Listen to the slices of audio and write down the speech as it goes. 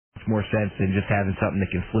more sense than just having something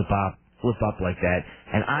that can flip up like that.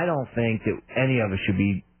 And I don't think that any of us should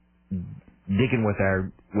be digging with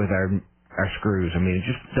our screws. I mean, it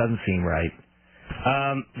just doesn't seem right.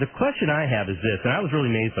 The question I have is this, and I was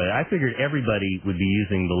really amazed by it. I figured everybody would be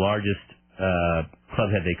using the largest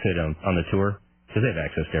club head they could on the tour because they have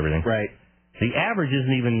access to everything. Right. The average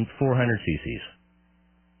isn't even 400 cc's.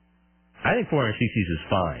 I think 400 cc's is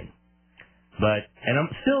fine. And I'm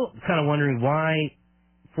still kind of wondering why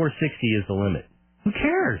 460 is the limit. Who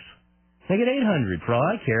cares? Make it 800 for all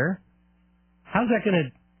I care. How's that going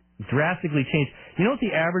to drastically change? You know what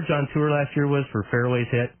the average on tour last year was for fairways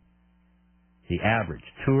hit? The average,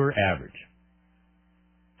 tour average.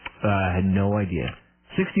 I had no idea.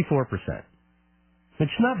 64%. Which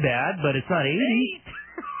is not bad, but it's not 80.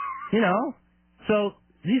 You know? So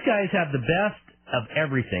these guys have the best of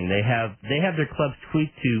everything. They have their clubs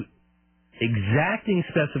tweaked to exacting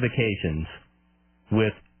specifications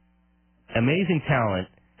with amazing talent,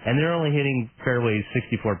 and they're only hitting fairways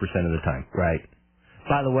 64% of the time. Right.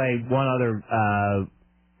 By the way, one other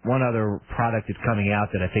product that's coming out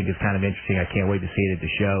that I think is kind of interesting, I can't wait to see it at the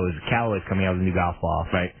show, is Callaway's coming out with a new golf ball.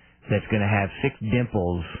 Right. That's going to have 6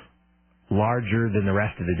 dimples larger than the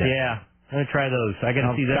rest of the dimples. Yeah, I'm going to try those. I got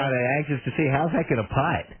to see that. I'm anxious to see how's that going to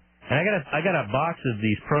putt. And I got a box of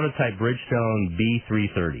these prototype Bridgestone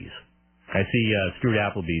B330s. I see Stuart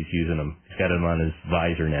Appleby's using them. He's got them on his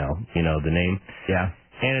visor now, you know, the name. Yeah.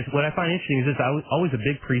 And what I find interesting is this, I was always a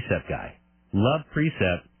big Precept guy. Love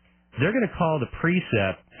Precept. They're going to call the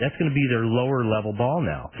Precept, that's going to be their lower level ball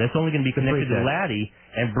now. That's only going to be connected to Laddie,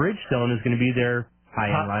 and Bridgestone is going to be their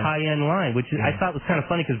high-end line, which I thought was kind of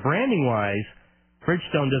funny because branding-wise,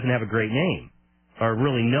 Bridgestone doesn't have a great name, or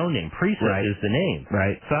really no name. Precept is the name.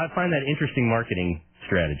 Right. So I find that interesting marketing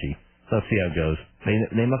strategy. So let's see how it goes.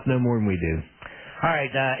 They must know more than we do. All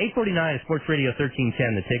right, 849 is Sports Radio 1310,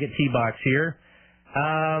 the ticket. T-Box here.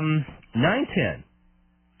 910,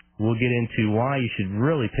 we'll get into why you should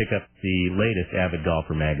really pick up the latest Avid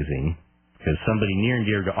Golfer magazine, because somebody near and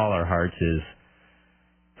dear to all our hearts is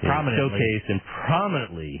showcased and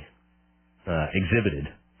prominently exhibited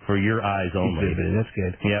for your eyes only. Exhibited, that's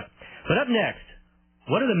good. Yep. But up next,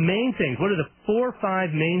 what are the main things? What are the 4 or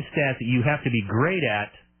 5 main stats that you have to be great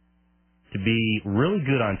at to be really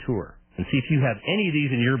good on tour? And see if you have any of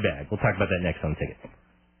these in your bag. We'll talk about that next on the ticket.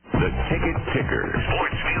 The Ticket Ticker.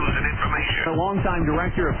 Sports news and information. The longtime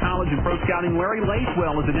director of college and pro scouting, Larry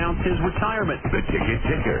Lacewell, has announced his retirement. The Ticket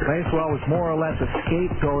Ticker. Lacewell was more or less a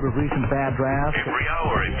scapegoat of recent bad drafts. Every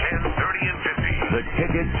hour at 10, 30, and 50. The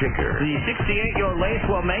Ticket Ticker. The 68-year-old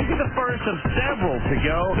Lacewell may be the first of several to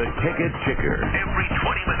go. The Ticket Ticker. Every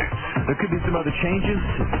 20 minutes. There could be some other changes.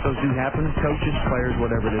 If those do happen, coaches, players,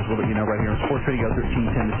 whatever it is, we'll let you know right here on Sports Radio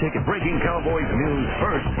 1310 The Ticket. Breaking Cowboys news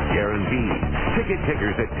first, guaranteed. Ticket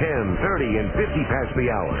Tickers at 10, 30, and 50 past the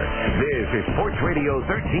hour. This is Sports Radio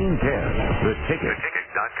 1310. The Ticket.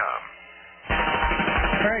 TheTicket.com.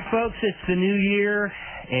 All right, folks, it's the new year,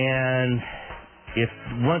 and if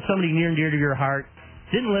somebody near and dear to your heart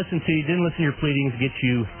didn't listen to your pleadings, get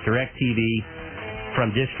you Direct TV from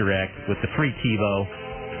Dish Direct with the free TiVo,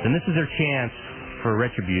 then this is their chance for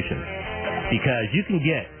retribution, because you can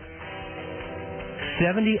get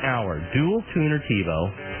 70-hour dual tuner TiVo,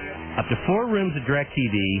 up to 4 rooms of Direct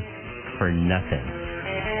TV for nothing.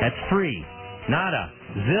 That's free. Nada.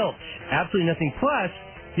 Zilch. Absolutely nothing. Plus,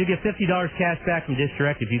 you get $50 cash back from Dish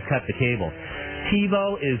Direct if you cut the cable.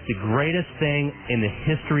 TiVo is the greatest thing in the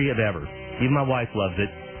history of ever. Even my wife loves it.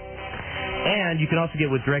 And you can also get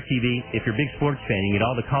with DirecTV, if you're a big sports fan, you get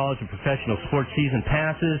all the college and professional sports season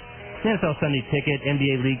passes, NFL Sunday Ticket,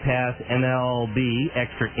 NBA League Pass, MLB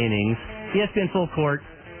Extra Innings, ESPN Full Court,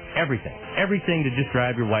 everything. Everything to just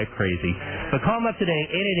drive your wife crazy. But call them up today,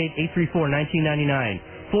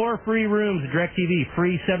 888-834-1999. 4 free rooms, DirecTV,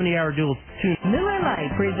 free 70-hour dual tune. Miller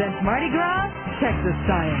Lite presents Mardi Gras, Texas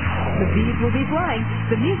style. The bees will be flying,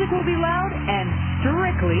 the music will be loud, and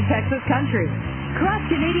strictly Texas country. Cross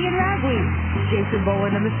Canadian Ragweed, Jason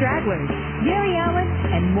Bowen and the Stragglers, Gary Allen,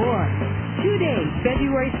 and more. 2 days,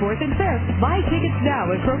 February 4th and 5th. Buy tickets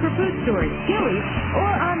now at Kroger Food Stores, Gillies, or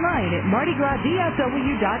online at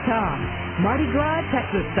MardiGrasDFW.com. Mardi Gras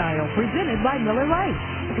Texas Style, presented by Miller Lite.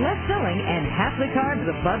 Less filling and half the carbs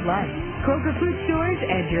of Bud Light. Kroger Food Stores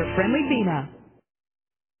and your friendly Bina.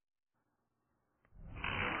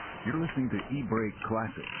 You're listening to E-Break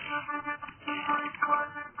Classic.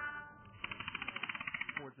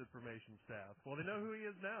 Sports information staff. Well, they know who he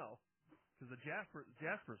is now. Because the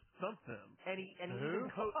Jasper thumped them. And he who?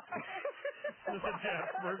 The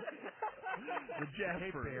Jasper. The Jasper. Hey,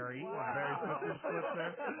 Barry. Barry put this slip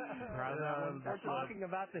there. We're talking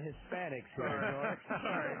about the Hispanics here. All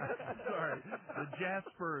right.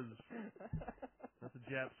 Jaspers. That's a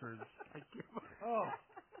Jaspers. Oh,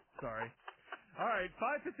 sorry. All right,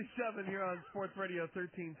 5:57 here on Sports Radio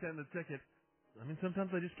 1310 The Ticket. I mean,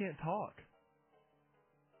 sometimes I just can't talk.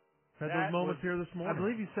 Had those moments here this morning. I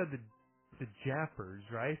believe you said the Jaspers,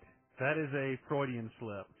 right? That is a Freudian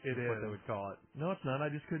slip. It is what they would call it. No, it's not. I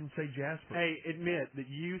just couldn't say Jasper. Hey, admit that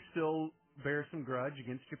you still bear some grudge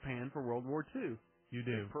against Japan for World War II. You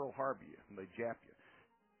do. They Pearl Harbor you and they jap you.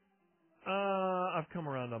 I've come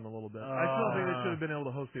around on them a little bit. I still think they should have been able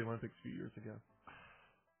to host the Olympics a few years ago.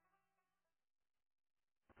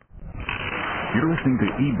 You're listening to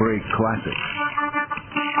E-Break Classic.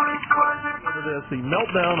 It is the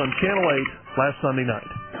meltdown on Channel 8 last Sunday night.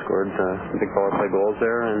 Scored some big power play goals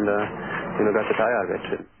there and, got the tie out of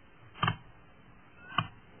it.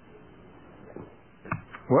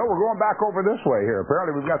 Well, we're going back over this way here.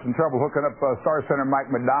 Apparently we've got some trouble hooking up Star Center Mike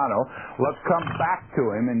Madano. Let's come back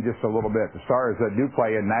to him in just a little bit. The Stars do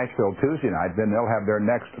play in Nashville Tuesday night. Then they'll have their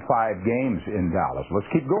next 5 games in Dallas. Let's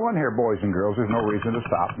keep going here, boys and girls. There's no reason to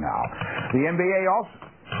stop now. The NBA also...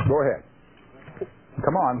 Go ahead.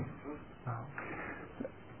 Come on.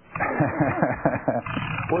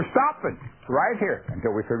 We're stopping right here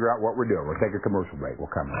until we figure out what we're doing. We'll take a commercial break.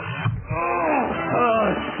 We'll come back. Oh,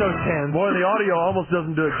 it's so tense. Boy, the audio almost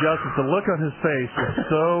doesn't do it justice. The look on his face is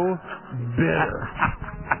so bitter.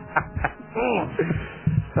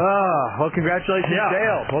 Well, congratulations,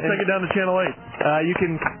 Dale. We'll take it down to Channel 8. You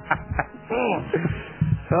can...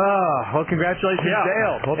 well, congratulations,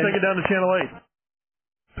 Dale. We'll take it down to Channel 8.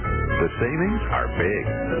 The savings are big,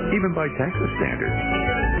 even by Texas standards.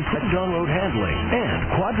 John Road handling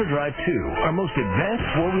and Quadra Drive 2, our most advanced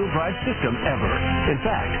four-wheel drive system ever. In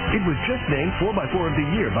fact, it was just named 4x4 of the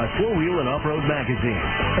Year by Four Wheel and Off-Road magazine.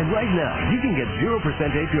 And right now, you can get 0%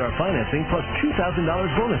 APR financing plus $2,000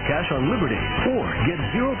 bonus cash on Liberty. Or get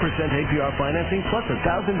 0% APR financing plus $1,000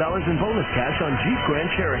 in bonus cash on Jeep Grand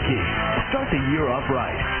Cherokee. Start the year off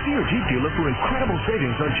right. See your Jeep dealer for incredible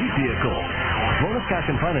savings on Jeep vehicles. Bonus cash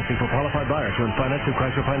and financing for qualified buyers when financed through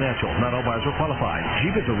Chrysler Financial. Not all buyers are qualified.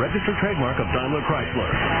 Jeep is a registered trademark of Daimler Chrysler.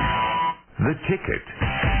 The Ticket.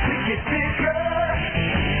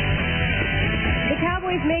 The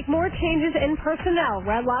Cowboys make more changes in personnel.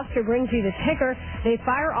 Red Lobster brings you the ticker. They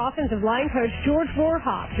fire offensive line coach George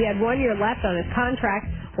Warhop. He had 1 year left on his contract.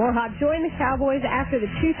 Warhop joined the Cowboys after the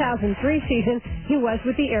 2003 season. He was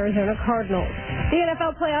with the Arizona Cardinals. The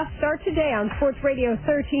NFL playoffs start today on Sports Radio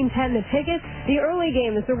 1310 The Ticket. The early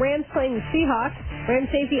game is the Rams playing the Seahawks. Rams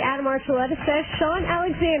safety Adam Archuleta says Sean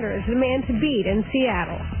Alexander is the man to beat in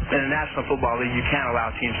Seattle. In the National Football League, you can't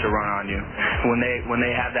allow teams to run on you. When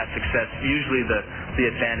they have that success, usually the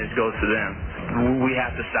advantage goes to them. We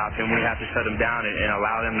have to stop him. We have to shut him down and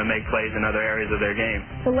allow them to make plays in other areas of their game.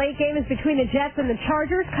 The late game is between the Jets and the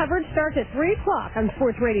Chargers. Coverage starts at 3 o'clock on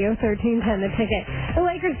Sports Radio 1310 The Ticket. The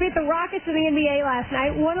Lakers beat the Rockets in the NBA last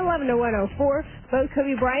night, 111-104. Both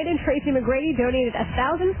Kobe Bryant and Tracy McGrady donated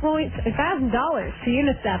 $1,000 to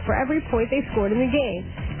UNICEF for every point they scored in the game.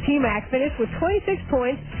 T-Mac finished with 26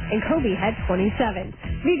 points, and Kobe had 27.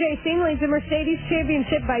 Vijay Singh leads the Mercedes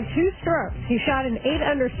Championship by 2 strokes. He shot an 8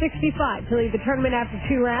 under 65 to lead the tournament after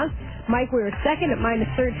 2 rounds. Mike Weir is second at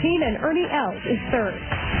 -13, and Ernie Els is third.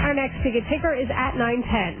 Our next ticket ticker is at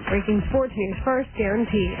 9:10. Breaking sports news first,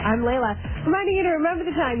 guaranteed. I'm Layla, reminding you to remember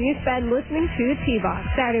the time you spend listening to the T-Box.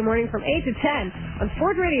 Saturday morning from 8 to 10 on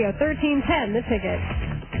Sports Radio 1310, The Ticket.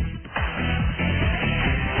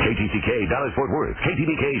 KTTK Dallas Fort Worth,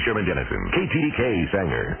 KTDK Sherman Denison, KTDK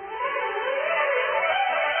Sanger.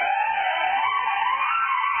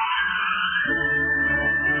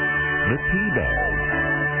 The T-Bag.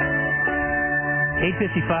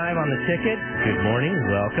 8:55 on the ticket. Good morning.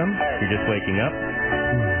 Welcome. If you're just waking up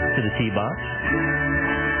to the T-Box.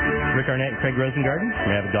 Rick Arnett and Craig Rosengarten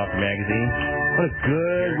from Avid Golfer Magazine. What a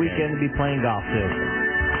good weekend to be playing golf, too.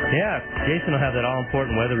 Yeah, Jason will have that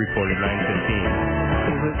all-important weather report at 9:15.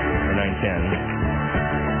 Or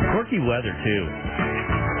 9:10. Quirky weather, too.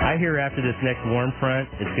 I hear after this next warm front,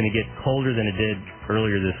 it's going to get colder than it did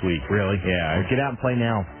earlier this week. Really? Yeah. Well, get out and play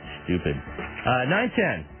now. Stupid.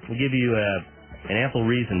 9:10. We'll give you an ample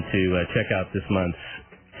reason to check out this month's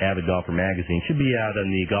Avid Golfer Magazine. Should be out on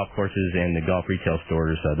the golf courses and the golf retail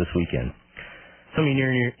stores this weekend. Something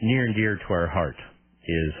near and dear to our heart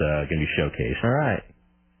is going to be showcased. All right.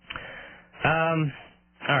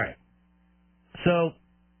 All right. So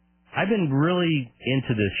I've been really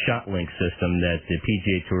into this ShotLink system that the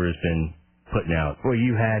PGA Tour has been putting out. Well,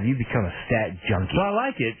 you have. You become a stat junkie. Well, I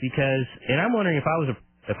like it because, and I'm wondering if I was a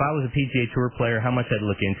PGA Tour player, how much I'd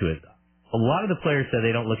look into it. A lot of the players say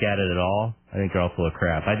they don't look at it at all. I think they're all full of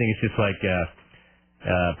crap. I think it's just like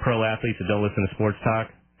pro athletes that don't listen to sports talk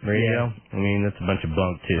radio. Yeah. I mean, that's a bunch of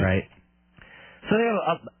bunk, too. Right. So they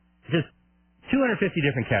have just 250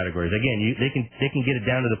 different categories. Again, they can get it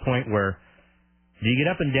down to the point where do you get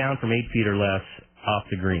up and down from 8 feet or less off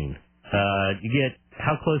the green? You get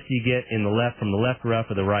how close do you get from the left rough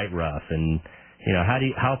or the right rough, and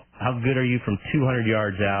how good are you from 200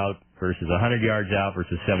 yards out versus 100 yards out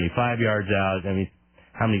versus 75 yards out? I mean,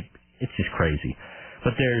 how many? It's just crazy.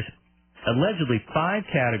 But there's allegedly 5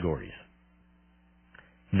 categories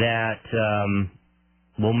that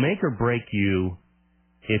will make or break you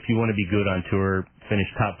if you want to be good on tour, finish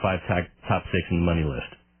top 5, top 6 in the money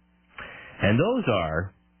list. And those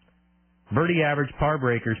are birdie average, par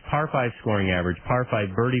breakers, par 5 scoring average, par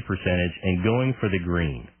 5 birdie percentage, and going for the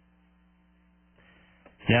green.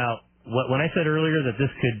 Now, when I said earlier that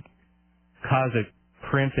this could cause a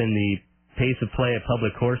crimp in the pace of play at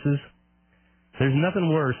public courses, there's nothing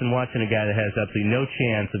worse than watching a guy that has absolutely no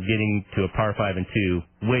chance of getting to a par 5 and 2,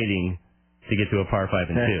 waiting to get to a par 5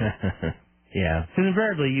 and 2. Yeah. Because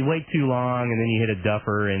invariably you wait too long and then you hit a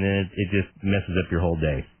duffer and then it just messes up your whole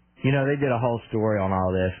day. You know, they did a whole story on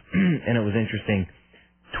all this, and it was interesting.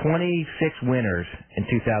 26 winners in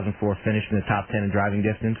 2004 finished in the top 10 in driving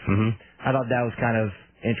distance. Mm-hmm. I thought that was kind of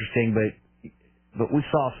interesting, but we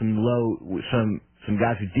saw some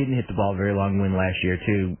guys who didn't hit the ball very long win last year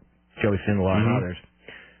too, Joey Sindelar and others.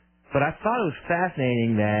 But I thought it was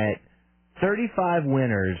fascinating that 35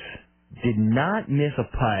 winners did not miss a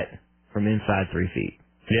putt from inside 3 feet.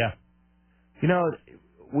 Yeah. You know,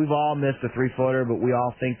 we've all missed a 3-footer, but we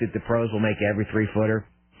all think that the pros will make every 3-footer.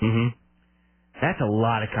 Mm-hmm. That's a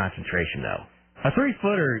lot of concentration, though. A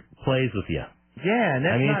 3-footer plays with you. Yeah, and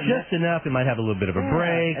that's it's just enough. It might have a little bit of a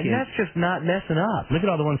break. And that's just not messing up. Look at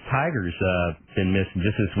all the ones Tiger's been missing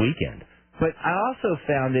just this weekend. But I also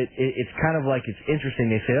found it's kind of like it's interesting.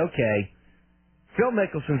 They said, okay, Phil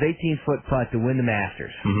Mickelson's 18-foot putt to win the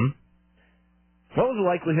Masters. Mm-hmm. What was the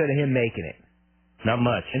likelihood of him making it? Not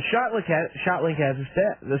much. And ShotLink has the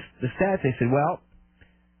stats. They said, well,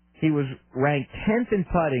 he was ranked 10th in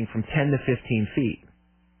putting from 10 to 15 feet.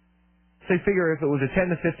 So you figure if it was a 10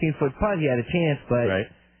 to 15-foot putt, he had a chance, but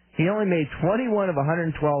he only made 21 of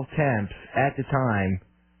 112 attempts at the time,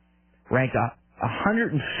 ranked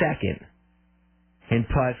 102nd in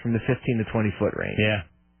putts from the 15 to 20-foot range. Yeah.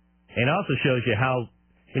 And it also shows you how,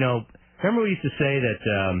 remember we used to say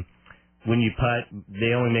that when you putt,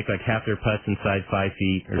 they only make like half their putts inside 5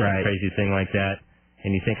 feet or some crazy thing like that.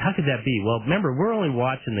 And you think, how could that be? Well, remember, we're only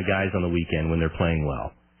watching the guys on the weekend when they're playing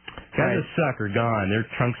well. Guys that suck are gone. They're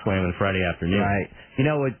trunk slamming Friday afternoon. Right. You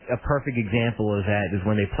know what a perfect example of that is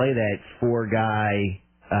when they play that 4-player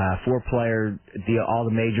deal, all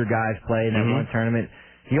the major guys play in that one tournament.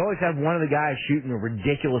 You always have one of the guys shooting a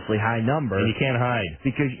ridiculously high number. And you can't hide.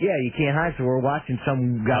 Because, you can't hide. So we're watching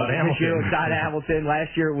some guy this year with Todd Hamilton.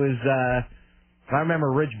 Last year it was, I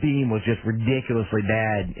remember Rich Beam was just ridiculously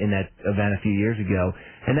bad in that event a few years ago.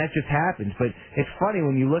 And that just happens. But it's funny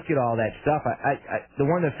when you look at all that stuff. The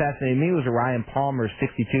one that fascinated me was Ryan Palmer's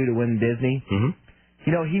 62 to win Disney. Mm-hmm.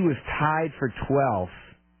 You know, he was tied for 12th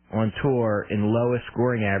on tour in lowest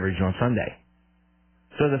scoring average on Sunday.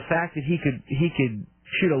 So the fact that he could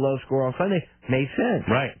shoot a low score on Sunday made sense.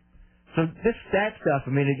 Right. So this stat stuff,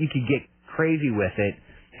 I mean, you could get crazy with it.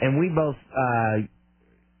 And we both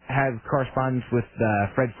have correspondence with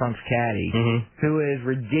Fred Funk's caddy, who is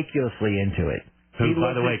ridiculously into it. Who,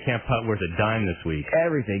 by the way, can't putt worth a dime this week.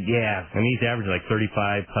 Everything, yeah. And he's averaging like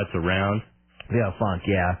 35 putts a round. Yeah, Funk,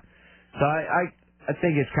 yeah. So I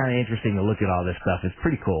think it's kind of interesting to look at all this stuff. It's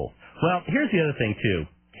pretty cool. Well, here's the other thing, too.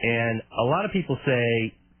 And a lot of people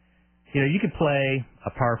say, you could play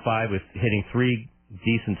a par 5 with hitting 3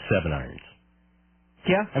 decent 7-irons.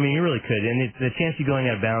 Yeah. I mean, you really could. And the chance of you going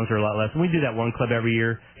out of bounds are a lot less. And we do that one club every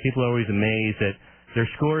year. People are always amazed that their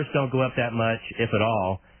scores don't go up that much, if at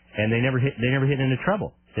all, and they never hit into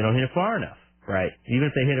trouble. They don't hit it far enough. Right. Even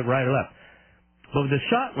if they hit it right or left. But what the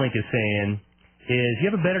ShotLink is saying is you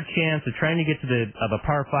have a better chance of trying to get to a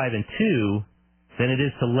par 5 and 2 than it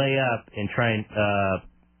is to lay up and try and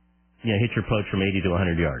hit your approach from 80 to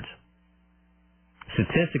 100 yards.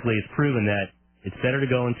 Statistically, it's proven that it's better to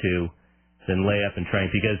go in 2 than lay up and try,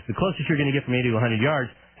 because the closest you're going to get from 80 to 100 yards,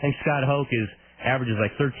 I think Scott Hoke averages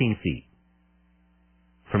like 13 feet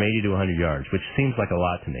from 80 to 100 yards, which seems like a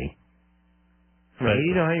lot to me. From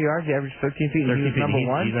 80 to 100 yards, you average 13 feet, and he's number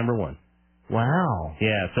one? He's number one. Wow.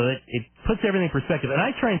 Yeah, so it puts everything in perspective. And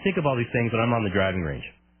I try and think of all these things when I'm on the driving range.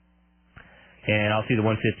 And I'll see the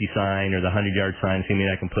 150 sign or the 100-yard sign, see me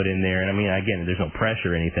I can put in there. And I mean, again, there's no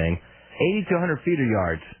pressure or anything. 80 to 100 feet or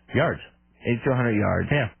yards? Yards. 80 to 100 yards.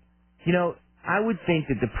 Yeah. I would think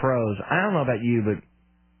that the pros, I don't know about you, but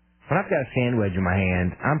when I've got a sand wedge in my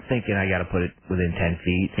hand, I'm thinking I got to put it within 10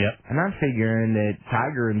 feet. Yep. And I'm figuring that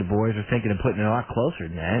Tiger and the boys are thinking of putting it a lot closer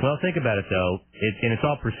than that. Well, think about it, though. And it's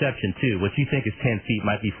all perception, too. What you think is 10 feet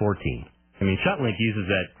might be 14. I mean, ShotLink uses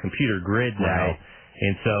that computer grid now. Right.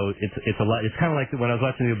 And so it's a lot. It's kind of like when I was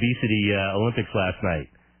watching the obesity Olympics last night.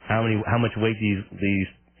 How much weight these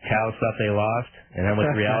cows thought they lost, and how much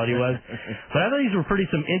reality was. But I thought these were pretty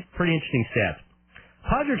interesting stats.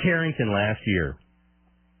 Podrick Harrington last year,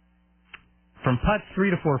 from putts 3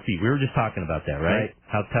 to 4 feet. We were just talking about that, right?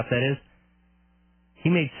 How tough that is. He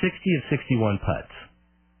made 60 of 61 putts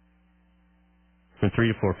from 3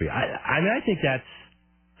 to 4 feet. I mean, I think that's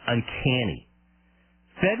uncanny.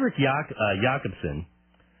 Frederick Jakobsen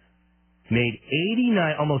made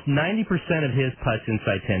 89, almost 90% of his putts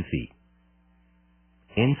inside 10 feet.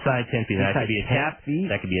 Inside 10 feet. That could be a tap.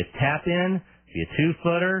 That could be a tap in. Be a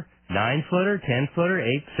 2-footer, 9-footer, 10-footer,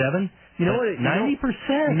 8, 7. You know what?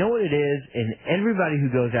 90%. You know what it is, and everybody who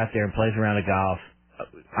goes out there and plays around a golf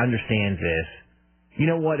understands this. You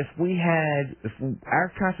know what? If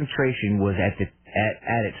our concentration was at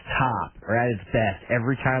its top or at its best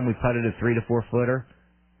every time we putted a 3 to 4 footer,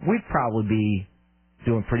 we'd probably be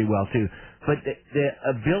doing pretty well too. But the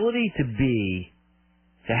ability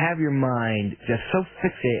to have your mind just so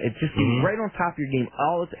fixated, just be right on top of your game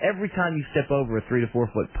every time you step over a 3 to 4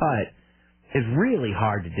 foot putt is really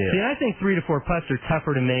hard to do. See, I think 3 to 4 putts are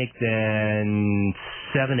tougher to make than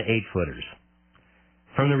 7 to 8 footers.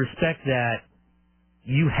 From the respect that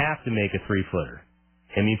you have to make a 3-footer.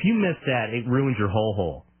 I mean, if you miss that, it ruins your whole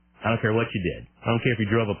hole. I don't care what you did. I don't care if you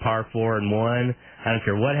drove a par 4 and won. I don't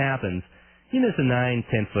care what happens. You miss a 9,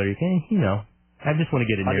 10-footer, I just want to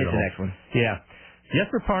get it near the hole. I'll get to the next one. Yeah.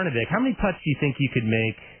 Jesper Parnevik, how many putts do you think you could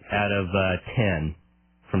make out of 10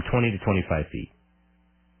 from 20 to 25 feet?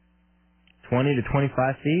 20 to 25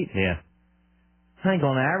 feet? Yeah. I think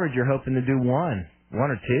on average you're hoping to do one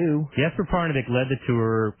or two. Jesper Parnevik led the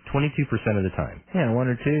tour 22% of the time. Yeah, 1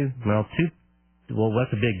 or 2. Well, 2. Well,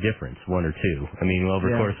 that's a big difference, 1 or 2. I mean,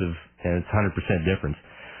 over the course of, it's 100% difference.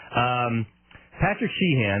 Patrick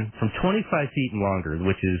Sheehan, from 25 feet and longer,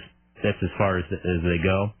 that's as far as they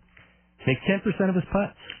go, makes 10% of his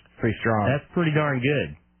putts. Pretty strong. That's pretty darn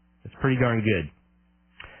good.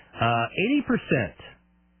 80%.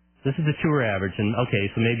 This is the tour average, and okay,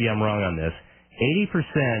 so maybe I'm wrong on this.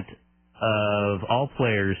 80% of all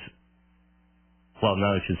players, well,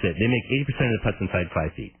 no, I should say, they make 80% of the putts inside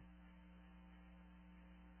 5 feet.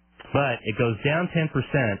 But it goes down 10%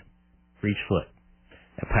 for each foot.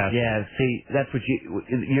 Yeah, see, that's what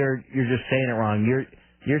you're just saying it wrong.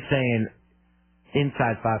 You're saying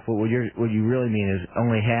inside 5 foot. What you really mean is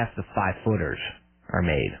only half the 5-footers are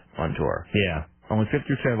made on tour. Yeah. Only 50%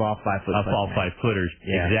 of all 5-foot. Of all 5-footers,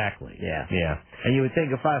 yeah. Exactly. Yeah. Yeah. And you would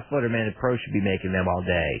think a 5-footer, man, the pros should be making them all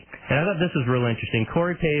day. And I thought this was real interesting.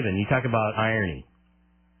 Corey Pavin, you talk about irony.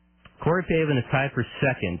 Corey Pavin is tied for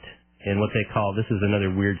second in what they call, this is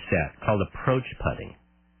another weird stat, called approach putting.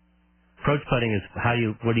 Approach putting is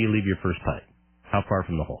where do you leave your first putt? How far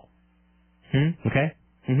from the hole? Okay?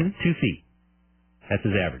 2 feet. That's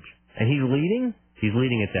his average. And he's leading? He's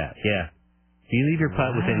leading at that, yeah. You leave your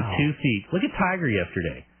putt within 2 feet. Look at Tiger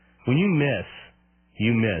yesterday. When you miss,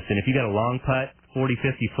 you miss. And if you got a long putt, 40,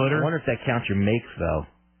 50 footer. I wonder if that counts your makes, though.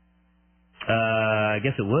 I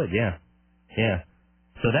guess it would, yeah. Yeah.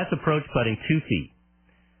 So that's approach putting 2 feet.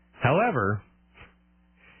 However,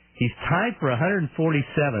 he's tied for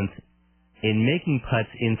 147th in making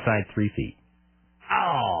putts inside 3 feet.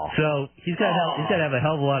 Oh. So he's got to have a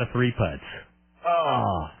hell of a lot of 3 putts.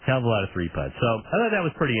 Oh. Hell of a lot of 3 putts. So I thought that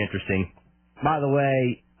was pretty interesting. By the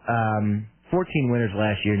way, 14 winners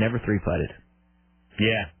last year, never 3-putted.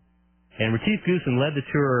 Yeah. And Retief Goosen led the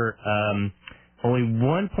tour, only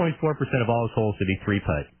 1.4% of all his holes to be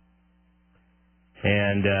 3-putt.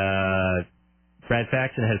 And Brad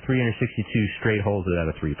Faxon had 362 straight holes without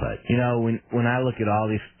a 3-putt. You know, when I look at all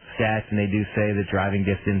these stats, and they do say that driving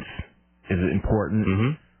distance is important,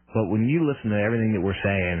 but when you listen to everything that we're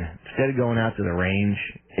saying, instead of going out to the range,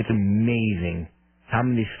 it's amazing how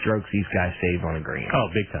many strokes these guys save on a green. Oh,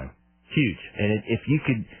 big time. Huge. And if you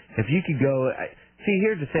could go, see,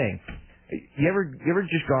 here's the thing. You ever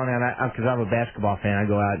just gone out, because I'm a basketball fan, I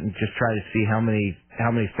go out and just try to see how many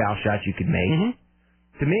foul shots you could make.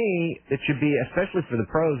 To me, it should be, especially for the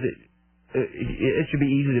pros, it should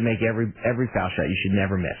be easy to make every foul shot. You should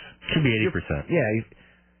never miss. Should be 80%. Yeah.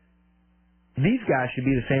 These guys should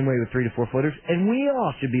be the same way with 3 to 4 footers, and we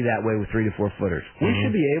all should be that way with 3 to 4 footers. We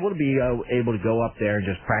should be able to go up there and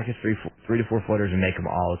just practice 3 to 4 footers and make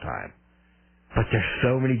them all the time. But there's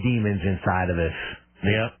so many demons inside of us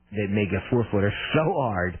that make a 4-footer so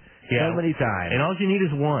hard. so many times. And all you need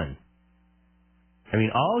is one. I mean,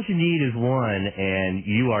 all you need is one, and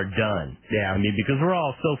you are done. Yeah. I mean, because we're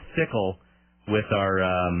all so fickle with our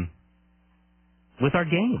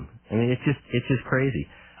game. I mean, it's just crazy.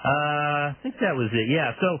 I think that was it.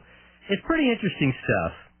 Yeah. So it's pretty interesting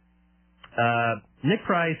stuff. Nick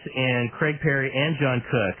Price and Craig Perry and John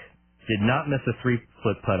Cook did not miss a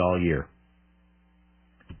 3-foot putt all year.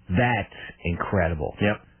 That's incredible.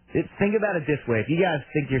 Yep. Think about it this way. If you guys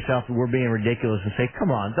think to yourself that we're being ridiculous and say,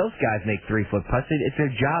 come on, those guys make 3-foot putts. It's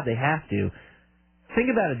their job. They have to.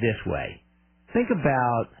 Think about it this way. Think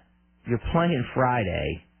about you're playing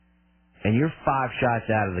Friday and you're 5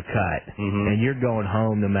 shots out of the cut and you're going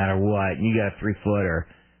home no matter what and you got a 3-footer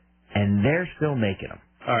and they're still making them.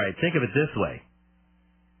 All right. Think of it this way.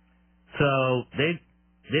 So they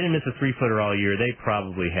didn't miss a 3-footer all year. They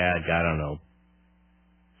probably had, I don't know,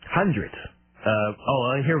 hundreds.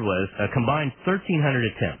 Here it was. A combined 1,300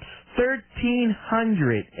 attempts.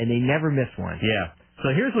 1,300, and they never missed one. Yeah.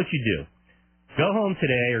 So here's what you do. Go home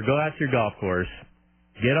today or go out to your golf course,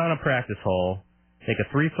 get on a practice hole, take a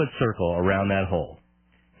 3-foot circle around that hole,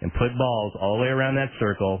 and put balls all the way around that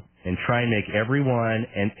circle and try and make every one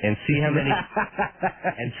and see how many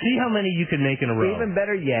you can make in a row. Even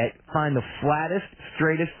better yet, find the flattest,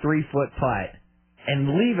 straightest 3-foot putt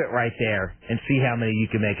and leave it right there and see how many you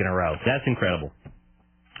can make in a row. That's incredible.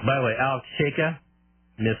 By the way, Alex Cheka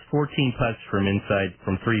missed 14 putts from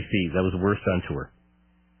 3 feet. That was the worst on tour.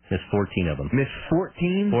 Missed 14 of them. Missed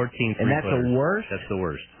 14? 14 and that's the worst? That's the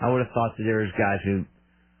worst. I would have thought that there was guys who...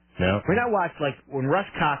 No. When I watch, like, when Russ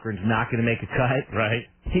Cochran's not going to make a cut... Right.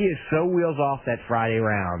 He is so wheels off that Friday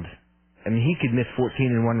round. I mean, he could miss 14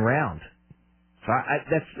 in one round. So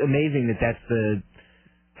that's amazing that's the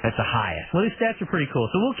highest. Well, these stats are pretty cool.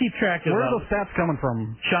 So we'll keep track of... Where are those stats coming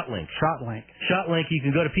from? ShotLink. ShotLink. You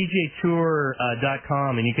can go to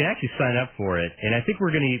PGAtour.com and you can actually sign up for it. And I think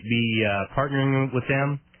we're going to be partnering with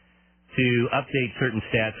them to update certain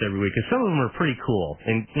stats every week, because some of them are pretty cool.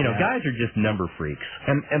 And, guys are just number freaks.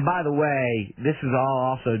 And by the way, this is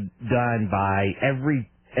all also done by every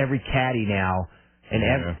caddy now. And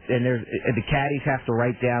the caddies have to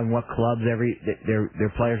write down what clubs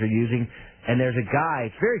their players are using. And there's a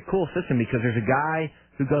guy, it's a very cool system because there's a guy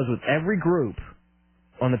who goes with every group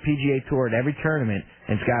on the PGA Tour at every tournament,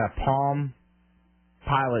 and it's got a Palm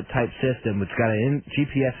Pilot type system, it's got a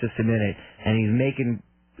GPS system in it, and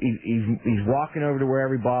he's walking over to where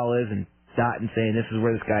every ball is and dotting, saying this is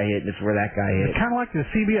where this guy hit, this is where that guy hit. It's kind of like the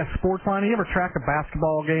CBS Sports Line. You ever track a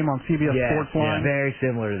basketball game on CBS Sports Line? Yeah, very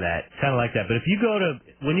similar to that. Kind of like that. But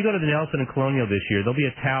when you go to the Nelson and Colonial this year, there'll be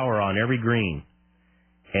a tower on every green.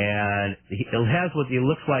 And it has what it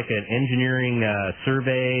looks like an engineering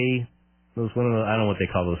survey. I don't know what they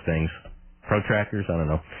call those things. Protractors? I don't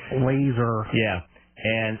know. Laser. Yeah.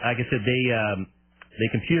 And like I said, they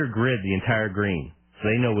computer grid the entire green. So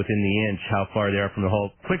they know within the inch how far they are from the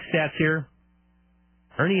hole. Quick stats here.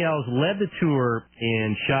 Ernie Els led the tour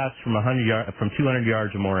in shots from 200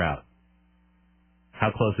 yards or more out.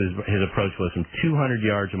 How close his approach was from 200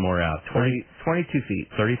 yards or more out. 22 feet.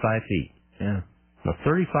 35 feet. Yeah. Now,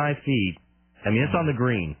 35 feet, I mean, it's on the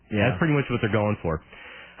green. Yeah. That's pretty much what they're going for.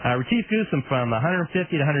 Retief Goosen from 150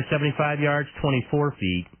 to 175 yards, 24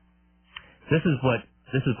 feet. This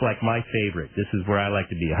is like my favorite. This is where I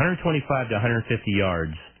like to be. 125 to 150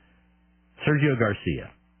 yards. Sergio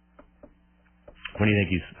Garcia. What do you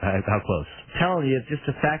think how close? I'm telling you, it's just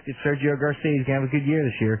the fact that Sergio Garcia is going to have a good year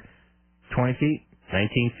this year. 20 feet?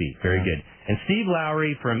 19 feet. Very good. And Steve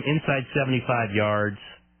Lowry from inside 75 yards.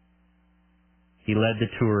 He led the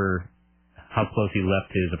tour. How close he left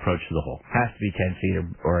his approach to the hole? Has to be 10 feet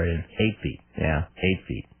or 8 feet. Yeah, 8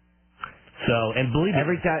 feet. So, and believe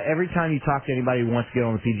every time you talk to anybody who wants to get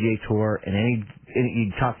on the PGA Tour, and you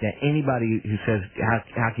talk to anybody who says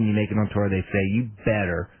how can you make it on tour, they say you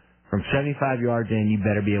better from 75 yards in, you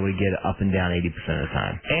better be able to get up and down 80% of the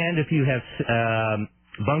time. And if you have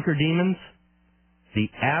bunker demons, the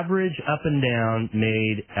average up and down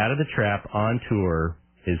made out of the trap on tour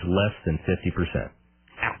is less than 50%.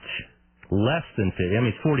 Ouch. Less than 50. I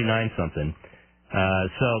mean, it's 49-something.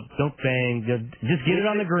 So don't bang. Just get it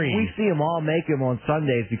on the green. We see them all make them on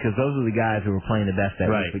Sundays because those are the guys who are playing the best that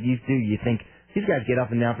week. But you think these guys get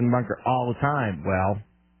up and down from the bunker all the time. Well,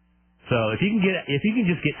 so if you can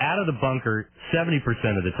just get out of the bunker 70%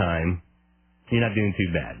 of the time, you're not doing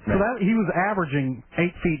too bad. So he was averaging 8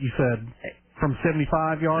 feet. You said. From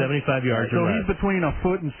 75 yards? 75 yards so or less. He's between a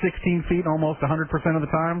foot and 16 feet almost 100% of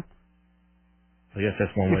the time? I guess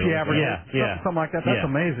that's one way. If you average something like that, that's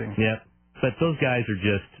amazing. Yeah. But those guys are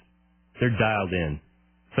they're dialed in.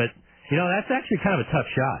 But, that's actually kind of a tough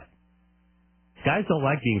shot. Guys don't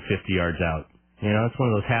like being 50 yards out. It's one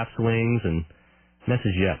of those half swings and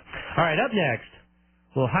messes you up. All right, up next,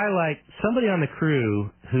 we'll highlight somebody on the crew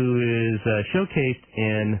who is showcased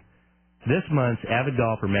in this month's Avid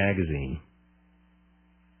Golfer magazine.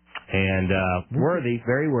 And worthy,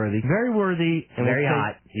 very worthy. Very worthy. And very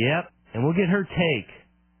hot. Yep. And we'll get her take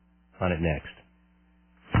on it next.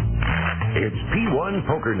 It's P1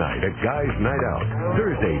 Poker Night at Guy's Night Out.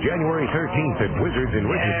 Thursday, January 13th at Wizards in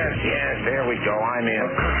Richardson. Yes, there we go. I'm in.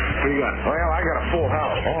 What you got? Well, I got a full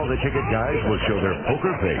house. All the ticket guys will show their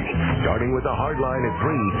poker face, starting with the hard line at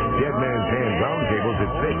 3, Dead Man's Hand roundtables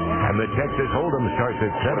at 6, and the Texas Hold'em starts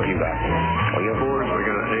at 7. You got? Well, your boards, we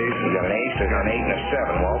got an ace. We got an ace, we got an 8 and a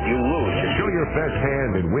 7. Well, you lose. Show your best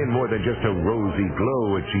hand and win more than just a rosy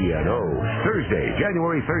glow at GNO. Thursday,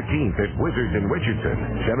 January 13th at Wizards in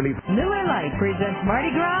Richardson. 70. Miller Lite presents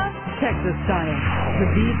Mardi Gras, Texas style. The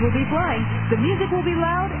bees will be flying, the music will be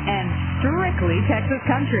loud, and strictly Texas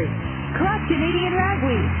country. Cross Canadian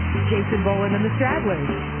Ragweed, Jason Boland and the Straddlers,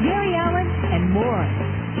 Gary Allen, and more.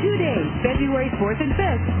 2 days, February 4th and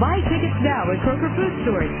 5th. Buy tickets now at Kroger Food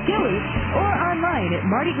Stores, Gillies, or online at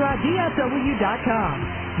MardiGrasDFW.com.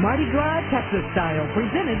 Mardi Gras, Texas style,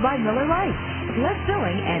 presented by Miller Lite. Less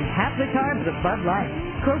filling and half the carbs of Bud Light.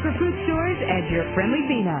 Kroger Food Stores and your friendly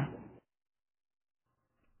Vina.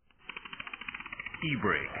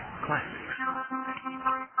 E-Break Classics.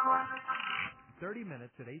 30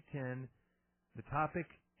 minutes at 8:10. The topic,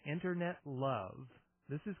 Internet Love.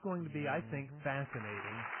 This is going to be, I think,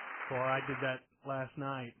 fascinating. Boy, I did that last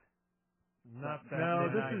night. Not that. No,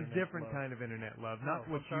 this is different kind of Internet love. Not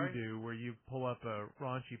what you do, where you pull up a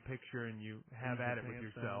raunchy picture and you have at it with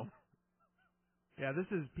yourself. Yeah, this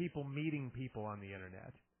is people meeting people on the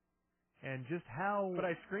Internet. And just how... But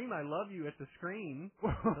I scream, I love you at the screen.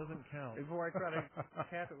 Doesn't count. Before I try to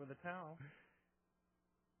tap it with a towel.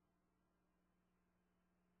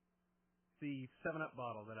 The 7-Up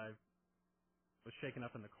bottle that I was shaking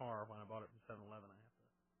up in the car when I bought it from 7-Eleven. I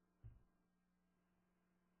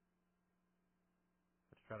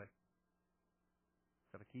have to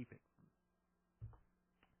try to keep it.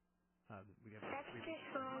 We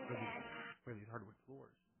have these hardwood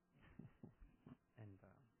floors. And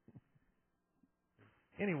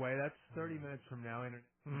anyway, that's 30 minutes from now. Internet.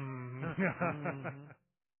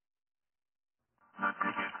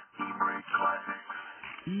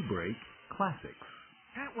 E-Break Classics.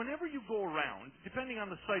 Pat, whenever you go around, depending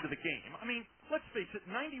on the site of the game, I mean, let's face it,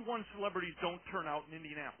 91 celebrities don't turn out in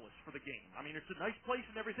Indianapolis for the game. I mean, it's a nice place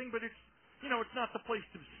and everything, but it's not the place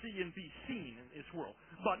to see and be seen in this world.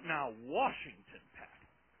 But now Washington, Pat.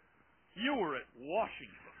 You were at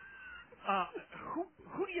Washington.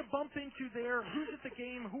 Who do you bump into there? Who's at the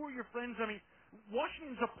game? Who are your friends? I mean,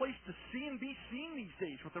 Washington's a place to see and be seen these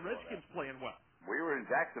days with the Redskins playing well. We were in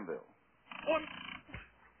Jacksonville. Oh,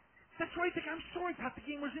 that's right. I'm sorry, Pat. The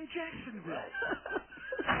game was in Jacksonville.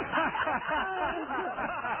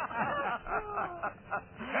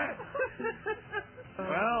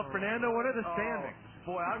 Well, Fernando, what are the standings?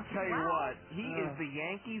 Boy, I'll tell you what. He is the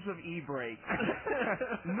Yankees of E-Break.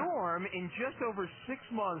 Norm, in just over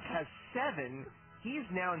 6 months, has 7. He's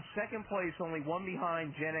now in second place, only one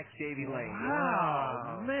behind Gen X Davy Lane.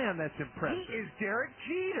 Wow. Man, that's impressive. He is Derek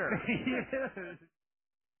Jeter. Yes.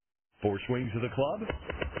 4 swings of the club,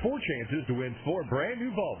 4 chances to win 4 brand new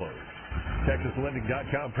Volvos.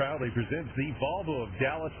 TexasLending.com proudly presents the Volvo of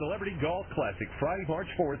Dallas Celebrity Golf Classic Friday, March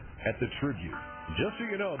 4th at the Tribute. Just so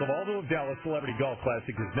you know, the Volvo of Dallas Celebrity Golf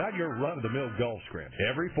Classic is not your run-of-the-mill golf scrim.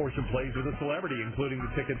 Every foursome plays with a celebrity, including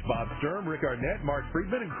the tickets Bob Sturm, Rick Arnett, Mark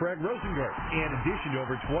Friedman, and Craig Rosengart. In addition to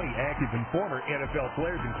over 20 active and former NFL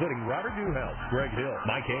players, including Robert Newhouse, Greg Hill,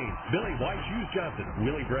 Mike Haynes, Billy White Shoes Johnson,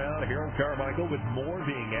 Willie Brown, Harold Carmichael, with more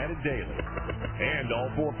being added daily. And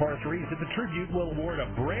all 4 par 3s at the Tribute will award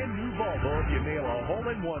a brand new Volvo if you nail a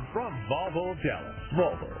hole-in-one from Volvo of Dallas.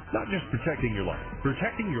 Volvo, not just protecting your life,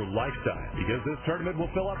 protecting your lifestyle. Because this tournament will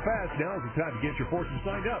fill up fast. Now is the time to get your foursome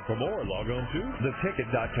signed up. For more, log on to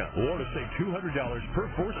theticket.com. Or to save $200 per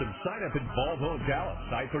foursome, sign up at Volvo of Dallas,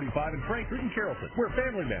 I-35 in Frankfort and Carrollton. We're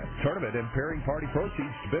Family Man. Tournament and pairing party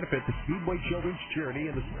proceeds to benefit the Speedway Children's Charity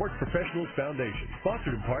and the Sports Professionals Foundation.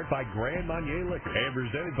 Sponsored in part by Grand Marnier Liquor and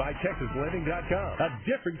presented by TexasLending.com, a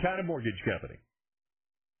different kind of mortgage company.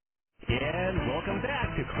 And welcome back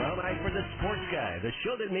to Crown Eye for the Sports Guy, the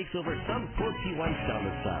show that makes over some quirky lifestyle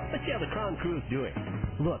style. Let's see how the Crown crew is doing.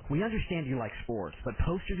 Look, we understand you like sports, but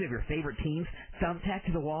posters of your favorite teams thumbtacked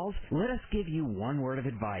to the walls? Let us give you one word of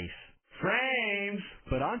advice. Frames!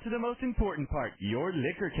 But But on to the most important part, your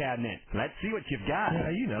liquor cabinet. Let's see what you've got.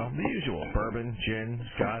 Yeah, you know, the usual. Bourbon, gin,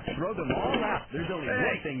 scotch. Throw them all out. There's only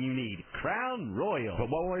one thing you need. Crown Royal.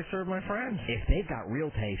 But what will I serve my friends? If they've got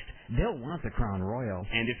real taste, they'll want the Crown Royal.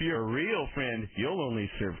 And if you're a real friend, you'll only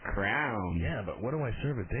serve Crown. Yeah, but what do I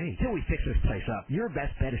serve at date? Till we fix this place up, your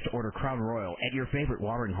best bet is to order Crown Royal at your favorite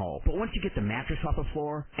watering hole. But once you get the mattress off the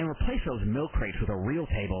floor and replace those milk crates with a real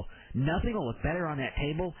table, nothing will look better on that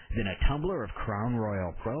table than a tumbler of Crown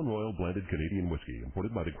Royal. Crown Royal blended Canadian whiskey,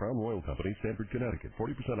 imported by the Crown Royal Company, Stamford, Connecticut.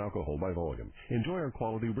 40% alcohol by volume. Enjoy our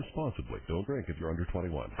quality responsibly. Don't drink if you're under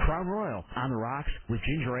 21. Crown Royal, on the rocks, with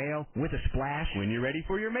ginger ale, with a splash. When you're ready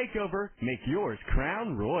for your makeover, make yours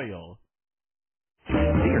Crown Royal.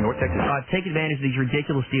 Here, North Texas. Take advantage of these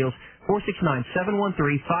ridiculous deals.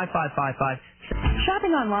 469-713-5555.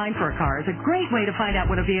 Shopping online for a car is a great way to find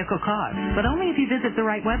out what a vehicle costs, but only if you visit the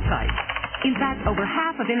right website. In fact, over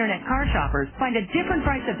half of Internet car shoppers find a different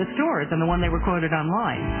price at the stores than the one they were quoted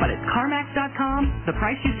online. But at CarMax.com, the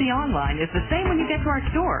price you see online is the same when you get to our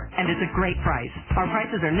store, and it's a great price. Our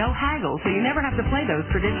prices are no haggle, so you never have to play those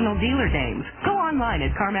traditional dealer games. Go online at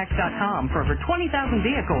CarMax.com for over 20,000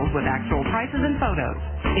 vehicles with actual prices and photos.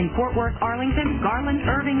 In Fort Worth, Arlington, Garland,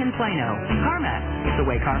 Irving, and Plano. CarMax, the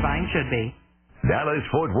way car buying should be. Dallas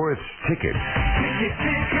Fort Worth's Ticket.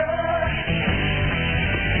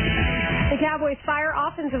 The Cowboys fire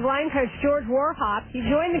offensive line coach George Warhop. He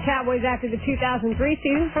joined the Cowboys after the 2003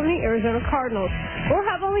 season from the Arizona Cardinals.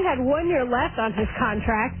 Warhop only had 1 year left on his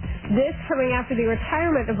contract. This coming after the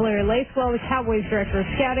retirement of Larry Lacewell, the Cowboys director of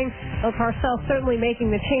scouting. Bill Parcells certainly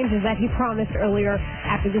making the changes that he promised earlier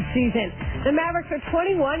after the season. The Mavericks are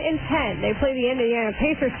 21-10. They play the Indiana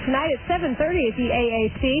Pacers tonight at 7:30 at the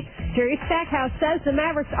AAC. Jerry Stackhouse says the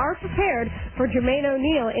Mavericks are prepared for Jermaine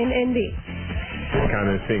O'Neal in Indy. Kind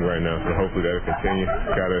of in sync right now, so hopefully that'll continue.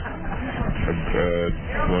 Got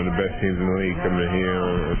one of the best teams in the league coming in here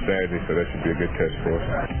on Saturday, so that should be a good test for us.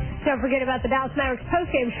 Don't forget about the Dallas Mavericks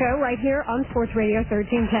postgame show right here on Sports Radio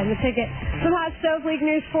 1310 The Ticket. Some hot stove league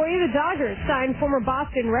news for you. The Dodgers signed former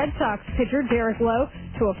Boston Red Sox pitcher Derek Lowe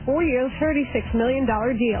to a 4-year, $36 million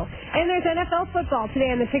deal. And there's NFL football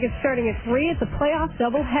today, and the Ticket's starting at 3. It's a playoff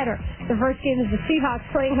doubleheader. The first game is the Seahawks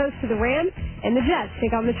playing host to the Rams, and the Jets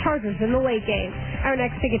take on the Chargers in the late game. Our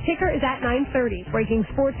next Ticket ticker is at 9:30. Breaking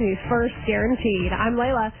sports news first, guaranteed. I'm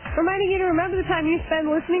Layla, reminding you to remember the time you spend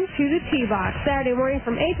listening to the T-Box. Saturday morning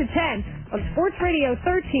from 8 to 10 on Sports Radio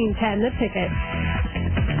 1310, The Ticket.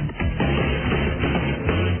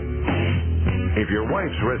 If your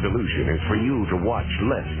wife's resolution is for you to watch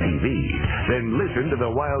less TV, then listen to the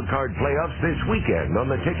Wild Card Playoffs this weekend on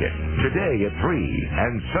The Ticket. Today at 3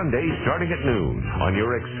 and Sunday starting at noon on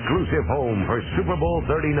your exclusive home for Super Bowl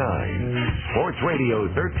 39. Sports Radio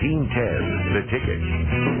 1310, The Ticket.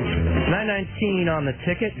 9:19 on The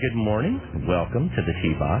Ticket. Good morning. Welcome to the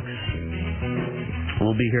T-Box.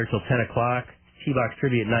 We'll be here till 10 o'clock. T-Box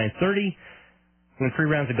Trivia at 9:30. And 3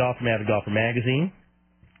 rounds of golf from Avid Golfer Magazine.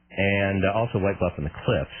 And also White Bluff and the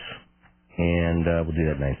Cliffs. And we'll do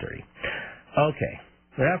that at 9:30. Okay.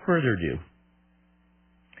 Without further ado,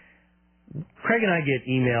 Craig and I get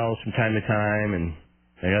emails from time to time, and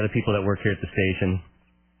there are other people that work here at the station.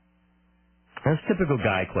 That's a typical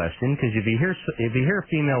guy question, because if you hear a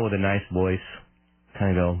female with a nice voice,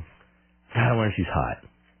 kind of go, God, I wonder if she's hot.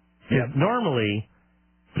 Yeah. Normally,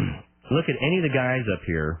 look at any of the guys up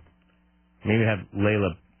here, maybe have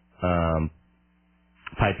Layla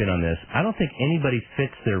pipe in on this. I don't think anybody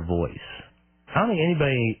fits their voice. I don't think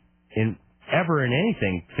anybody ever in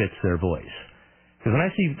anything fits their voice. Because when I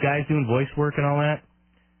see guys doing voice work and all that,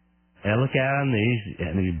 and I look at them,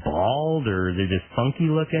 they're bald or they're just funky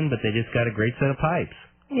looking, but they just got a great set of pipes.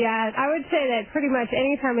 Yeah, I would say that pretty much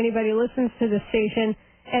anytime anybody listens to the station,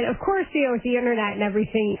 and of course, with the internet and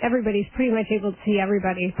everything, everybody's pretty much able to see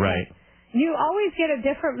everybody. Right. You always get a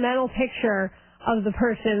different mental picture of the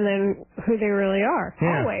person than who they really are.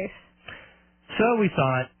 Yeah. Always. So we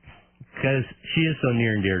thought, because she is so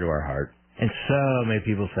near and dear to our heart, and so many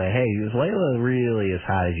people say, hey, is Layla really as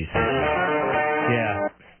hot as you say? Yeah,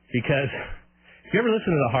 because if you ever listen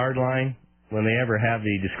to the Hard Line, when they ever have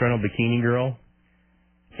the disgruntled bikini girl,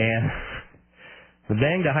 and the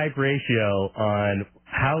bang to hype ratio on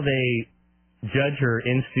how they judge her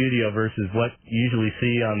in studio versus what you usually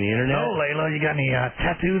see on the internet. Oh, Layla, you got any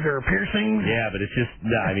tattoos or piercings? Yeah, but it's just,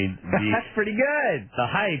 I mean... That's pretty good. The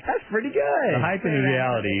hype. That's pretty good. The hype and the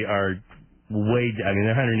reality are they're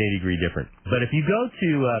 180 degree different. But if you go to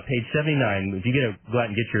page 79, if you go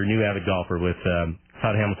out and get your new Avid Golfer with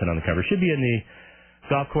Todd Hamilton on the cover, it should be in the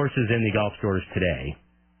golf courses and the golf stores today.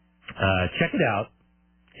 Check it out,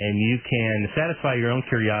 and you can satisfy your own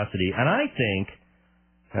curiosity. And I think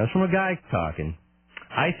That's from a guy talking.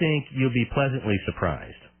 I think you'll be pleasantly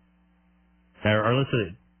surprised. Or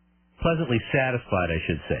listen, pleasantly satisfied, I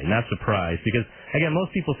should say, not surprised. Because, again,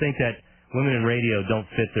 most people think that women in radio don't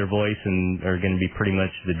fit their voice and are going to be pretty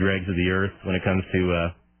much the dregs of the earth when it comes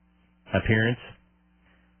to appearance.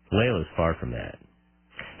 Layla's far from that.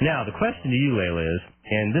 Now, the question to you, Layla, is,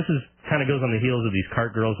 and this is kind of goes on the heels of these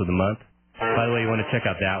Cart Girls of the Month. By the way, you want to check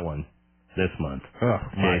out that one this month. Oh,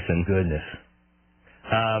 Jason. my goodness.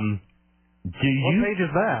 What page is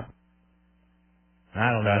that? I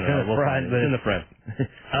don't know. It's in the front.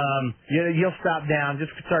 You'll stop down.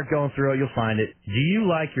 Just start going through it. You'll find it. Do you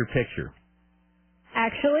like your picture?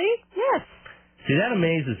 Actually, yes. See, that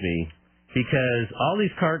amazes me because all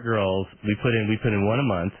these Cart Girls, we put in one a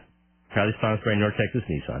month, proudly sponsored by North Texas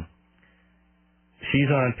Nissan. She's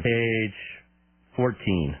on page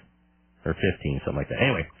 14 or 15, something like that.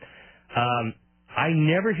 Anyway, I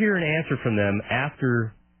never hear an answer from them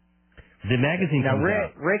after the magazine now, comes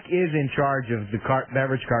out. Rick is in charge of the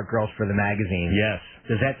beverage cart girls for the magazine. Yes.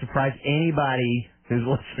 Does that surprise anybody who's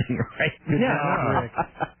listening right now? Rick.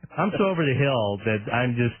 I'm so over the hill that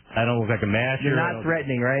I don't look like a masher. You're not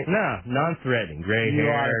threatening, right? No, non-threatening. Gray you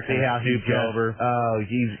hair, ought to see how he's over. Oh,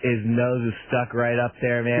 his nose is stuck right up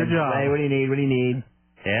there, man. Good job. Hey, what do you need? What do you need?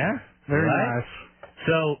 Yeah? Very right? nice.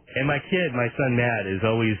 So, and my son Matt is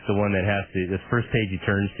always the one that has to, the first page he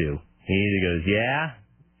turns to. He either goes, yeah,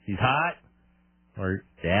 she's hot, or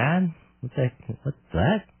Dad, what's that? What's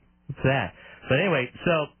that? What's that? But anyway,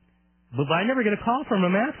 but I never get a call from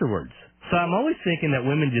him afterwards. So I'm always thinking that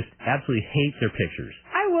women just absolutely hate their pictures.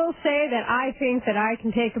 I will say that I think that I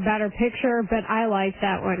can take a better picture, but I like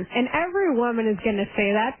that one. And every woman is going to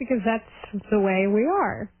say that because that's the way we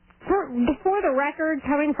are. Before the record,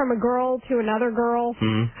 coming from a girl to another girl,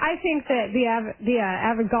 I think that the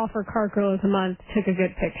Avid Golfer Cart Girl of the Month took a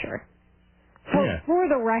good picture. For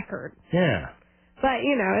the record. Yeah. But,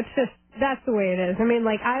 it's just, that's the way it is. I mean,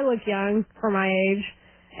 like, I look young for my age.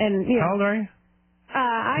 And, How old are you?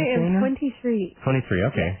 I am 23.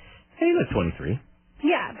 23, okay. Yes. Hey, you look 23.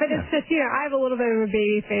 Yeah, but it's just, I have a little bit of a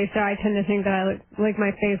baby face, so I tend to think that I look like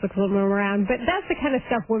my face looks a little more round. But that's the kind of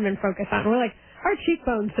stuff women focus on. We're like, our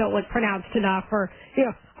cheekbones don't look pronounced enough, or,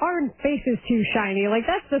 our face is too shiny. Like,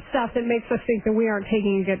 that's the stuff that makes us think that we aren't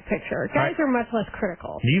taking a good picture. Guys are much less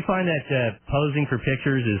critical. Do you find that posing for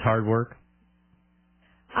pictures is hard work?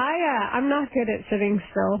 I'm not good at sitting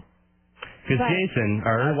still. Because Jason,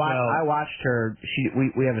 I watched her.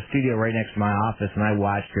 We have a studio right next to my office, and I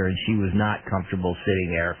watched her, and she was not comfortable sitting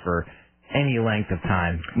there for any length of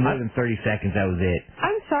time. More than 30 seconds, that was it.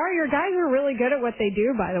 I'm sorry, your guys are really good at what they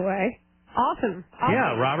do, by the way. Awesome.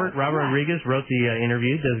 Yeah, Robert Rodriguez wrote the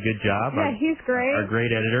interview, does a good job. Yeah, he's great. Our great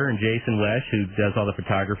editor, and Jason Wesch, who does all the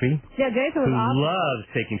photography. Yeah, Jason was who awesome. loves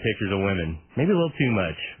taking pictures of women. Maybe a little too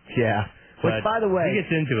much. Yeah. Which, by the way, he gets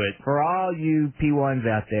into it. For all you P1s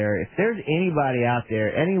out there, if there's anybody out there,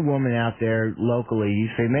 any woman out there locally, you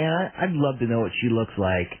say, man, I'd love to know what she looks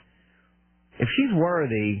like. If she's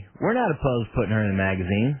worthy, we're not opposed to putting her in a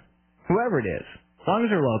magazine. Whoever it is. As long as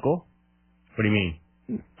they're local. What do you mean?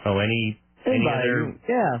 Oh, any other...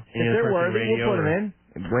 Yeah. If they're worthy, we'll put them in.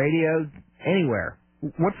 Radio, anywhere.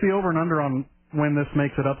 What's the over and under on when this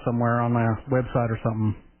makes it up somewhere on the website or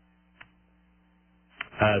something?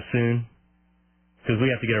 Soon. Because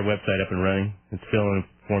we have to get our website up and running. It's still in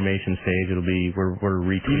formation stage. We're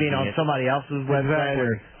retweeting it. You mean on somebody else's website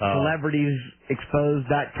or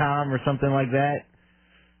celebutiesexposed.com or something like that?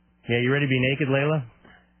 Yeah, you ready to be naked, Layla?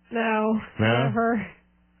 No, never.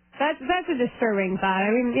 That's a disturbing thought.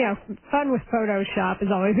 I mean, fun with Photoshop is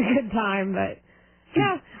always a good time, but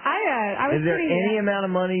yeah, I was. Is there any amount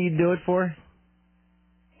of money you'd do it for?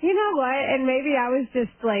 You know what? And maybe I was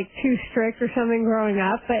just like too strict or something growing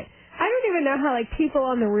up, but I don't even know how like people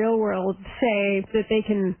on the real world say that they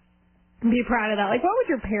can be proud of that. Like, what would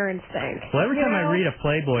your parents think? Well, every time I read a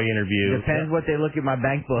Playboy interview... Depends what they look at my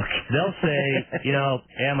bank book. They'll say,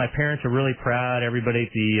 yeah, my parents are really proud. Everybody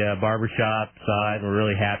at the barbershop saw it and were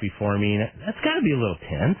really happy for me. And that's got to be a little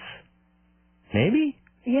tense. Maybe?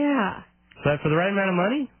 Yeah. But for the right amount of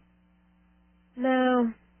money? No.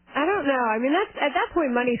 I don't know. I mean, at that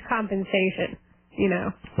point, money's compensation,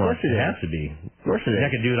 Of course it has to be. Of course it is. You're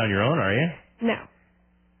not going to do it on your own, are you? No.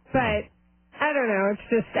 But, I don't know. It's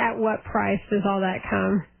just at what price does all that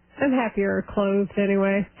come? I'm happier clothed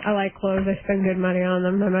anyway. I like clothes. I spend good money on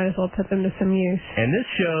them. I might as well put them to some use. And this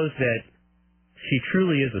shows that she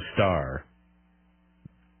truly is a star.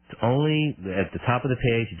 It's only at the top of the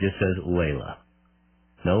page, it just says Layla.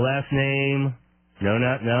 No last name.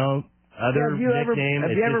 No other nickname.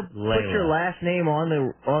 Have you ever put your last name on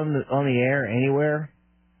the air anywhere?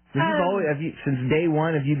 Since day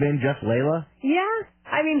one, have you been just Layla? Yeah.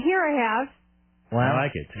 I mean, here I have. Wow. I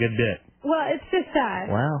like it. It's a good bit. Well, it's just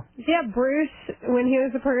Wow. Yeah, Bruce, when he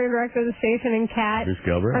was the program director of the station, and Kat. Bruce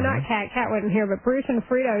Gilbert. Or not Kat. Kat wasn't here, but Bruce and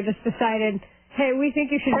Frito just decided, hey, we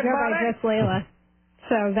think you should go by just Layla.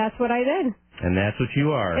 So that's what I did. And that's what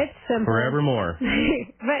you are. It's simple. Forevermore.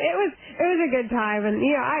 But it was a good time, and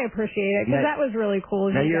I appreciate it because that was really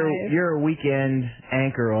cool. Now you're a weekend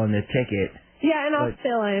anchor on the ticket. Yeah, and I'll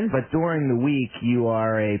fill in. But during the week, you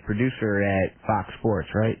are a producer at Fox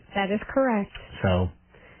Sports, right? That is correct. So.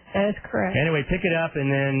 That is correct. Anyway, pick it up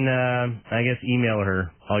and then I guess email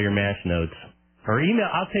her all your MASH notes. Or email.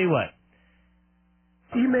 I'll tell you what.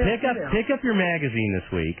 Pick up your magazine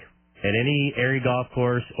this week at any area golf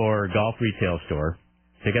course or golf retail store.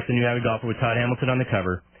 Pick up the new Avid Golfer with Todd Hamilton on the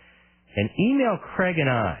cover, and email Craig and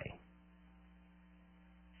I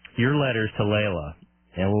your letters to Layla,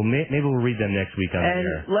 and maybe we'll read them next week on the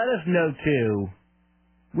air. And let us know too.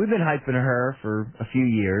 We've been hyping her for a few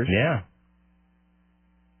years. Yeah.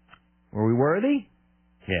 Were we worthy?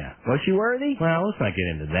 Yeah. Was she worthy? Well, let's not get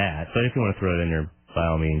into that. But if you want to throw it in there, by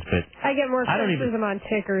all means. But I get more criticism on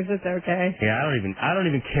tickers. It's okay. Yeah, I don't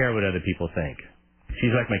even care what other people think.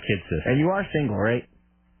 She's like my kid sister. And you are single, right?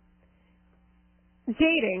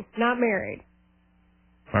 Dating, not married.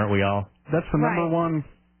 Aren't we all? That's the number one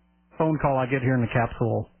phone call I get here in the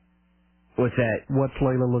capsule. What's that? What's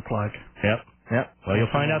Layla look like? Yep. Well,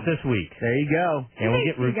 you'll find out this week. There you go. And we'll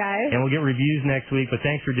get guys. And we'll get reviews next week. But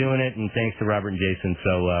thanks for doing it, and thanks to Robert and Jason.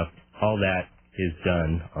 So all that is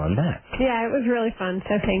done on that. Yeah, it was really fun.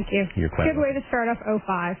 So thank you. You're quite Good way to start off 05.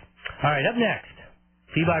 All right, up next,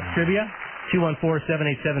 T-Box Trivia,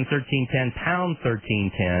 214-787-1310, pound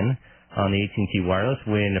 1310 on the AT&T Wireless.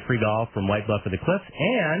 Win a free golf from White Bluff of the Cliffs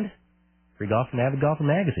and free golf from Avid Golfer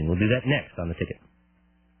Magazine. We'll do that next on the ticket.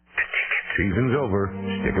 Season's over.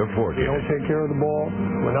 Stick a fork in We don't take care of the ball.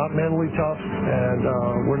 We're not mentally tough, and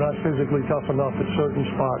we're not physically tough enough at certain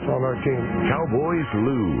spots on our team. Cowboys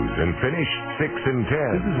lose and finish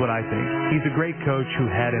 6-10. This is what I think. He's a great coach who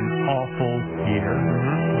had an awful year,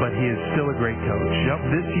 but he is still a great coach.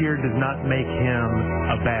 This year does not make him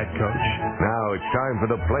a bad coach. Now it's time for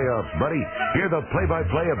the playoffs, buddy. Hear the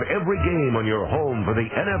play-by-play of every game on your home for the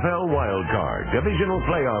NFL Wild Card Divisional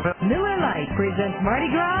Playoff. Miller Lite presents Mardi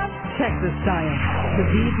Gras, Texas style. The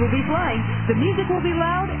beads will be flying, the music will be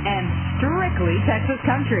loud, and strictly Texas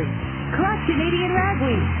country. Cross Canadian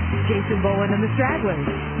Ragweed, Jason Bowen and the Stragglers,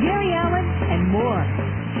 Gary Allen, and more.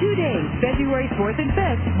 2 days, February 4th and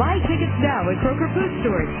 5th. Buy tickets now at Kroger Food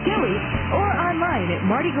Stores, Gillies, or online at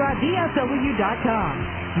MardiGrasDFW.com.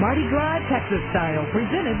 Mardi Gras Texas style,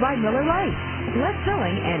 presented by Miller Lite. Less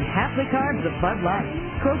filling and half the carbs of Bud Light.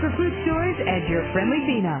 Kroger Food Stores and your friendly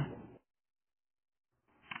Vina.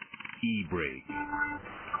 E-brake. Yeah,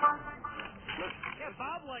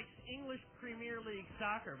 Bob likes English Premier League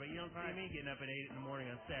soccer, but you don't see me getting up at 8 in the morning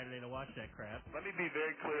on Saturday to watch that crap. Let me be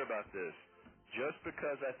very clear about this. Just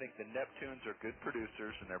because I think the Neptunes are good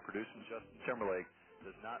producers and they're producing Justin Timberlake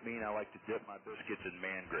does not mean I like to dip my biscuits in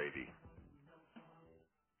man gravy.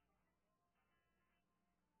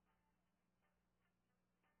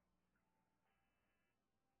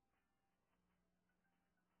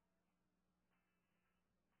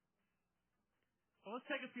 Well, let's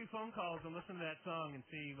take a few phone calls and listen to that song and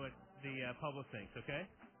see what the public thinks, okay?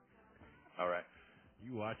 All right.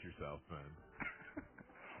 You watch yourself, man.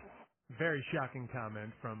 Very shocking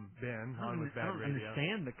comment from Ben on with Bad Radio. I don't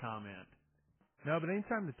understand the comment. No, but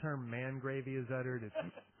anytime the term man gravy is uttered, it's...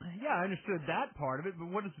 Yeah, I understood that part of it, but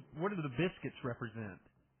what do the biscuits represent?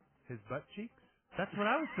 His butt cheeks? That's what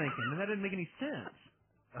I was thinking, and that didn't make any sense.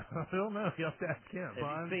 I don't know. You have to ask him.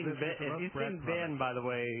 If you've seen Ben, by the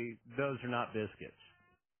way, those are not biscuits.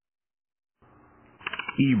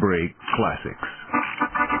 E-brake classics.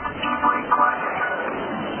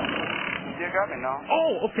 You got me now.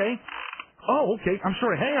 Oh, okay. I'm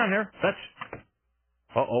sorry. Hang on there.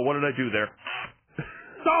 What did I do there?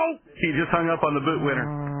 So He just hung up on the boot winner.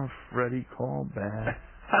 Oh, Freddie, call back.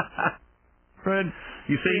 Fred,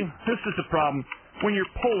 you see, this is the problem. When you're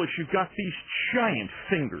Polish, you've got these giant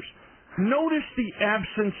fingers. Notice the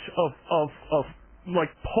absence of like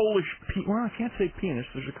Polish. Well, I can't say penis.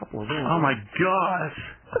 There's a couple of those. Oh my gosh!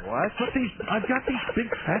 What? But I've got these big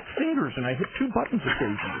fat fingers, and I hit 2 buttons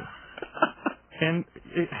occasionally. And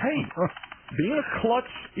hey, being a klutz,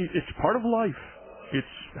 it's part of life. It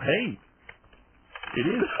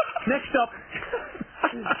is. Next up.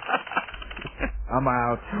 I'm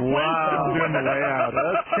out. Wow. I'm doing the way out.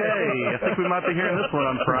 Okay. I think we might be hearing this one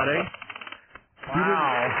on Friday.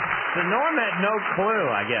 Wow. So Norm had no clue,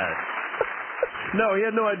 I guess. No, he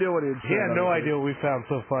had no idea what he had said. He had no idea what we found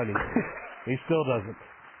so funny. He still doesn't.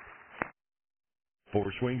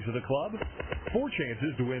 4 swings of the club, 4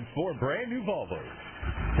 chances to win 4 brand new Volvos.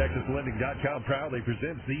 TexasLending.com proudly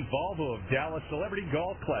presents the Volvo of Dallas Celebrity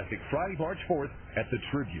Golf Classic Friday, March 4th at the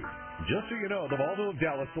Tribute. Just so you know, the Volvo of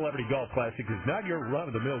Dallas Celebrity Golf Classic is not your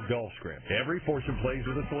run-of-the-mill golf scrim. Every foursome plays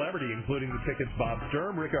with a celebrity, including the tickets Bob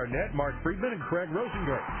Sturm, Rick Arnett, Mark Friedman, and Craig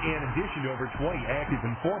Rosengart. In addition to over 20 active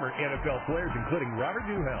and former NFL players, including Robert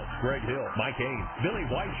Newhouse, Greg Hill, Mike Haynes, Billy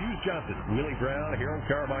White Shoes Johnson, Willie Brown, Harold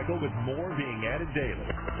Carmichael, with more being added daily.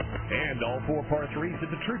 And all 4 par 3s at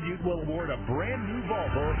the Tribute will award a brand new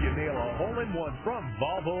Volvo if you nail a hole-in-one from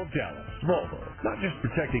Volvo of Dallas. Volvo, not just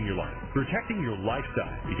protecting your life, protecting your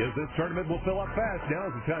lifestyle. Because this tournament will fill up fast. Now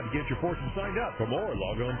is the time to get your foursome signed up. For more,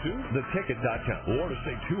 log on to theticket.com or to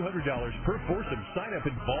save $200 per foursome. Sign up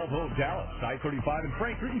at Volvo of Dallas, I-35 in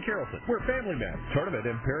Frankfurt and Carrollton. We're Family Man. Tournament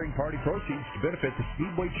and pairing party proceeds to benefit the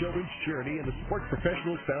Speedway Children's Charity and the Sports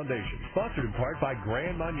Professionals Foundation. Sponsored in part by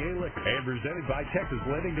Grand Marnier Liquor and presented by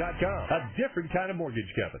TexasLending.com, a different kind of mortgage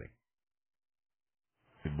company.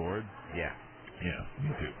 Good board? Yeah. Yeah, me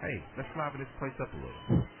too. Hey, let's liven this place up a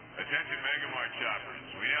little. Attention Megamart shoppers.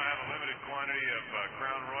 We now have a limited quantity of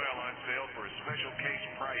Crown Royal on sale for a special case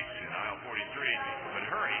price in aisle 43. But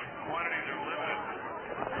hurry, quantities are limited.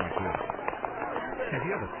 Watch this. Have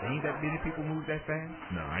you ever seen that many people move that fast?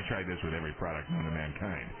 No, I tried this with every product known to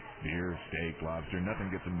mankind. Deer, steak, lobster,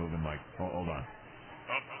 nothing gets them moving like... Oh, hold on.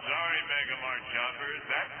 Oh, sorry, Megamart shoppers.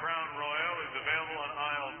 That Crown Royal is available on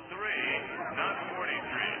aisle 3, not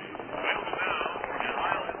 43. Available now in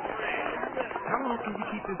aisle 3. How long can you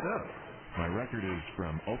keep this up? My record is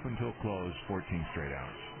from open till close, 14 straight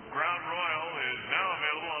hours. Crown Royal is now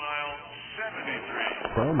available on aisle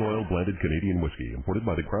 73. Crown Royal blended Canadian whiskey, imported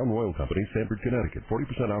by the Crown Royal Company, Stamford, Connecticut.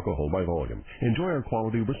 40% alcohol by volume. Enjoy our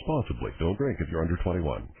quality responsibly. Don't drink if you're under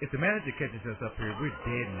 21. If the manager catches us up here, we're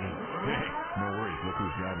dead meat. No worries. Look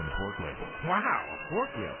who's driving the forklift. Wow, a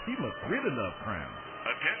forklift. He must really love Crown.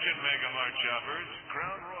 Attention, Megamart shoppers.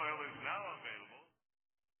 Crown Royal is now available.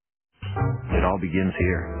 It all begins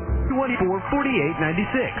here.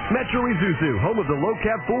 244896. Metro Isuzu, home of the low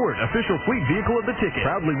cab Ford, official fleet vehicle of the ticket.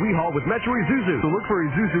 Proudly we haul with Metro Isuzu. So look for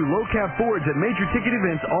Isuzu low cab Fords at major ticket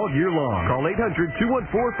events all year long. Call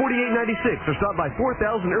 800-214-4896 or stop by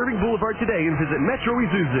 4000 Irving Boulevard today and visit Metro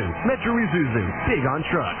Isuzu. Metro Isuzu, big on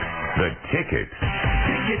trucks. The Ticket.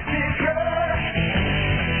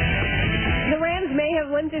 The Rams may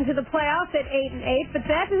have limped into the playoffs at 8-8, but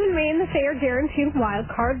that doesn't mean that they are guaranteed wild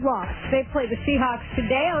card loss. They play the Seahawks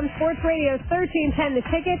today on Sports Radio 1310 The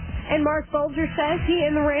Ticket, and Mark Bolger says he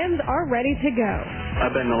and the Rams are ready to go.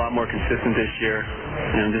 I've been a lot more consistent this year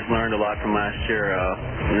and just learned a lot from last year.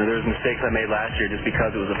 There was mistakes I made last year just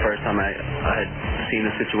because it was the first time I had seen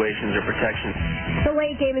the situations or protections. The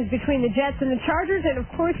late game is between the Jets and the Chargers, and of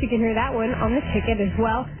course you can hear that one on The Ticket as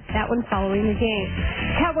well, that one following the game.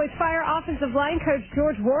 Cowboys fire offensive line coach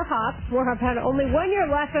George Warhop. Warhop had only 1 year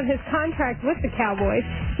left of his contract with the Cowboys.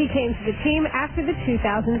 He came to the team after the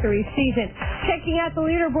 2003 season. Checking out the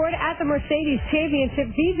leaderboard at the Mercedes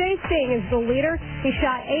Championship, DJ Singh is the leader. He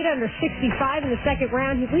shot 8 under 65 in the second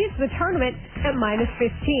round. He leads the tournament at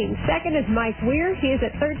 -15. Second is Mike Weir. He is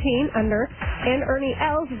at 13 under, and Ernie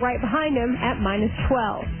Els right behind him at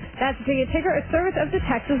 -12. That's the Ticket, a service of the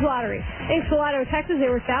Texas Lottery. Thanks to Lotto Texas,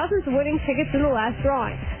 there were thousands of winning tickets in the last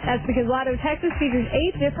drawing. That's because Lotto Texas features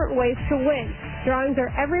 8 different ways to win. Drawings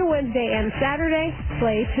are every Wednesday and Saturday.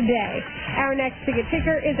 Play today. Our next Ticket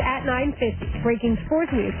Ticker is at 9:50. Breaking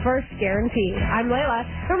sports news first, guaranteed. I'm Layla,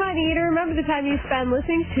 reminding you to remember the time you spend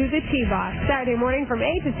listening to the T-Box. Saturday morning from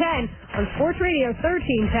 8 to 10 on Sports Radio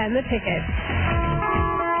 1310 The Ticket.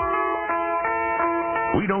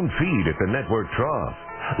 We don't feed at the network trough.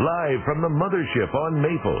 Live from the mothership on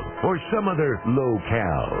Maple or some other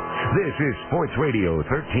locale. This is Sports Radio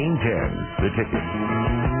 1310, The Ticket.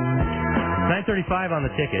 9:35 on The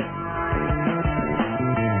Ticket.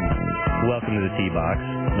 Welcome to the T-Box.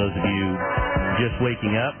 Those of you just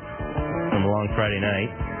waking up from a long Friday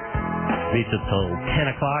night, beats us till 10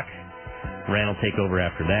 o'clock. Rant will take over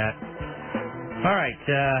after that. All right.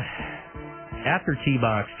 After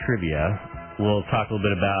T-Box Trivia, we'll talk a little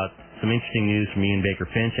bit about some interesting news from Ian Baker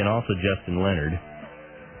Finch and also Justin Leonard.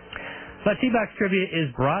 But T-Box Trivia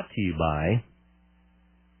is brought to you by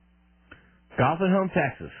Golf and Home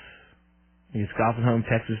Texas. It's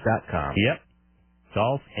golfandhometexas.com. Yep.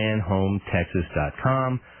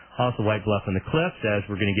 golfandhometexas.com. Also, White Bluff and the Cliffs, as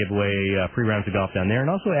we're going to give away free rounds of golf down there. And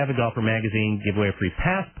also, Avid Golfer Magazine, give away a free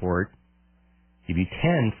passport. Give you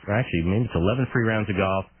 10, or actually, maybe it's 11 free rounds of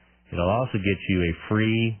golf. It'll also get you a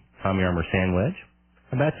free Tommy Armour sand wedge.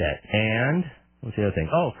 How about that? And What's the other thing?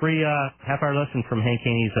 Oh, free half-hour lesson from Hank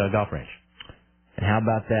Haney's golf range. And how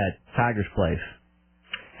about that Tiger's Place?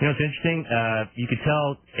 You know, it's interesting. You could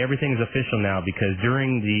tell everything is official now because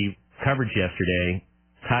during the coverage yesterday,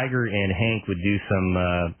 Tiger and Hank would do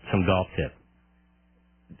some golf tip.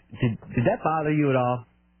 Did that bother you at all?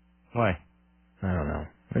 Why? I don't know.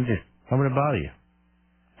 Why would it bother you?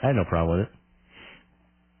 I had no problem with it.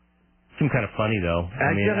 Seemed kind of funny though.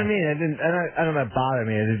 I don't know if it bothered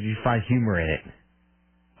me. I just find humor in it.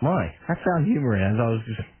 Why? I found humor in it. I was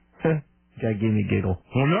just gotta give me a giggle.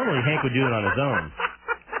 Well, normally Hank would do it on his own.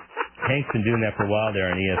 Hank's been doing that for a while there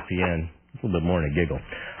on ESPN. A little bit more than a giggle.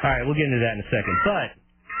 All right, we'll get into that in a second. But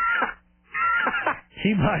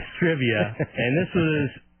T-Box Trivia, and this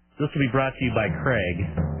will be brought to you by Craig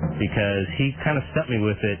because he kind of stumped me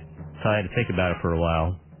with it, so I had to think about it for a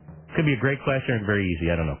while. Could be a great question or very easy.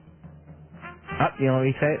 I don't know. You know what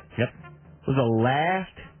he said? Yep. Was the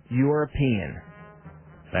last European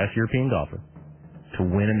golfer to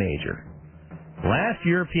win a major. Last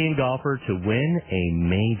European golfer to win a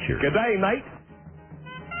major. Good day, mate.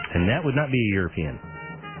 And that would not be a European.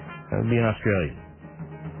 That would be an Australian.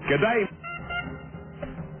 Good day.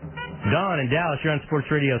 Don in Dallas, you're on Sports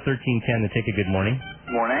Radio 1310. The Ticket. Good morning.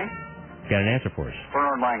 Morning. Got an answer for us.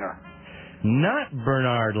 Bernard Langer. Not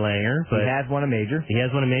Bernard Langer, but he has won a major. He has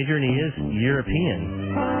won a major, and he is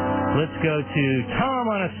European. Let's go to Tom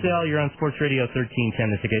on a cell. You're on Sports Radio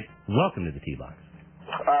 1310. The Ticket. Welcome to the T-Box.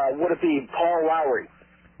 Would it be Paul Lowry?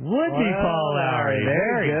 Would be Paul Lowry.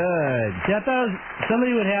 Very good. See, I thought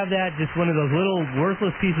somebody would have that, just one of those little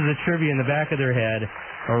worthless pieces of trivia in the back of their head,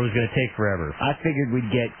 or it was going to take forever. I figured we'd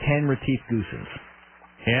get 10 Retief Goosens.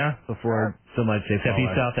 Yeah? Before somebody say Except he's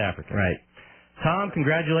South African. Right. Tom,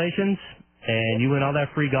 congratulations. And you win all that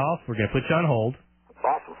free golf. We're going to put you on hold.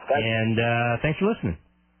 Awesome. Thank you. And thanks for listening.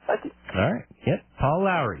 Thank you. All right. Yep. Paul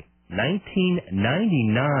Lowry, 1999.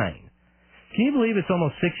 Can you believe it's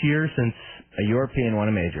almost 6 years since a European won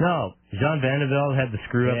a major? No. Jean Van de Velde had the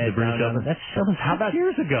screw up the British Open. That's almost 6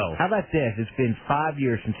 years ago. How about this? It's been 5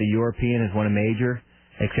 years since a European has won a major,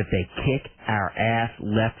 except they kick our ass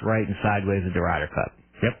left, right, and sideways at the Ryder Cup.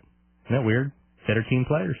 Yep. Isn't that weird? Better team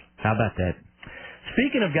players. How about that?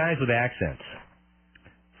 Speaking of guys with accents.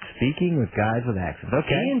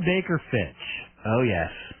 Okay. Ian Baker Finch. Oh, yes.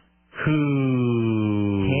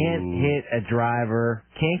 Who can't hit a driver,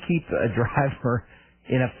 can't keep a driver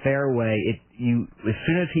in a fairway. As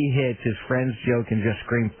soon as he hits, his friends Joe can just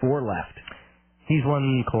scream 4 left. He's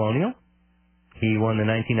won Colonial. He won the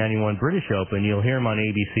 1991 British Open. You'll hear him on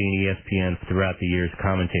ABC and ESPN throughout the years,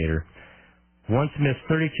 commentator. Once missed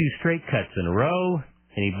 32 straight cuts in a row,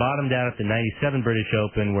 and he bottomed out at the 97 British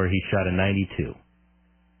Open where he shot a 92.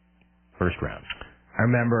 First round. I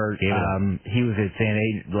remember he was at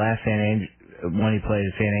when he played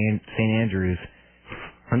at St. Andrews.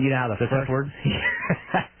 And you know how the first words?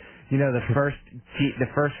 the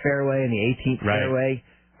first fairway and the 18th fairway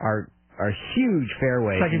are huge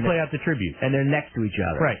fairways. It's like you play out the tribute. And they're next to each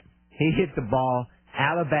other. Right. He hit the ball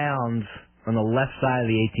out of bounds on the left side of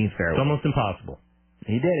the 18th fairway. It's almost impossible.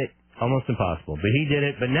 He did it. Almost impossible. But he did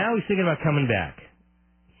it. But now he's thinking about coming back.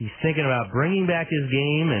 He's thinking about bringing back his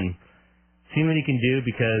game and seeing what he can do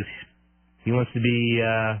because he wants to be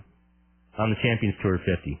on the Champions Tour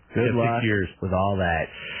 50. Good luck 6 years. with all that.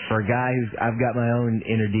 For a guy I've got my own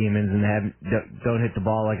inner demons and don't hit the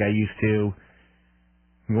ball like I used to.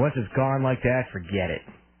 Once it's gone like that, forget it.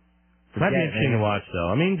 Might be interesting to watch, though.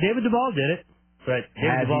 I mean, David Duval did it, but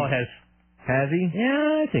David Duval has he?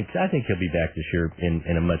 Yeah, I think he'll be back this year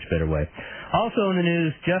in a much better way. Also in the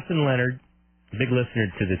news, Justin Leonard, big listener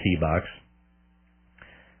to the T-Box,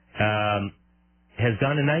 has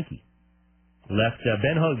gone to Nike. Left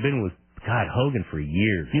Ben Hogan with Hogan for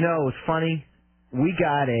years. You know, it was funny. We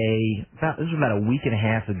got this was about a week and a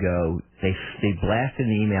half ago. They blasted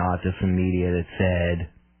an email out to some media that said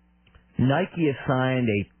Nike has signed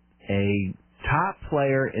a top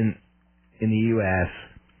player in the U.S.,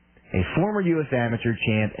 a former U.S. amateur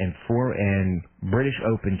champ and British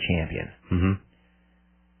Open champion. Mm-hmm.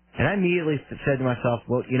 And I immediately said to myself,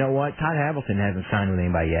 well, you know what? Todd Hamilton hasn't signed with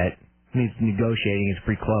anybody yet. He's negotiating. It's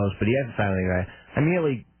pretty close, but he hasn't signed with anybody. I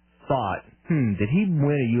immediately thought, did he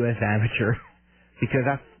win a U.S. amateur? Because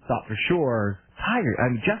I thought for sure,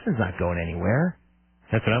 Justin's not going anywhere.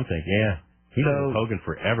 That's what I'm thinking, yeah. He's been with Hogan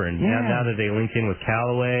forever, and now that they linked in with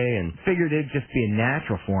Callaway and... Figured it'd just be a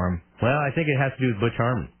natural for him. Well, I think it has to do with Butch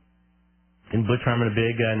Harmon. Isn't Butch Harmon a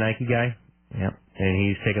big Nike guy? Yep. And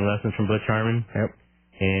he's taking lessons from Butch Harmon? Yep.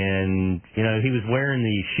 And, he was wearing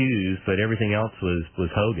the shoes, but everything else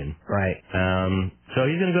was Hogan. Right. So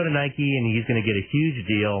he's going to go to Nike, and he's going to get a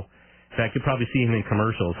huge deal. In fact, you'll probably see him in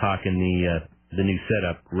commercials hawking the the new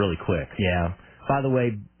setup really quick. Yeah. By the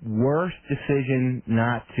way, worst decision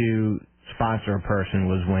not to sponsor a person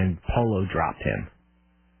was when Polo dropped him.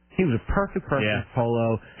 He was a perfect person for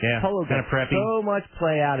Polo. Yeah. Polo got so much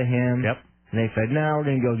play out of him. Yep. And they said, no, we're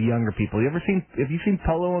going to go to younger people. Have you seen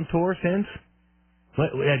Polo on tour since?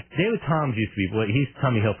 David Toms used to be, he's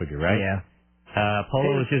Tommy Hilfiger, right? Yeah.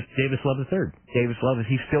 Polo was just Davis Love III. Davis Love, is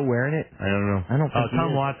he still wearing it? I don't know. I don't think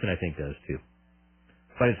Tom he is. Watson, I think, does too.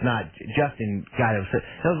 But it's not. Justin got it.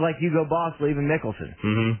 That was like Hugo Boss leaving Mickelson.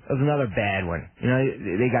 Mm-hmm. That was another bad one. You know,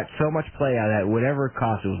 they got so much play out of that. Whatever it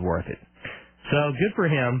cost, it was worth it. So good for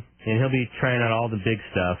him, and he'll be trying out all the big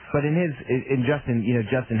stuff. But Justin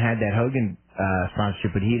had that Hogan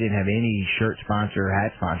sponsorship, but he didn't have any shirt sponsor or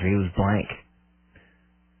hat sponsor. He was blank.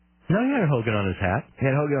 No, he had Hogan on his hat. He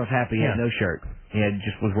had Hogan on his hat, but he had no shirt. He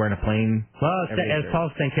just was wearing a plain. Well, as Paul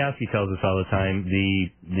Stankowski tells us all the time, the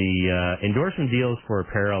endorsement deals for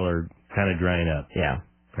apparel are kind of drying up. Yeah.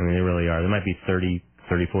 I mean, they really are. There might be 30,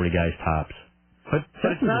 40 guys tops. But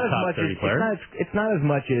it's not as much as it's not as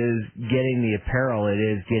much as getting the apparel. It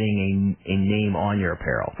is getting a name on your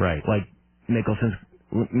apparel. Right. Like Mickelson's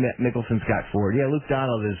got Ford. Yeah, Luke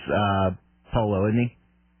Donald is Polo, isn't he?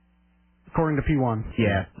 According to P1.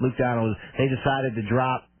 Yeah, Luke Donald. They decided to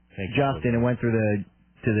drop Justin and went through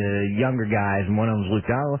to the younger guys, and one of them was Luke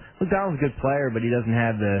Donald. Luke Donald's a good player, but he doesn't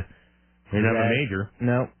have the. He doesn't have a major.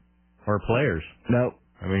 No. Or players. No.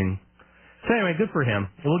 I mean. So anyway, good for him.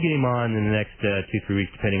 We'll get him on in the next 2-3 weeks,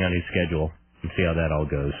 depending on his schedule, and see how that all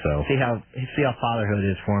goes. So see how fatherhood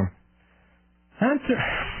is for him.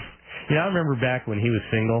 I remember back when he was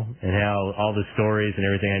single, and how all the stories and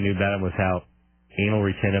everything I knew about him was how anal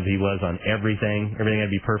retentive he was on everything. Everything had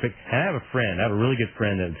to be perfect. And I have a really good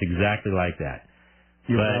friend that's exactly like that.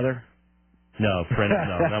 Your brother? No,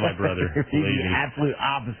 not my brother. He's the absolute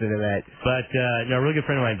opposite of that. But, a really good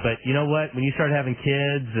friend of mine. But you know what? When you start having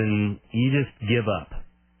kids, and you just give up.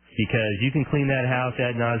 Because you can clean that house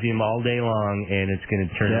ad nauseum all day long, and it's going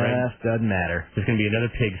to turn around. Just doesn't matter. It's going to be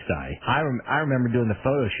another pigsty. I remember doing the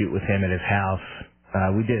photo shoot with him at his house.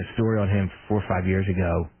 We did a story on him 3 or 4 years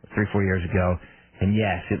ago. And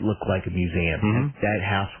yes, it looked like a museum. Mm-hmm. That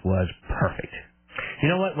house was perfect. You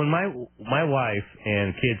know what? When my wife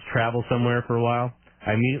and kids travel somewhere for a while,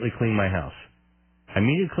 I immediately clean my house. I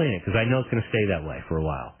immediately clean it because I know it's going to stay that way for a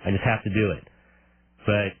while. I just have to do it.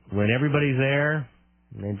 But when everybody's there,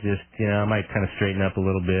 it just, I might kind of straighten up a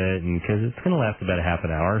little bit, and because it's going to last about a half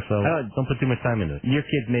an hour, so don't put too much time into it. Your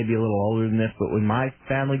kids may be a little older than this, but when my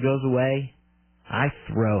family goes away, I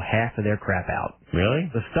throw half of their crap out. Really?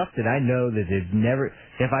 The stuff that I know that they'd never...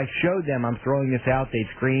 If I showed them I'm throwing this out,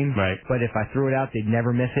 they'd scream. Right. But if I threw it out, they'd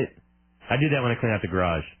never miss it. I do that when I clean out the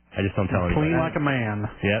garage. I just don't tell anybody. Clean like a man.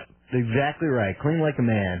 Yep. Exactly right. Clean like a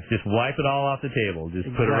man. Just wipe it all off the table.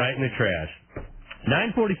 Just put it right in the trash.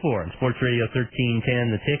 9:44 on Sports Radio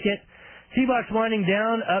 1310, The Ticket. T-Box winding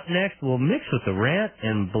down. Up next, we'll mix with the rant,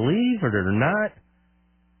 and believe it or not,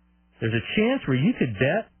 there's a chance where you could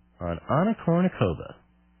bet on Anna Kournikova.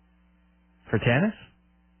 For tennis?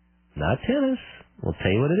 Not tennis. We'll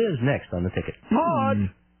tell you what it is next on The Ticket.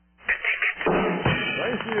 Thank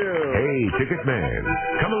you. Hey, Ticket Man.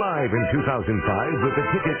 Come alive in 2005 with the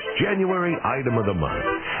Ticket's January item of the month.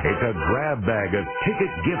 It's a grab bag of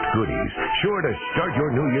Ticket gift goodies, sure to start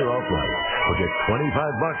your new year off right. For just $25,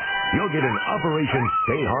 you'll get an Operation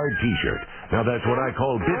Stay Hard t-shirt. Now that's what I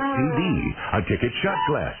call Bits TV, a Ticket shot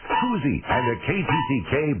glass, koozie, and a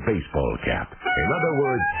KTCK baseball cap. In other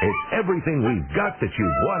words, it's everything we've got that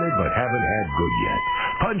you've wanted but haven't had good yet.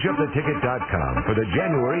 Punch up theticket.com for the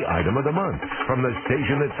January item of the month from the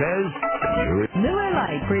station that says Miller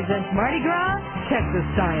Lite presents Mardi Gras, Texas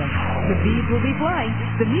style. The beads will be flying,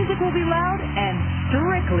 the music will be loud, and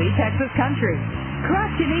strictly Texas country.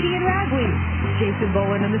 Cross Canadian Ragweed, Jason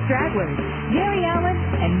Boland and the Stragglers, Gary Allen,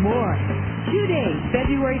 and more. 2 days,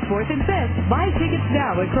 February 4th and 5th. Buy tickets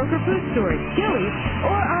now at Kroger Food Stores, Gillies,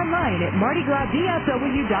 or online at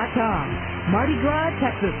MardiGrasDFW.com. Mardi Gras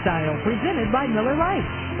Texas style, presented by Miller Lite.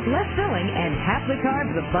 Less filling and half the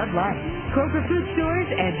carbs of Bud Light. Kroger Food Stores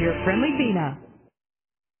and your friendly Vina.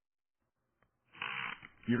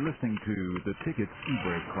 You're listening to the Ticket's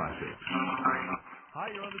E-Break Classic. Hi,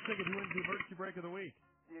 you're on The Ticket. Who wins the emergency break of the week?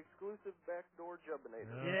 The exclusive backdoor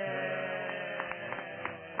Jubbinator. Yay!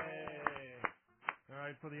 All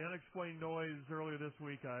right, for the unexplained noise earlier this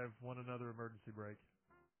week, I've won another emergency break.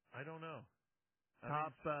 I don't know.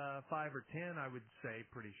 Top 5 or 10, I would say,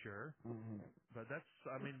 pretty sure. Mm-hmm. But that's,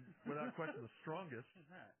 without question, the strongest. What is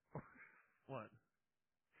that? What?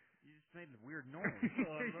 You just made a weird noise.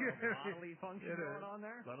 Bodily function going on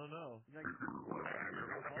there? I don't know. Like,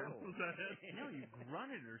 Was that it? no, you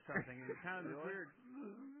grunted or something. It sounded weird.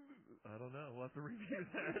 I don't know. We'll have to review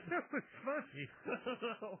that. That was funny.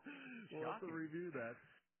 We'll have to review that.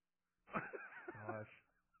 Gosh.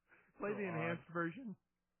 Play So the enhanced version.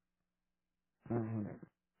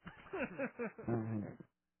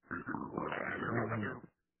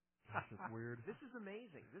 That's just weird. This is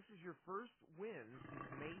amazing. This is your first win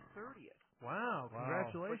since May 30th. Wow.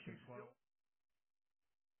 Congratulations.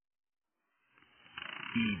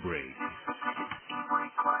 E-Brake.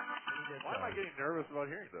 Why am I getting nervous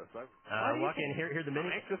about hearing this? Walk in, hear the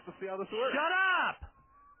mini. I'm anxious to see how this works. Shut up!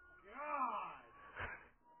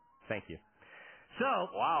 Thank you. So,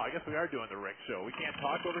 wow, I guess we are doing the Rick show. We can't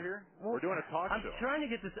talk over here. We're doing a talk show. I'm trying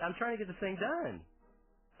to get this thing done.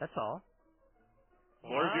 That's all.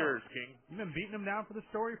 Floor's yours, King. You've been beating him down for the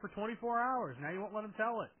story for 24 hours. Now you won't let him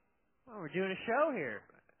tell it. Well, we're doing a show here.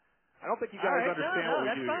 I don't think you guys understand what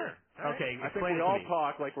we do fine. here. Okay, I think we all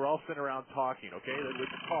talk like we're all sitting around talking, okay? It's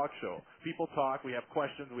a talk show. People talk, we have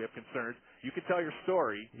questions, we have concerns. You can tell your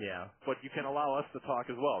story, but you can allow us to talk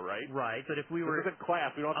as well, right? Right, but if we were... This isn't class.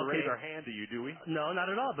 We don't have to raise our hand to you, do we? No, not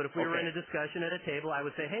at all. But if we were in a discussion at a table, I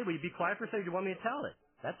would say, hey, will you be quiet for a second? Do you want me to tell it?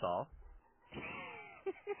 That's all.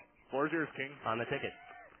 Floor's yours, King. On the ticket.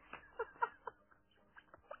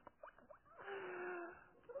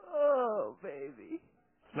 Oh, baby.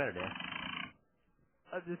 What's the matter, Dan?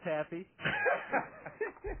 I'm just happy.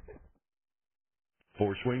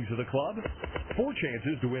 4 swings of the club, 4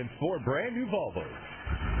 chances to win 4 brand new Volvos.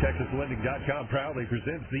 TexasLending.com proudly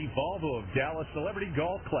presents the Volvo of Dallas Celebrity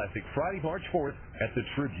Golf Classic Friday, March 4th at the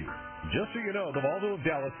Tribute. Just so you know, the Volvo of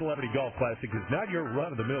Dallas Celebrity Golf Classic is not your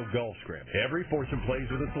run-of-the-mill golf scramble. Every foursome plays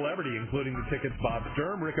with a celebrity, including the tickets Bob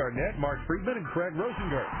Sturm, Rick Arnett, Mark Friedman, and Craig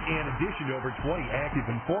Rosengart. In addition to over 20 active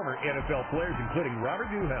and former NFL players, including Robert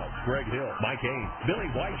Newhouse, Greg Hill, Mike Haynes, Billy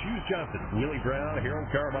White Shoes Johnson, Willie Brown, Harold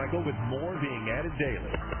Carmichael, with more being added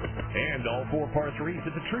daily. And all 4 par 3s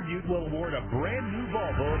at the Tribute will award a brand new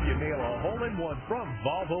Volvo if you nail a hole-in-one from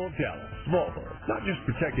Volvo of Dallas. Volvo, not just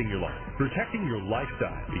protecting your life, protecting your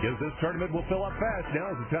lifestyle. Because this tournament will fill up fast, now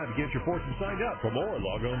is the time to get your foursome signed up. For more,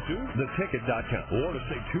 log on to theticket.com. Or to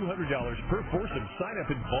save $200 per foursome, sign up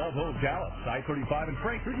in Volvo of Dallas, I-35 in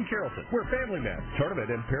Frankfort and Carrollton, where Family Matters tournament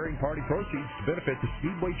and pairing party proceeds benefit the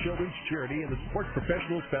Speedway Children's Charity and the Sports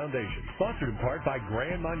Professionals Foundation. Sponsored in part by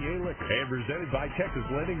Grand Marnier Liquor and presented by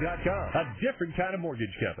TexasLending.com, a different kind of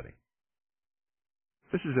mortgage company.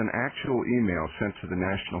 This is an actual email sent to the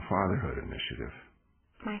National Fatherhood Initiative.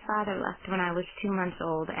 My father left when I was 2 months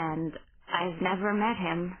old, and I've never met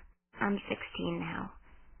him. I'm 16 now.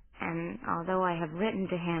 And although I have written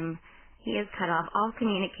to him, he has cut off all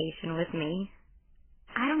communication with me.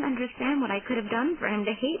 I don't understand what I could have done for him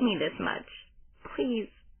to hate me this much.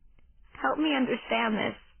 Please, help me understand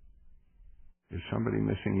this. Is somebody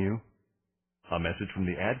missing you? A message from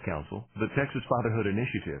the Ad Council, the Texas Fatherhood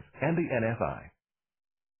Initiative, and the NFI.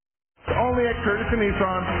 Only at Curtis and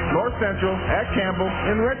Nissan, North Central, at Campbell,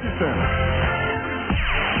 in Richardson.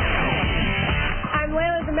 I'm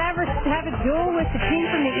Layla. The Mavericks have a duel with the team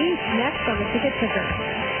from the East next on the Ticket Ticker.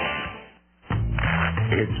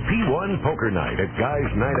 It's P1 Poker Night at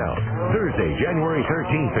Guy's Night Out. Thursday, January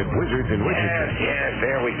 13th at Wizards in Richardson. Yes,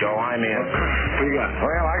 there we go. I'm in. What you got?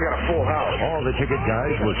 Well, I got a full house. All the ticket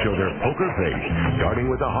guys will show their poker face,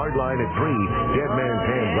 starting with the hard line at 3, Dead Man's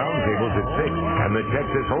Hand roundtables at 6, and the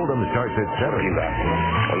Texas Hold'em starts at 7. You got?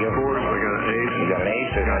 Well, your board, I got an ace. You got an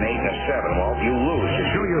ace, I got an 8 and a 7. Well, you lose.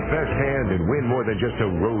 Show your best hand and win more than just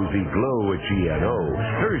a rosy glow at GNO.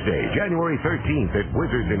 Thursday, January 13th at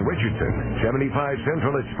Wizards in Richardson, 75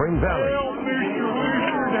 Central at Spring Valley.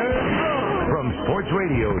 From Sports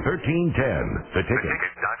Radio 1310, The Ticket.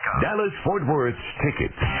 Dallas Fort Worth's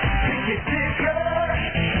Ticket.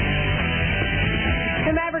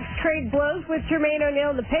 The Mavericks trade blows with Jermaine O'Neal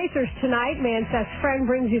and the Pacers tonight. Manseth's friend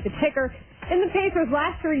brings you the ticker. In the Pacers'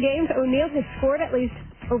 last 3 games, O'Neal has scored at least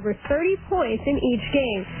over 30 points in each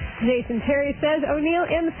game. Jason Terry says O'Neal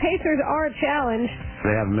and the Pacers are a challenge.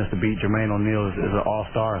 They haven't missed a beat. Jermaine O'Neal is an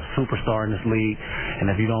all-star, a superstar in this league, and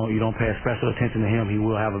if you don't pay special attention to him, he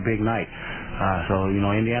will have a big night. So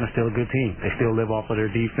Indiana's still a good team. They still live off of their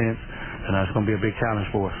defense, and it's going to be a big challenge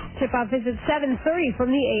for us. Tip-off is at 7:30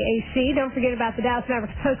 from the AAC. Don't forget about the Dallas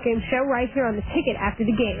Mavericks postgame show right here on the Ticket after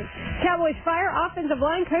the game. Cowboys fire offensive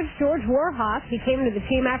line coach George Warhop. He came to the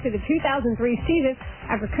team after the 2003 season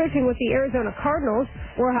after coaching with the Arizona Cardinals.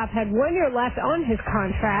 Warhop had 1 year left on his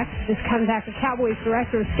contract. This comes after Cowboys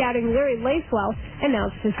director of scouting Larry Lacewell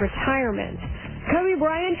announced his retirement. Kobe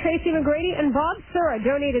Bryant, Tracy McGrady, and Bob Sura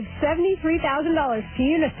donated $73,000 to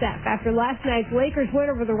UNICEF after last night's Lakers win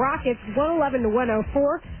over the Rockets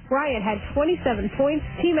 111-104. Bryant had 27 points.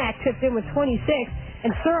 T-Mac chipped in with 26,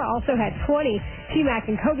 and Sura also had 20.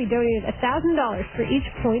 T-Mac and Kobe donated $1,000 for each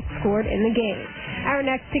point scored in the game. Our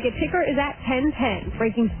next ticket ticker is at 10:10.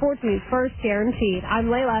 Breaking sports news first, guaranteed.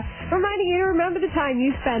 I'm Layla, reminding you to remember the time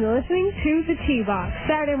you spend listening to the T-Box.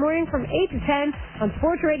 Saturday morning from 8 to 10 on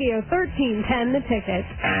Sports Radio 1310, The Ticket.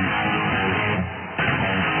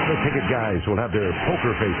 The Ticket guys will have their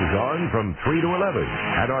poker faces on from 3 to 11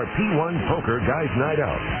 at our P1 Poker Guys Night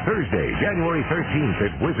Out, Thursday, January 13th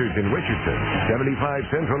at Wizards in Richardson, 75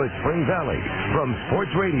 Central at Spring Valley, from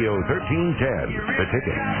Sports Radio 1310, The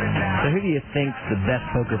Ticket. So who do you think's the best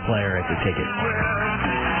poker player at The Ticket?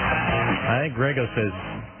 I think Grego says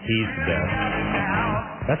he's the best.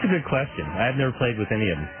 That's a good question. I've never played with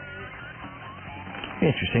any of them.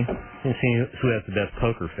 Interesting. Let's see who has the best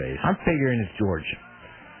poker face. I'm figuring it's George.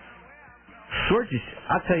 George is,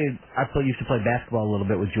 I'll tell you, I used to play basketball a little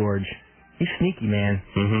bit with George. He's sneaky, man.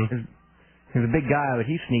 Mm-hmm. He's a big guy, but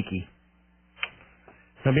he's sneaky.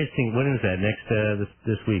 That'll be interesting. When is that? Next,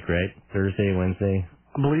 this week, right? Thursday, Wednesday?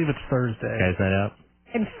 I believe it's Thursday. Guys Night Out?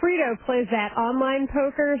 And Frito plays that online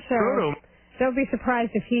poker, so don't be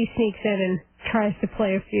surprised if he sneaks in and tries to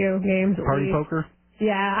play a few games. Party poker?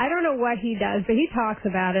 Yeah, I don't know what he does, but he talks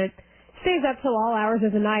about it. Stays up till all hours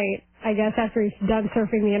of the night, I guess, after he's done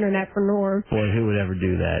surfing the internet for Norm. Boy, who would ever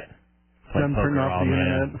do that? Done turn off the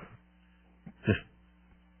internet. Just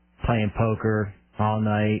playing poker all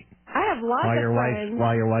night. I have lots while of your friends.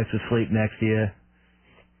 While your wife's asleep next to you.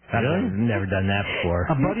 Really? I've never done that before.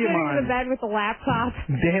 A buddy of Sitting mine. in the bed with the laptop.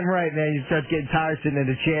 Damn right, man. You start getting tired sitting in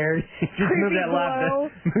the chair. Just move that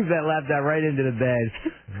laptop right into the bed.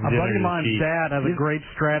 A buddy of mine's dad has a great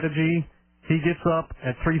strategy. He gets up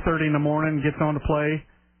at 3:30 in the morning, gets on to play,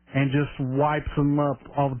 and just wipes them up.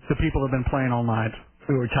 All the people have been playing all night.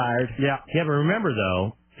 Who are tired? Yeah. Yeah, but remember,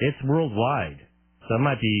 though, it's worldwide. So it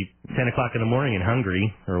might be 10 o'clock in the morning in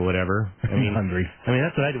Hungary or whatever. I mean,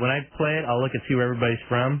 that's what I do. When I play it, I'll look and see where everybody's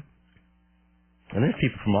from. And there's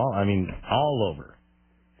people from all over.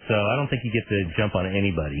 So I don't think you get to jump on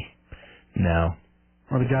anybody. No.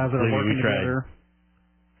 Or the guys that are working together.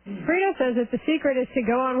 Frito says that the secret is to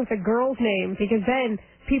go on with a girl's name, because then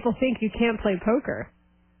people think you can't play poker.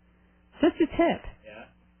 Just a tip.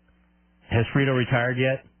 Has Frito retired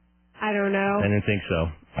yet? I don't know. I didn't think so.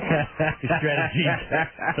 His strategies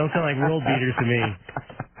don't sound like world beaters to me.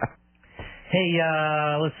 Hey,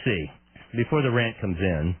 let's see. Before the rant comes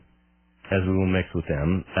in, as we will mix with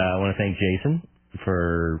them, I want to thank Jason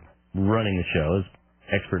for running the show as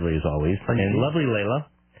expertly as always, and lovely Layla,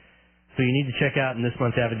 who you need to check out in this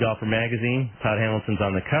month's Avid Golfer magazine. Todd Hamilton's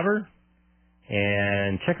on the cover,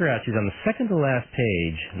 and check her out. She's on the second to last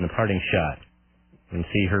page in the parting shot. You can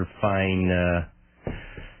see her fine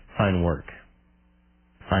work.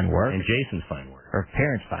 Fine work? And Jason's fine work. Her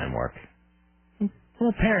parents' fine work.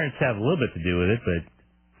 Well, parents have a little bit to do with it, but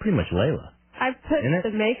pretty much Layla. I put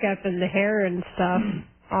the makeup and the hair and stuff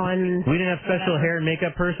on. We didn't have special hair and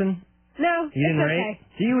makeup person? No, you didn't okay. rate?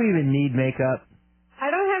 Do you even need makeup? I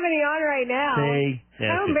don't have any on right now. See?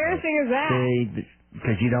 How embarrassing is that? See,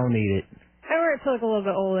 because you don't need it. I wear it to look a little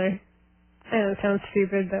bit older. I know it sounds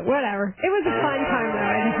stupid, but whatever. It was a fun time, though.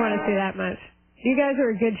 I just want to say that much. You guys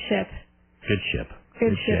are a good ship. Good ship.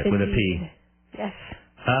 Good ship with a P. Yes.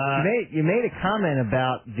 You made a comment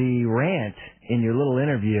about the rant in your little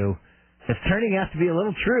interview. It's turning out to be a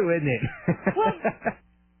little true, isn't it? Well,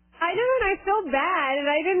 I know, and I feel bad, and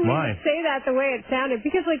I didn't mean to say that the way it sounded,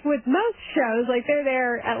 because, like, with most shows, like, they're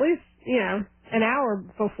there at least, an hour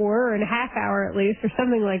before, or a half hour at least, or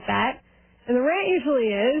something like that. And the rant usually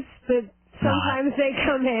is, but sometimes they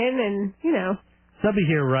come in and, They'll be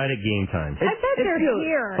here right at game time. I bet they're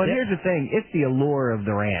here. But here's the thing. It's the allure of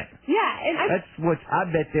the rant. Yeah. And I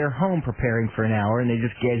bet they're home preparing for an hour, and they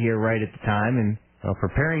just get here right at the time. And well,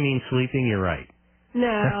 preparing means sleeping. You're right.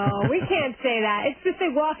 No, we can't say that. It's just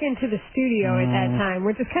they walk into the studio at that time,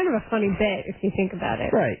 which is kind of a funny bit if you think about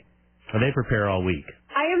it. Right. Well, they prepare all week.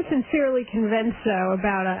 I am sincerely convinced, though,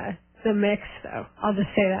 about the mix, though. I'll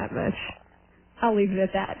just say that much. I'll leave it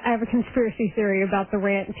at that. I have a conspiracy theory about the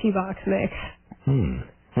Rant and T-Box mix.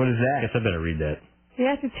 What is that? I guess I better read that. You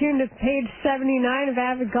have to tune to page 79 of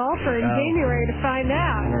Avid Golfer in January to find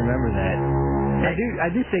out. I remember that. I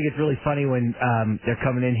do think it's really funny when they're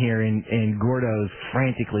coming in here and Gordo's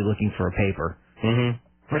frantically looking for a paper. Mm-hmm.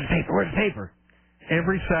 Where's the paper? Where's the paper?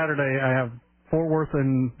 Every Saturday I have Fort Worth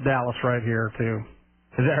and Dallas right here, too.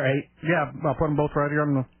 Is that right? Yeah, I'll put them both right here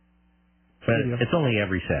on the But it's only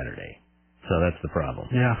every Saturday. So that's the problem.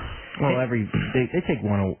 Yeah. Well, they take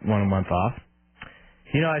one a month off.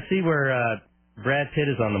 You know, I see where Brad Pitt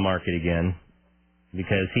is on the market again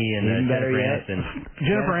because he and Jennifer Aniston.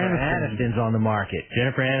 Jennifer Aniston's on the market.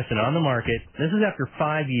 Jennifer Aniston on the market. This is after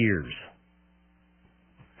 5 years.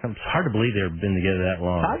 It's hard to believe they've been together that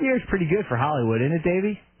long. 5 years is pretty good for Hollywood, isn't it,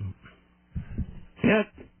 Davey? Yeah,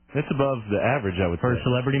 that's above the average, I would say. For a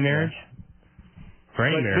celebrity marriage? For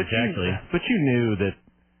any marriage, actually. But you knew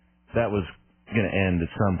that was going to end at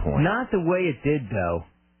some point. Not the way it did, though.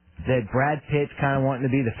 That Brad Pitt's kind of wanting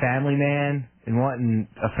to be the family man and wanting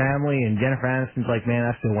a family, and Jennifer Aniston's like, man,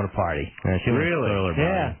 I still want to party. Yeah, she really?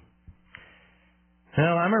 Yeah.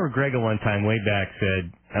 No, I remember Greg at one time way back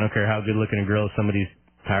said, I don't care how good looking a girl is, somebody's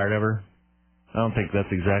tired of her. I don't think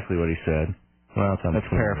that's exactly what he said. Well, that's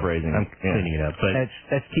paraphrasing. I'm cleaning it up, but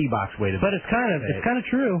that's T-box way to. But it's kind of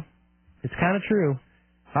true. It's kind of true.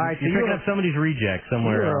 All right, so you're picking up somebody's reject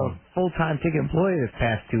somewhere. You were a full-time ticket employee this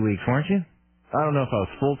past 2 weeks, weren't you? I don't know if I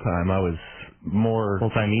was full-time. I was more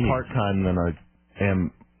full-time part-time than I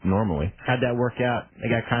am normally. How'd that work out? They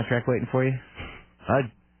got a contract waiting for you? I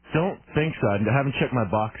don't think so. I haven't checked my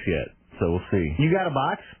box yet, so we'll see. You got a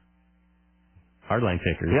box? Hardline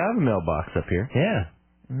takers. Yeah, I have a mailbox up here. Yeah.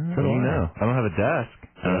 So you know. I don't have a desk.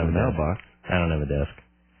 I don't have a mailbox. I don't have a desk.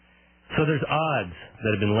 So there's odds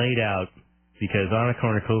that have been laid out because Anna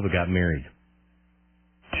Kournikova got married.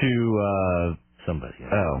 To somebody.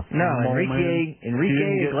 Oh. No, Enrique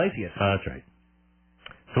Iglesias. Oh, that's right.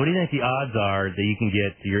 So what do you think the odds are that you can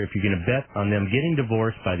get if you're going to bet on them getting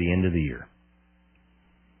divorced by the end of the year?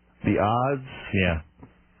 The odds? Yeah.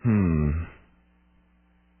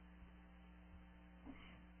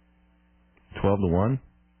 12-1?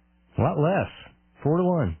 A lot less.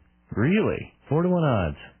 4-1. Really? 4-1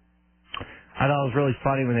 odds. I thought it was really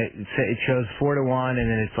funny when it shows 4-1 and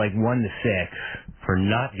then it's like 1-6 for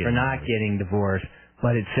not getting divorced.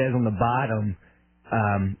 But it says on the bottom,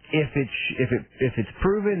 if it's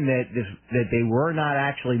proven that they were not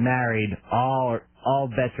actually married, all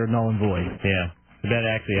bets are null and void. Yeah, the bet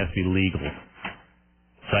actually has to be legal.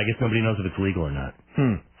 So I guess nobody knows if it's legal or not.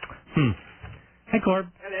 Hey, Corb.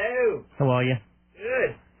 Hello. How are you?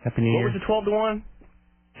 Good. Happy New Year. What was it, 12-1?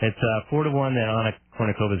 It's 4-1 that Anna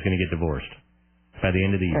Kournikova is going to get divorced by the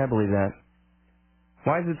end of the year. I believe that.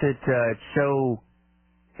 Why is it that it's so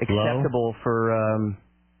acceptable for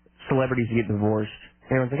celebrities to get divorced?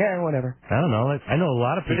 Everyone's like, whatever. I don't know. I know a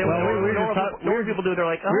lot of people. Normal people do. They're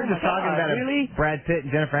like, we were just talking about really? Brad Pitt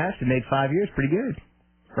and Jennifer Aniston made 5 years pretty good.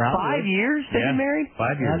 5 years they've been married?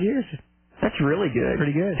 5 years. 5 years. That's really good.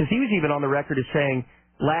 Pretty good. Because he was even on the record as saying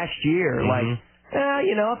last year,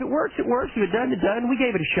 if it works, it works. If it doesn't, it doesn't. We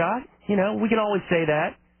gave it a shot. We can always say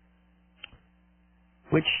that.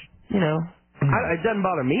 Which, it doesn't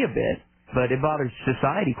bother me a bit, but it bothers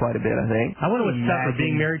society quite a bit, I think. I wonder what's tougher,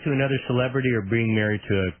 being married to another celebrity or being married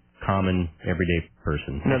to a common, everyday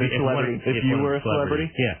person. Another celebrity. If you were a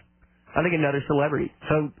celebrity? Yeah. I think another celebrity.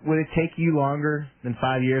 So would it take you longer than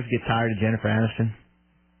 5 years to get tired of Jennifer Aniston?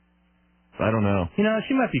 I don't know.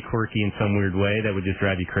 She might be quirky in some weird way that would just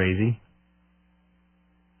drive you crazy.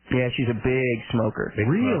 Yeah, she's a big smoker.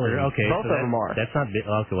 Really? Okay. Both of them are. That's not big.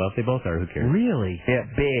 Okay, well, if they both are, who cares? Really? Yeah,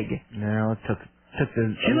 big. No, it took the.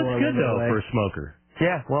 She looks good though for a smoker.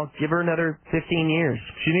 Yeah, well, give her another 15 years.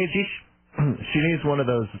 She needs one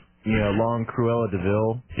of those, long Cruella de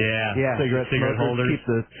Vil. Yeah. Cigarette holders. Keep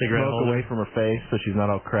the smoke away from her face so she's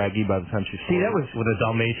not all craggy by the time she's 40. See, that was with a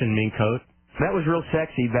Dalmatian mink coat. That was real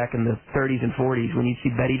sexy back in the 30s and 40s when you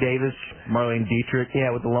see Betty Davis, Marlene Dietrich.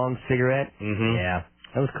 Yeah, with the long cigarette. Mm-hmm. Yeah.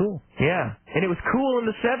 That was cool. Yeah, and it was cool in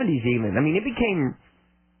the 70s even. I mean,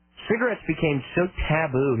 cigarettes became so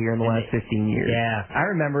taboo here in the last 15 years. Yeah,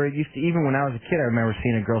 I remember it used to, even when I was a kid, I remember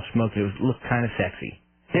seeing a girl smoke. It looked kind of sexy.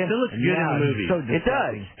 Yeah. It looks good in the movie. So it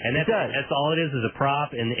does. And that's all it is a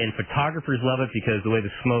prop, and photographers love it because the way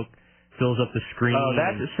the smoke fills up the screen. Oh,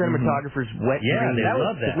 that's a cinematographer's wet dream. Yeah, they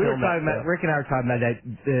love that. We were talking about, Rick and I were talking about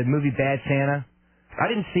the movie Bad Santa. I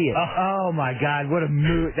didn't see it. Oh my God, what a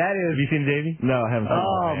movie that is! Have you seen Davey? No, I haven't.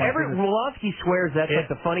 Wolofsky swears that's like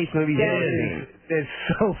the funniest movie he's ever seen. It's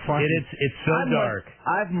so funny. It's so dark.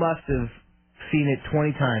 I must have seen it 20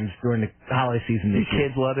 times during the holiday season this year.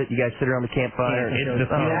 Kids love it. You guys sit around the campfire. It's the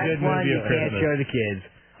feel-good movie you of can't Christmas. show the kids.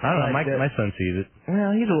 I don't know. My son sees it.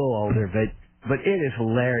 Well, he's a little older, but it is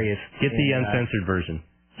hilarious. Get the uncensored version.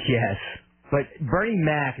 Yes, but Bernie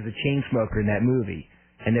Mac is a chain smoker in that movie.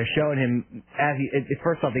 And they're showing him,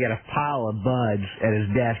 first off, they got a pile of buds at his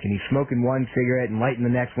desk, and he's smoking one cigarette and lighting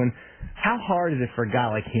the next one. How hard is it for a guy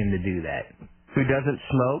like him to do that? Who who doesn't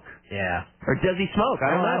smoke? Yeah. Or does he smoke?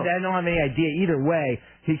 I don't know. I don't have any idea. Either way,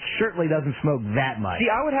 he certainly doesn't smoke that much. See,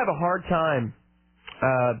 I would have a hard time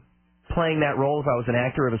playing that role if I was an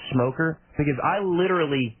actor of a smoker, because I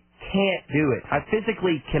literally can't do it. I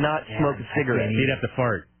physically cannot smoke a cigarette. You'd have to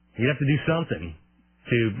fart. You'd have to do something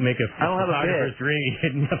to make a I don't have a photographer's bit. dream.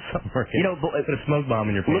 You'd have something working. You know, put a smoke bomb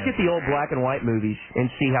in your pants. look at the old black and white movies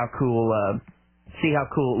and see how cool it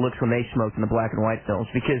looks when they smoked in the black and white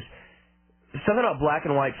films, because something about black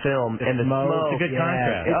and white film and the smoke. It's a good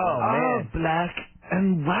contrast. Oh, man. Black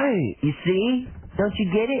and white. You see? Don't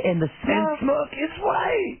you get it? And the smoke is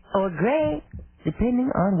white or gray,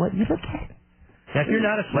 depending on what you look at. Now, if you're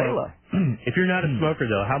not a smoker,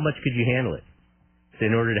 though, how much could you handle it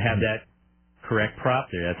in order to have that correct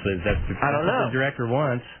prop there? That's what the director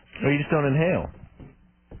wants. Or you just don't inhale.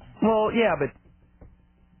 Well, yeah, but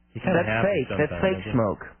that's fake. That's fake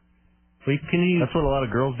smoke. That's what a lot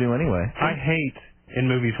of girls do anyway. I hate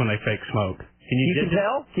in movies when they fake smoke. You can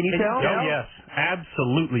tell? Can you tell? Oh, yes.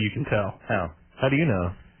 Absolutely you can tell. How? How do you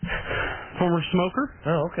know? Former smoker.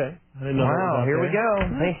 Oh, okay. I didn't know Wow, here we go.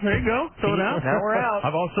 Hey, there you go. Throw it out. Now we're out.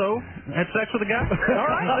 I've also had sex with a guy. All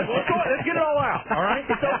right, let's get it all out. All right,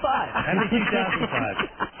 it's 05. After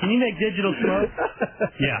 2005. Can you make digital smoke?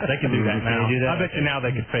 Yeah, they can do that now. Can you do that? I bet you now they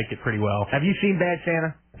can fake it pretty well. Have you seen Bad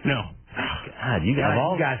Santa? No. God, you guys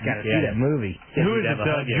got to see that movie. Who is it?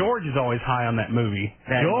 George is always high on that movie.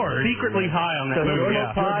 George? Secretly high on that movie.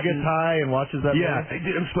 George gets high and watches that movie? Hey,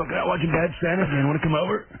 dude, I'm smoking out watching Bad Santa. You want to come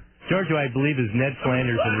over? George, who I believe is Ned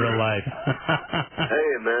Flanders in real life. Hey,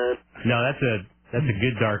 man. No, that's a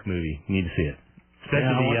good dark movie. You need to see it.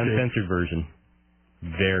 Especially the uncensored version.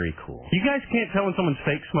 Very cool. You guys can't tell when someone's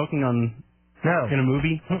fake smoking in a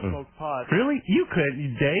movie? Smoke pot. Really? You could.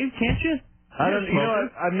 Dave, can't you? I don't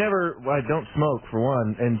smoke for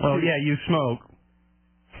one, and you smoke.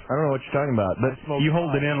 I don't know what you're talking about, but you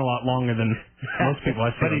hold it in a lot longer than most people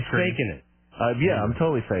I see. But he's faking it. I'm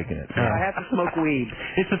totally faking it. I have to smoke weed.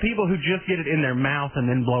 It's the people who just get it in their mouth and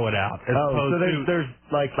then blow it out. So there's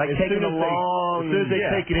like taking a long,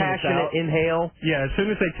 passionate inhale. Yeah, as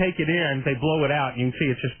soon as they take it in, they blow it out. You can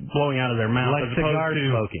see it's just blowing out of their mouth. Like cigar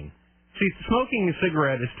smoking. See, smoking a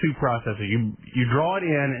cigarette is two processes. You draw it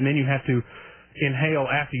in, and then you have to inhale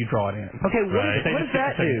after you draw it in. Okay, what does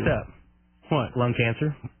that do? What? Lung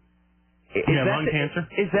cancer? Lung cancer.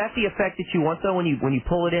 Is that the effect that you want though when you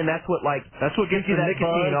pull it in? That's what gives you that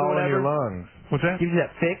nicotine all in your lungs. What's that? Gives you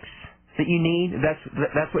that fix that you need. That's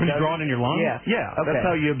what. When you draw it in your lungs. Yeah. Okay. That's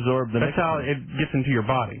how you absorb the nicotine. That's how it gets into your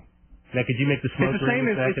body. Now, could you make the smoke? It's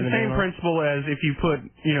the same principle as if you put,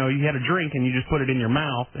 you had a drink and you just put it in your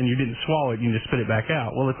mouth and you didn't swallow it, you can just spit it back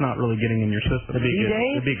out. Well, it's not really getting in your system.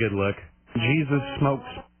 It'd be a good look. Jesus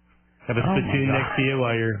smokes. Have a spittoon next to you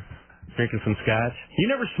while you're drinking some scotch.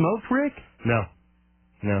 You never smoked, Rick?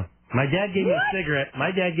 No. My dad gave me a cigarette.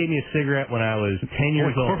 My dad gave me a cigarette when I was 10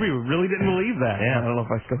 years old. We really didn't believe that. Yeah. I don't know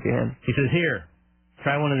if I still can. He says, "Here,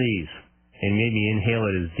 try one of these." And made me inhale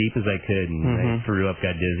it as deep as I could, and I threw up,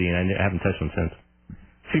 got dizzy, and I haven't touched them since.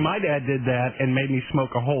 See, my dad did that and made me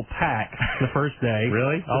smoke a whole pack the first day.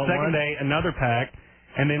 Really? The second day, another pack.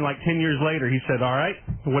 And then, 10 years later, he said, "All right,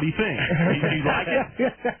 what do you think? Do you like it?"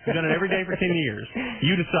 He's done it every day for 10 years.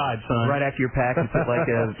 You decide, son. Right after your pack, you put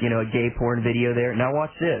a gay porn video there. Now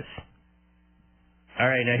watch this. All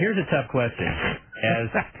right, now here's a tough question. As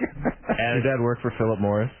your dad work for Philip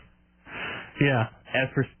Morris? Yeah. As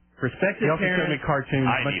prospective he also parents, showed me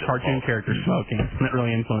cartoon characters smoking. That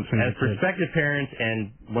really influenced me. As prospective parents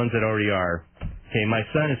and ones that already are. Okay, my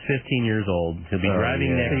son is 15 years old. He'll be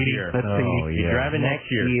driving next year. He's driving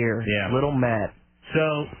next year. Yeah. Little Matt.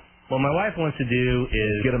 So, what my wife wants to do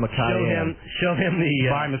is get him a Cayenne. Show him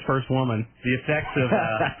buy him his first woman. The effects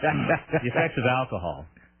of alcohol.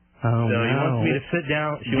 Oh, so he wants me to sit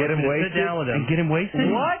down. She wants me to sit down with him and get him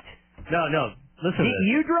wasted. What? No. Listen to this.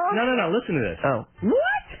 You drunk? No. Listen to this. Oh. What?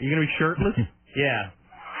 Are you gonna be shirtless? Yeah.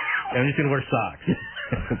 I'm just gonna wear socks.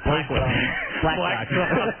 Black socks.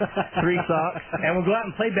 3 socks. And we'll go out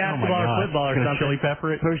and play basketball or football or something. Chili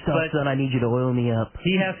pepper it. First off, son, I need you to oil me up.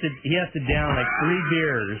 He has to down 3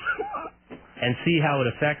 beers and see how it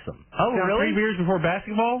affects him. Oh, really? 3 beers before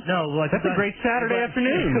basketball? No, that's a great Saturday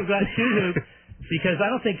afternoon. Because I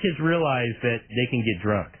don't think kids realize that they can get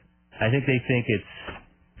drunk. I think they think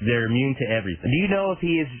they're immune to everything. Do you know if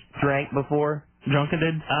he has drank before?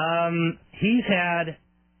 Drunketed? He's had.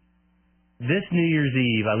 This New Year's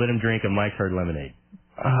Eve, I let him drink a Mike's Hard Lemonade.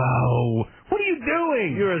 Oh, what are you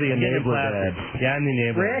doing? You're the enabler, Dad. Yeah, I'm the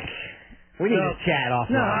enabler. Rick, we need to chat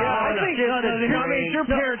offline. I think it's your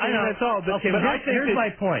parents, and that's all. But here's my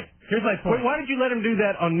point. Wait, why did you let him do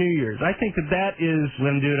that on New Year's? I think that is.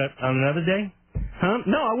 Let him do it on another day? Huh?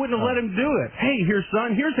 No, I wouldn't have let him do it. Hey, here,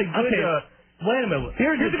 son, here's a good... Wait a minute.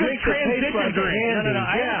 Here's a good transition drink. No.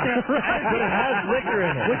 But it has liquor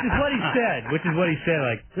in it. Which is what he said.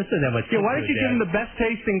 Like, this isn't that much. Yeah, why didn't you give him the best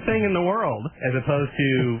tasting thing in the world? As opposed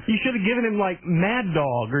to... You should have given him, like, Mad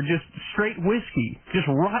Dog or just straight whiskey. Just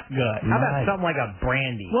rot gut. How about something like a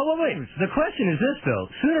brandy? Well, wait. The question is this, though.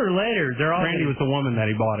 Sooner or later, they're all... Brandy was the woman that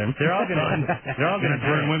he bought him. They're all going to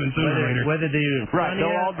burn women sooner or later. Whether they right,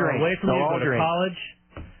 they'll all drink. Away from you, go to college...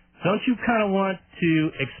 Don't you kind of want to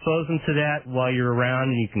expose them to that while you're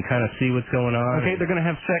around and you can kind of see what's going on? Okay, they're going to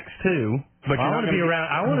have sex too, but I want to be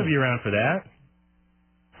around. I want to be around for that.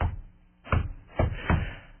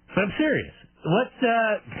 But I'm serious. What?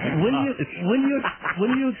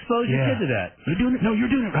 When do you expose your kid to that? You're doing it. No,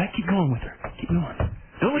 you're doing it right. Keep going with her. Keep going.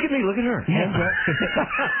 Don't look at me. Look at her. Yeah.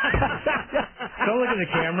 Don't look at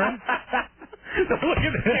the camera. Don't look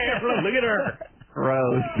at the camera. Look at her.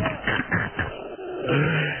 Rose.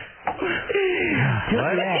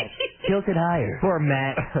 Tilt it higher. Poor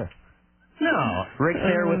Matt. No. Rick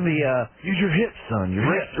there with the use your hips, son. Your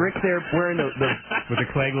hips. Rick there wearing the with the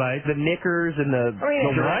Clegg lights, the knickers, and the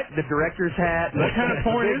director's hat. What kind of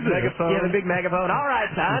porn is it? Megaphone. Yeah, the big megaphone. All right,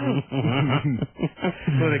 son.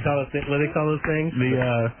 What do they call those? What do they call those things? What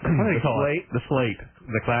do they call it? The slate.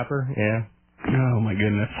 The clapper. Yeah. Oh my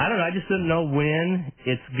goodness. I don't know. I just didn't know when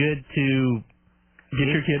it's good to get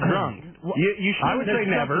your kid drunk. You should. I would say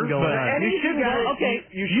never, but you should.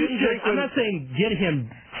 You should. I'm not saying get him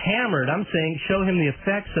hammered. I'm saying show him the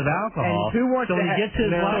effects of alcohol. And who wants so to he gets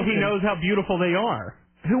his so he knows how beautiful they are.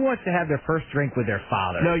 Who wants to have their first drink with their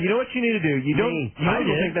father? No, you know what you need to do? You don't. I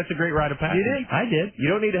think that's a great rite of passage. You did? I did.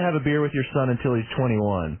 You don't need to have a beer with your son until he's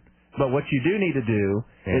 21. But what you do need to do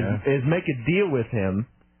is make a deal with him.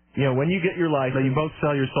 You know, when you get your license, you both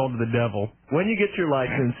sell your soul to the devil. When you get your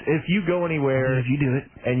license, if you go anywhere, if you do it,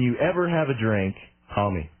 and you ever have a drink,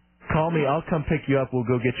 call me. Call me. I'll come pick you up. We'll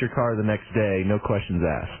go get your car the next day. No questions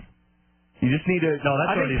asked. You just need to. No,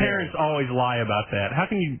 that's I think parents always lie about that. How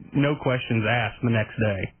can you no questions asked the next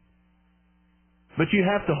day? But you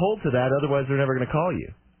have to hold to that, otherwise they're never going to call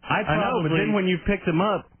you. I know, but then when you picked them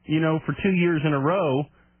up, you know, for 2 years in a row,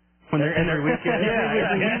 when they're every weekend,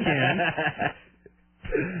 every weekend.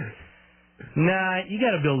 Nah, you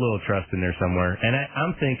got to build a little trust in there somewhere. And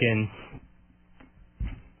I'm thinking,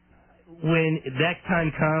 when that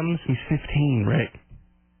time comes, he's 15, Rick.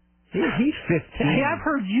 He's 15. Hey, I've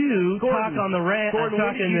heard you talk on the rant. Gordon,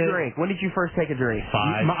 when did you drink? When did you first take a drink?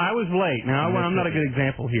 5. I was late. Now, I'm not a good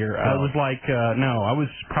example here. I was like, I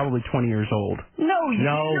was probably 20 years old. No,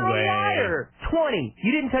 you're way. a liar. 20.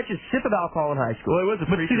 You didn't touch a sip of alcohol in high school. Well, it was a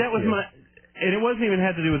preacher's that was kid. And it wasn't even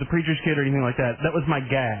had to do with the preacher's kid or anything like that. That was my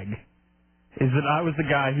gag. Is that I was the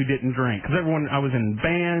guy who didn't drink. Because I was in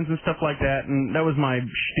bands and stuff like that, and that was my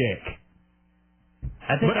shtick.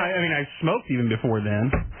 I smoked even before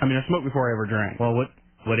then. I smoked before I ever drank. Well,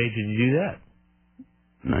 what age did you do that?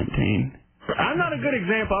 19. I'm not a good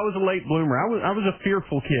example. I was a late bloomer. I was a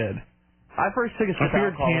fearful kid. I first took a sip of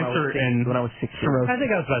alcohol cancer when I was 16. I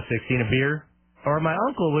think I was about 16. A beer. Or my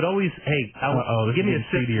uncle would always, give me a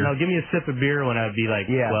sip. No, give me a sip of beer when I'd be like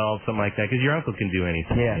 12, something like that. Because your uncle can do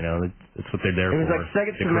anything. Yeah. You know, that's what they're there for. It was like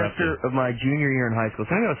second semester of my junior year in high school.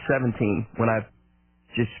 So I think I was 17 when I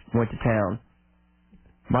just went to town.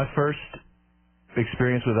 My first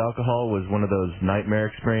experience with alcohol was one of those nightmare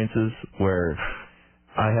experiences where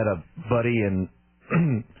I had a buddy and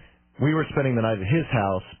we were spending the night at his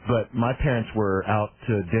house, but my parents were out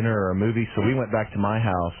to dinner or a movie, so we went back to my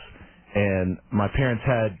house, and my parents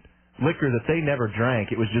had liquor that they never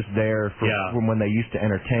drank. It was just there from when they used to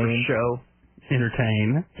entertain.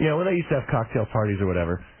 Entertain. You know, when they used to have cocktail parties or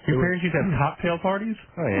whatever. Your parents used to have cocktail parties?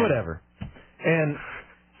 Oh, yeah. Whatever. And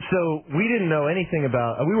so we didn't know anything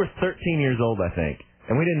about, we were 13 years old, I think,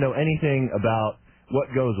 and we didn't know anything about what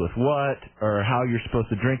goes with what or how you're supposed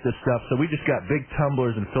to drink this stuff. So we just got big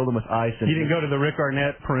tumblers and filled them with ice. And you didn't go to the Rick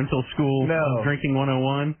Arnett Parental School Drinking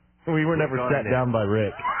 101? We were never sat down by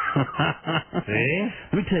Rick. See?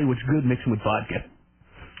 Let me tell you what's good mixing with vodka.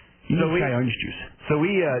 You need orange juice. So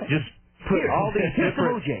we just put all these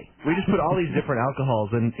different. We just put all these different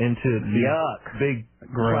alcohols into these big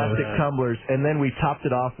plastic tumblers, and then we topped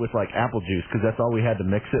it off with like apple juice because that's all we had to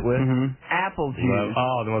mix it with. Mm-hmm. Apple juice.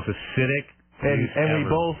 Oh, the most acidic.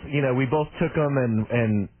 And we both took them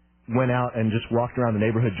and went out and just walked around the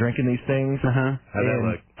neighborhood drinking these things. How'd that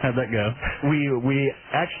look? How'd that go? We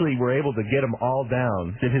actually were able to get them all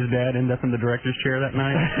down. Did his dad end up in the director's chair that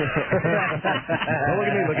night? Don't look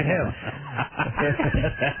at me, look at him.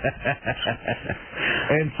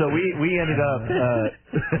 And so we ended up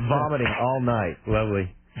vomiting all night.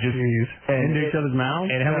 Lovely. Just into each other's mouths?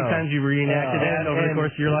 And how many times you reenacted that over the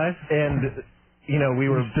course of your life? And we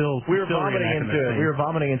were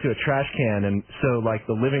vomiting into a trash can, and so like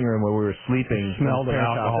the living room where we were sleeping smelled of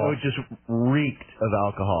alcohol. It just reeked of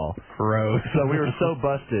alcohol. Gross. So we were so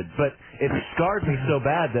busted, but it scarred me so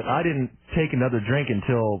bad that I didn't take another drink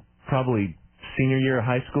until probably senior year of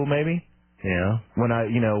high school, maybe. Yeah. When I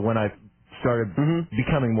started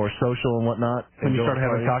becoming more social and whatnot. When you started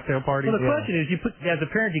having cocktail parties? Well, the question is, as a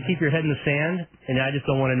parent, you keep your head in the sand, and I just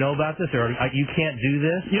don't want to know about this, or you can't do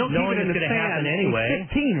this. You don't keep it in the going to happen sand. anyway. He's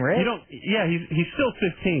 15, right? You don't. Yeah, he's still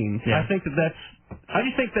 15. Yeah. I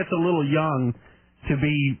just think that's a little young to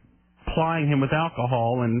be plying him with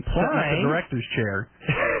alcohol and sitting at the director's chair.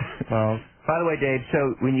 Well, by the way, Dave,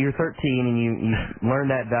 so when you're 13 and you learn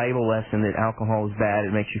that valuable lesson that alcohol is bad,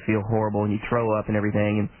 it makes you feel horrible, and you throw up and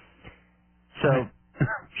everything, and so,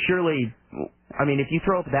 surely, I mean, if you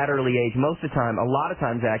throw up at that early age, most of the time, a lot of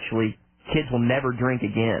times actually, kids will never drink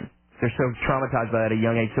again. They're so traumatized by that at a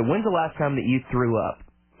young age. So when's the last time that you threw up?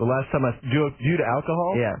 The last time due to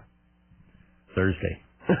alcohol? Yeah. Thursday.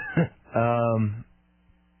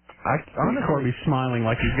 Corby's smiling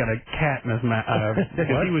like he's got a cat in his mouth.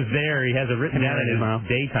 Because he was there, he has it written down in his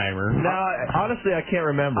daytimer. No, honestly, I can't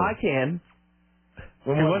remember. I can.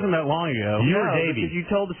 It wasn't that long ago. You were Davey. Because you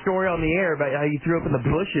told the story on the air about how you threw up in the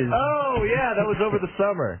bushes. Oh yeah, that was over the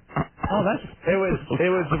summer. It was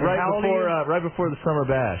right before the summer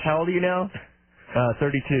bash. How old are you now?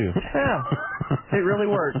 32. Yeah, it really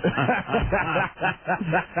worked.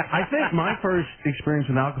 I think my first experience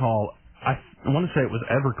with alcohol, I want to say it was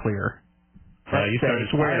Everclear. You started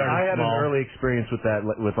swearing. I had an early experience with that,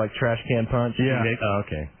 with like trash can punch. Yeah. Oh,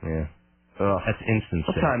 okay. Yeah. That's instant.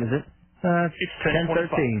 What time is it? It's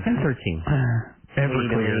 10:13. 10:13.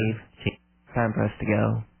 Everclear. Time for us to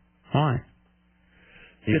go. Why?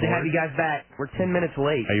 Good to have you guys back. We're 10 minutes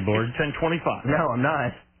late. Are you bored? It's 10:25. No, I'm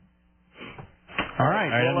not. All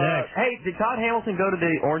right. Up next. Hey, did Todd Hamilton go to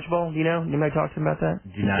the Orange Bowl? Do you know? Anybody talk to him about that?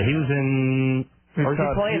 He was in. Or is he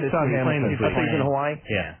playing this week? Hamilton. He's in Hawaii?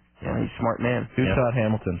 Yeah. Yeah, he's a smart man. Who's Todd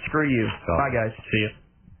Hamilton? Screw you. Bye, guys. See you.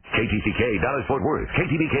 KTCK, Dallas Fort Worth.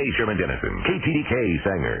 KTBK, Sherman Denison. KTDK,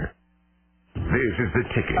 Sanger. This is The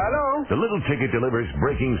Ticket. Hello? The Little Ticket delivers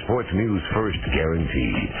breaking sports news first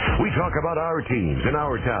guarantee. We talk about our teams in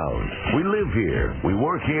our town. We live here. We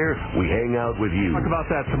work here. We hang out with you. Talk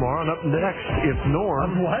about that tomorrow. And up next, it's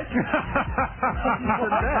Norm. What?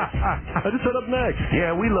 I just said up next.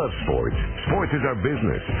 Yeah, we love sports. Sports is our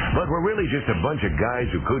business. But we're really just a bunch of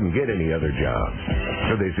guys who couldn't get any other jobs.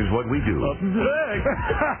 So this is what we do. Up next.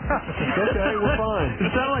 Okay, we're fine.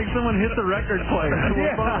 It sounded like someone hit the record player.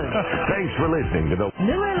 We're fine. Thanks for listening to the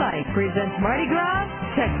Miller Lite presents Mardi Gras,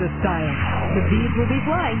 Texas style. The beads will be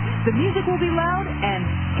flying, the music will be loud, and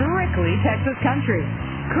strictly Texas country.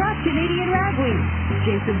 Cross Canadian Ragweed,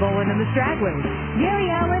 Jason Boland and the Stragglers, Gary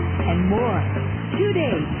Allen, and more. 2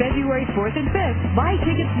 days, February 4th and 5th. Buy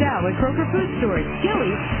tickets now at Kroger Food Stores,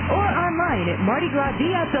 Gillies, or online at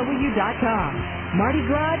MardiGrasDFW.com. Mardi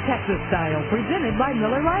Gras Texas style, presented by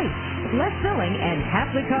Miller Lite. Less filling and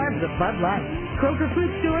half the carbs of Bud Light. Kroger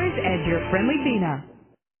Food Stores and your friendly Bina.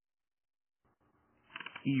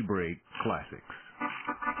 E-Break Classics.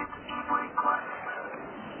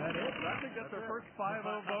 That is. I think that's our first 5-0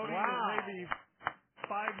 voting in maybe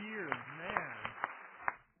 5 years. Man.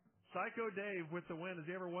 Psycho Dave with the win. Has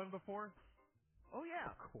he ever won before? Oh,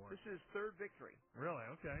 yeah. Of course. This is his third victory. Really?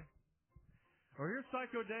 Okay. Well, here's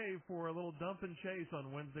Psycho Dave for a little dump and chase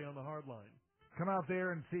on Wednesday on the hard line. Come out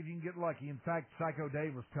there and see if you can get lucky. In fact, Psycho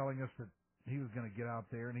Dave was telling us that he was going to get out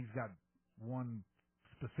there, and he's got one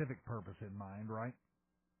specific purpose in mind, right?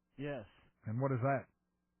 Yes. And what is that?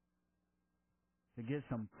 To get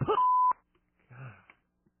some... God,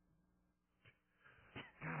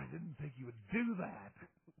 I didn't think you would do that.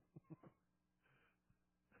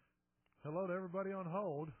 Hello to everybody on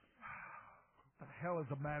hold. What the hell is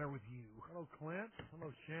the matter with you? Hello, Clint.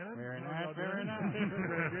 Hello, Shannon. Very How nice, y'all very doing? nice.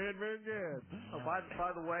 Very good, very good. Oh, by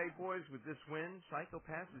the way, boys, with this win, Psycho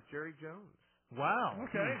passes Jerry Jones. Wow.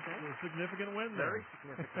 Okay. A significant win there. Very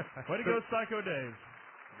significant. Way to go, Psycho Dave.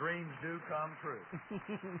 Dreams do come true.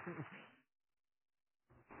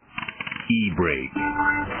 E-Break.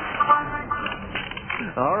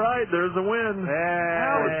 All right, there's a win.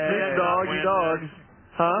 Snoop Doggy Dog.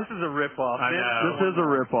 Huh? This is a ripoff. This is a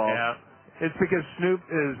ripoff. Yeah. It's because Snoop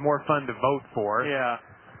is more fun to vote for. Yeah.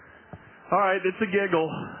 All right, it's a giggle.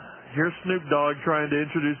 Here's Snoop Dogg trying to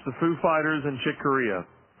introduce the Foo Fighters and Chick Corea.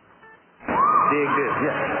 Dig this.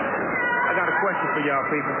 Yeah. I got a question for y'all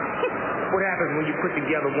people. What happens when you put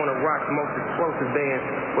together one of rock's most explosive bands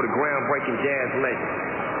with a groundbreaking jazz legend?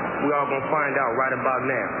 We all gonna find out right about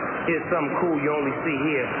now. Here's something cool you only see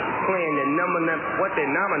here. Playing the they're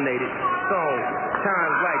nominated song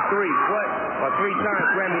times like 3. What? Or 3 times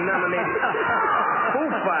Grammy nominated. Foo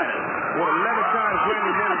Fighters with 11 times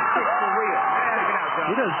Grammy winning 6 for real. Check it out, y'all.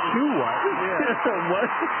 He does shoe what? What?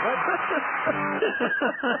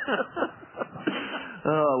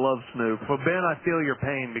 Oh, I love Snoop. Well, Ben, I feel your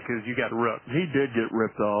pain because you got ripped. He did get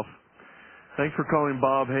ripped off. Thanks for calling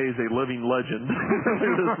Bob Hayes a living legend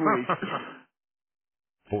this week.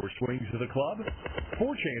 4 swings to the club,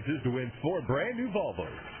 4 chances to win 4 brand new Volvos.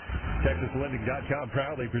 TexasLending.com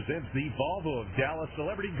proudly presents the Volvo of Dallas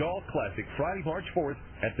Celebrity Golf Classic Friday, March 4th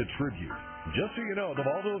at the Tribute. Just so you know, the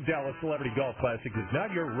Volvo of Dallas Celebrity Golf Classic is not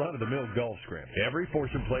your run-of-the-mill golf scramble. Every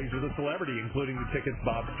foursome plays with a celebrity, including the tickets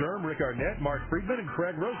Bob Sturm, Rick Arnett, Mark Friedman, and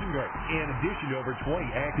Craig Rosengart. In addition to over 20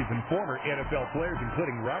 active and former NFL players,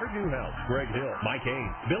 including Robert Newhouse, Greg Hill, Mike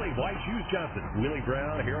Haynes, Billy White Shoes Johnson, Willie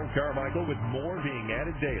Brown, Harold Carmichael, with more being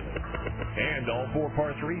added daily. And all 4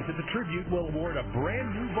 par 3s at the Tribute will award a brand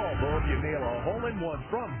new Volvo if you nail a hole-in-one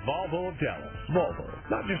from Volvo of Dallas. Volvo,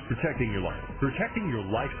 not just protecting your life, protecting your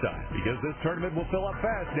lifestyle. Because this tournament will fill up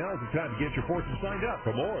fast, now is the time to get your foursome signed up.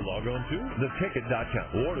 For more, log on to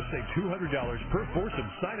theticket.com or to save $200 per foursome.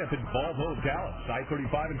 Sign up in Volvo of Dallas,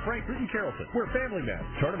 I-35 in Frankfurt and Carrollton. We're family men.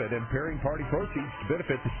 Tournament and pairing party proceeds to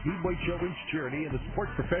benefit the Speedway Children's Charity and the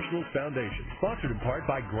Sports Professionals Foundation. Sponsored in part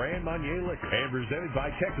by Grand Marnier Liquor and presented by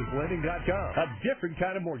TexasLending.com, a different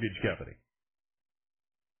kind of mortgage company.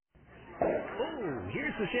 Oh,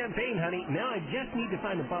 here's the champagne, honey. Now I just need to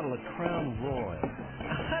find a bottle of Crown Royal.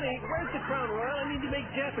 Honey, where's the Crown Royal? I need to make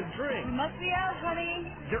Jeff a drink. We must be out,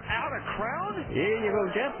 honey. You're out of Crown? Here you go,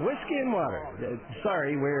 Jeff. Whiskey and water.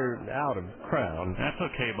 Sorry, we're out of Crown. That's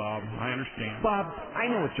okay, Bob. I understand. Bob, I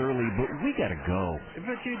know it's early, but we gotta go.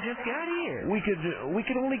 But you just got here. We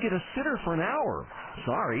could only get a sitter for an hour.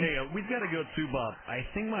 Sorry. Hey, we've got to go too, Bob. I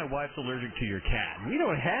think my wife's allergic to your cat. We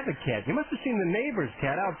don't have a cat. You must have seen the neighbor's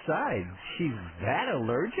cat outside. She's that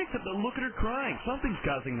allergic? Look at her crying. Something's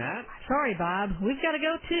causing that. Sorry, Bob. We've got to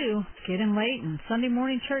go, too. It's getting late, and Sunday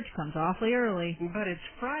morning church comes awfully early. But it's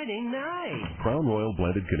Friday night. Crown Royal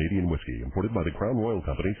blended Canadian whiskey, imported by the Crown Royal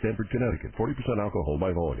Company, Stamford, Connecticut. 40% alcohol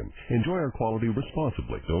by volume. Enjoy our quality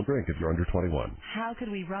responsibly. Don't drink if you're under 21. How could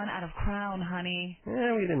we run out of Crown, honey?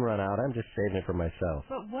 We didn't run out. I'm just saving it for myself.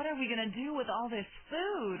 But what are we going to do with all this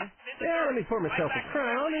food? Yeah, let me pour myself a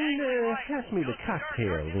Crown and pass me the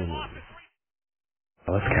cocktail.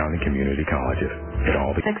 Dallas County Community Colleges. It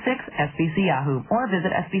all 66 SBC Yahoo or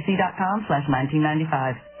visit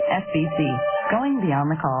sbc.com/1995. SBC. Going beyond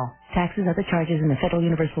the call. Taxes, other charges, and the Federal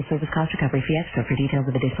Universal Service Cost Recovery Fee Extra. For details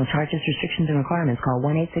of additional charges, restrictions, and requirements, call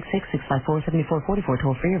 1-866-654-7444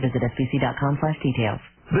 toll free or visit sbc.com/details.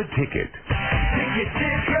 The Ticket.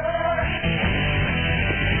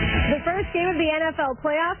 The first game of the NFL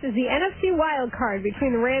playoffs is the NFC wild card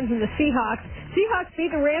between the Rams and the Seahawks. Seahawks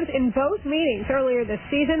beat the Rams in both meetings earlier this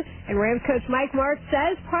season, and Rams coach Mike Martz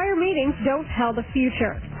says prior meetings don't tell the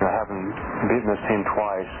future. Having beaten this team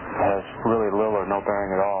twice has really little or no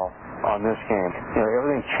bearing at all on this game.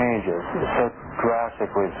 Everything changes so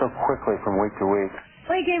drastically, so quickly from week to week.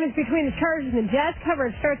 Late game is between the Chargers and Jets.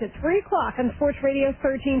 Coverage starts at 3 o'clock on Sports Radio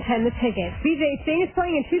 1310 The Ticket. B.J. Singh is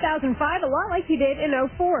playing in 2005 a lot like he did in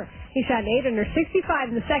 04. He shot an 8 under 65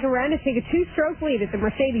 in the second round to take a 2-stroke lead at the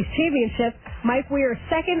Mercedes Championship. Mike Weir is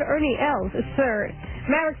second, Ernie Els is third.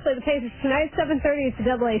 Mavericks play the Pacers tonight at 7:30 at the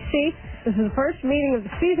AAC. This is the first meeting of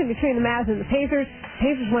the season between the Mavs and the Pacers. The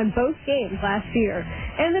Pacers won both games last year.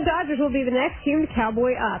 And the Dodgers will be the next team to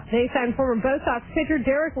cowboy up. They signed former Bo Sox pitcher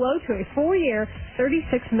Derek Lowe to a 4-year,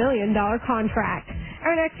 $36 million contract.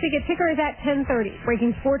 Our next ticker is at 10:30.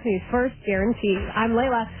 Breaking sports news first, guaranteed. I'm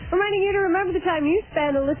Layla, reminding you to remember the time you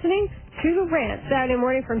spend listening to the Rant Saturday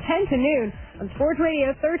morning from 10 to noon on Sports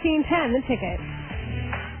Radio 1310 The Ticket.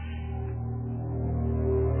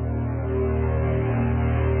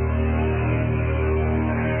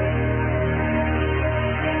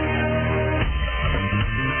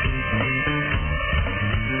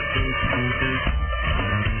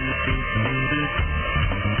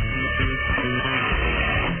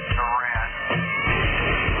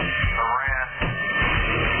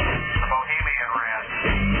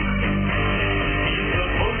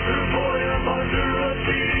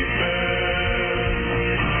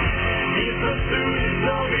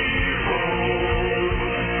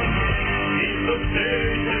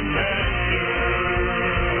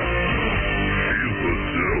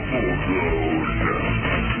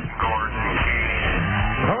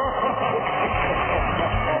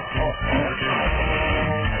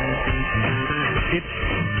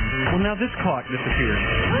 Now this clock disappeared.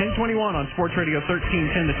 10:21 on Sports Radio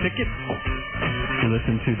 1310 The Ticket. You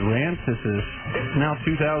listen to the Rant. This is now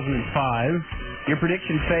 2005. Your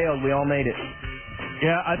prediction failed. We all made it.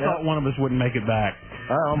 Yeah, I thought one of us wouldn't make it back.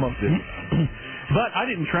 I almost did. But I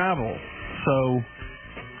didn't travel, so...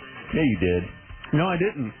 Yeah, you did. No, I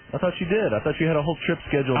didn't. I thought you did. I thought you had a whole trip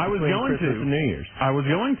scheduled I was between going Christmas to. and New Year's. I was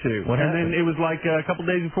going to. What and happened? then it was like a couple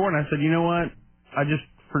days before, and I said, you know what?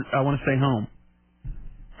 I want to stay home.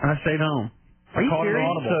 And I stayed home. Are you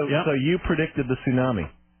serious? So you predicted the tsunami.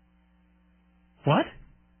 What?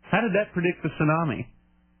 How did that predict the tsunami?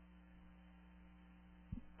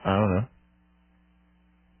 I don't know.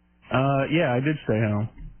 Yeah, I did stay home.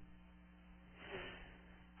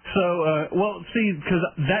 So, well, see, because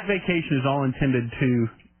that vacation is all intended to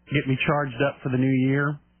get me charged up for the new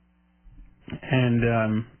year.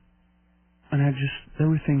 And there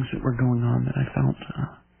were things that were going on that I felt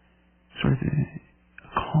sort of a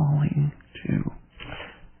calling to.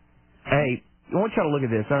 Hey, I want y'all to look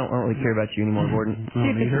at this. I don't really care about you anymore, Gordon.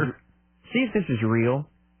 See if this is real.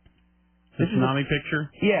 The tsunami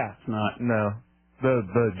picture? Yeah. It's not. No.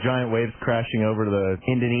 The giant waves crashing over to the...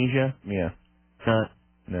 Indonesia? Yeah.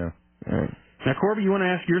 No. All right. Now, Corby, you want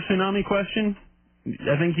to ask your tsunami question?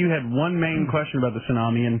 I think you had one main question about the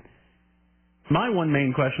tsunami, and my one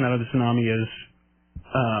main question out of the tsunami is,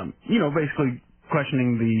 basically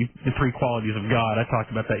questioning the three qualities of God. I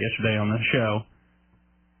talked about that yesterday on the show.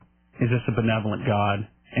 Is this a benevolent God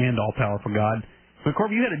and all-powerful God? But,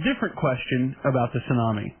 Corby, you had a different question about the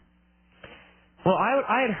tsunami. Well,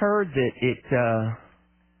 I had heard that it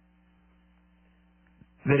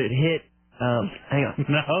hit. Hang on.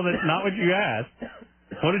 No, that's not what you asked.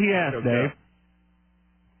 What did he ask, Dave?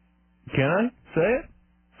 Can I say it?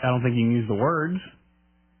 I don't think you can use the words.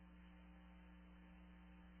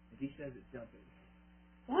 If he says it's jumping.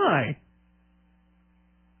 Why?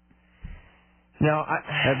 Now,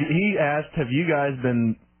 he asked, have you guys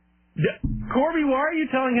been... Corby, why are you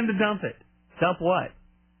telling him to dump it? Dump what?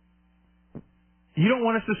 You don't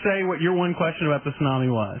want us to say what your one question about the tsunami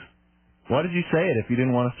was. Why did you say it if you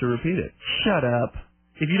didn't want us to repeat it? Shut up.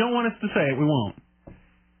 If you don't want us to say it, we won't.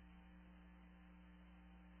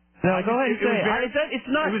 No, go ahead and say it. It's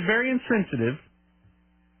not. It was very insensitive.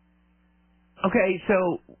 Okay,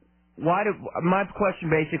 so my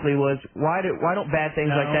question basically was why don't bad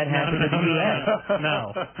things like that happen to the U.S.?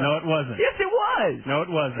 No, it wasn't. Yes, it was. No,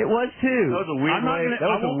 it wasn't. It was too. That was a weird way.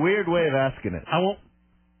 That was a weird way of asking it. I won't.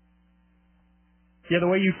 Yeah, the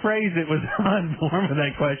way you phrased it was on form of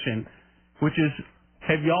that question, which is,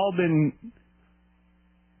 have y'all been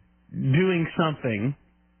doing something?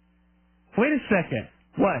 Wait a second.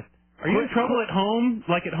 What? Are you in trouble at home?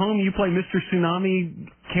 Like at home you play Mr. Tsunami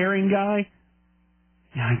caring guy?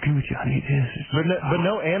 Yeah, I agree with you, honey. It is. But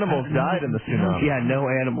no animals died in the tsunami. Yeah, no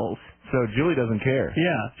animals. So Julie doesn't care.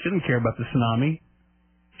 Yeah, she doesn't care about the tsunami.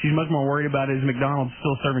 She's much more worried about is McDonald's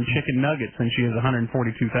still serving chicken nuggets than she is 142,000.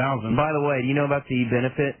 By the way, do you know about the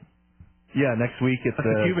benefit? Yeah, next week it's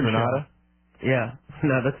the Cuban Granada. Yeah.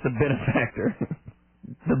 No, that's the benefactor.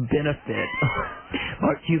 The benefit.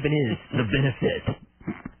 Art Cuban is the benefit.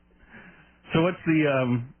 So what's the,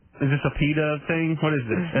 is this a PETA thing? What is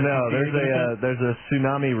this? No, there's a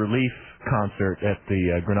tsunami relief concert at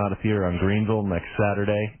the Granada Theater on Greenville next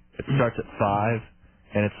Saturday. It starts at 5,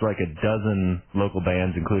 and it's like a dozen local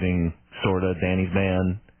bands, including Sorta, Danny's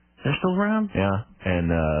Band. They're still around? Yeah,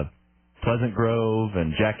 and Pleasant Grove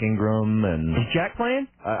and Jack Ingram and... Is Jack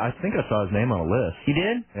playing? I think I saw his name on a list. You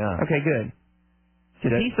did? Yeah. Okay, good.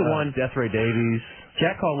 Because he's the one... Death Ray Davies.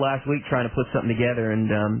 Jack called last week trying to put something together, and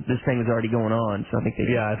this thing was already going on, so I think they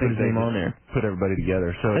put his name on there. Put everybody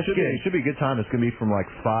together. So That's it should be a good time. It's going to be from like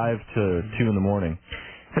 5 to 2 in the morning.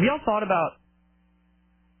 Have y'all thought about...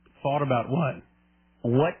 Thought about what?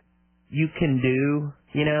 What you can do,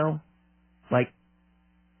 Like,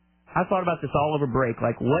 I thought about this all over break.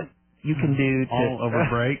 Like, what you can do to... All over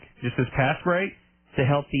break? Just this past break? To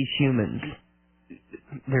help these humans.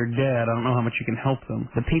 They're dead. I don't know how much you can help them.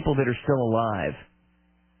 The people that are still alive.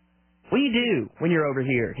 What do you do when you're over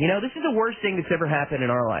here? This is the worst thing that's ever happened in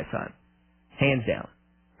our lifetime. Hands down.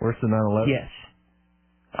 Worse than 9/11? Yes.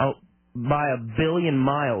 By a billion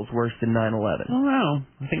miles worse than 9/11. Oh, no.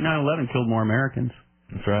 I think 9/11 killed more Americans.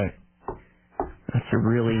 That's right. That's a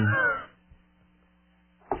really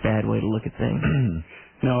bad way to look at things.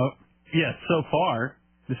 No. Yes, so far,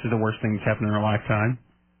 this is the worst thing that's happened in our lifetime.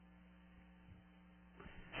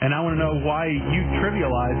 And I want to know why you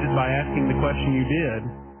trivialized it by asking the question you did.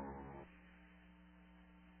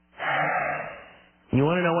 You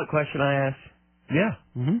want to know what question I asked? Yeah.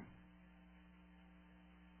 Mm-hmm.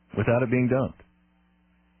 Without it being dumped.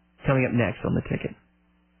 Coming up next on the ticket.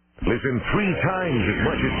 Listen 3 times as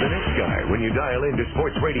much as the next guy when you dial into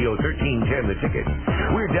Sports Radio 1310 The Ticket.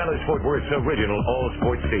 We're Dallas-Fort Worth's original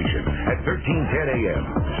all-sports station at 1310 AM,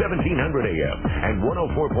 1700 AM, and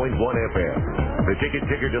 104.1 FM. The Ticket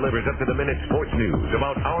Ticker delivers up-to-the-minute sports news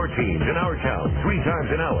about our teams and our town 3 times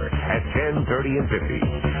an hour at 10, 30, and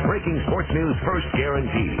 50. Breaking sports news first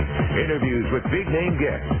guaranteed. Interviews with big-name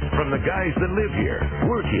guests from the guys that live here,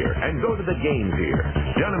 work here, and go to the games here.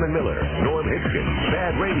 Donovan Miller, Norm Hipkins,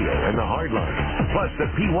 Bad Radio, and the Hardline. Plus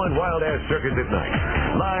the P1 Wild Ass Circus at night.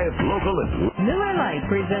 Live, local, and... Miller Lite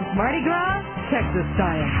presents Mardi Gras, Texas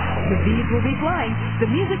style. The beads will be flying,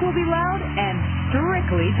 the music will be loud, and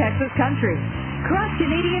strictly Texas country. Cross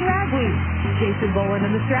Canadian Ragweed, Jason Boland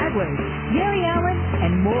and the Stradways, Gary Allen,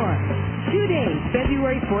 and more. 2 days,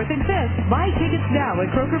 February 4th and 5th. Buy tickets now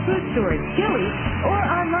at Kroger Food Stores, Chili's, or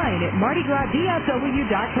online at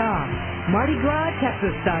MardiGrasDFW.com. Mardi Gras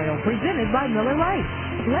Texas Style, presented by Miller Lite.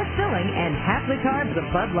 Less filling and half the carbs of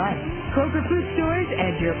Bud Light. Kroger Food Stores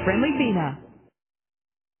and your friendly Vina.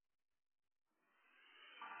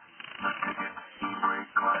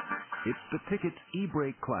 It's the Ticket's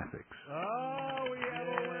E-Break Classics. Oh, we have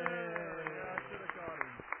a winner. I should have caught him.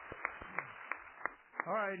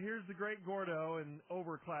 All right, here's the great Gordo and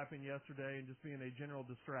overclapping yesterday and just being a general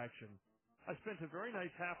distraction. I spent a very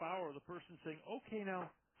nice half hour with a person saying, okay, now,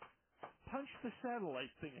 punch the satellite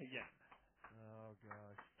thing again. Oh,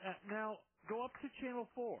 gosh. Now, go up to Channel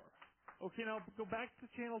 4. Okay, now go back to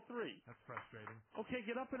Channel 3. That's frustrating. Okay,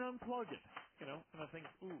 get up and unplug it. You know, and I think,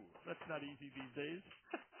 ooh, that's not easy these days.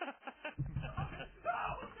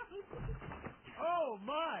 Oh,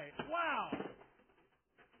 my. Wow.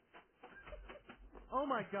 Oh,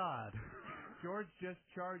 my God. George just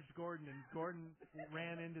charged Gordon, and Gordon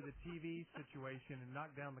ran into the TV situation and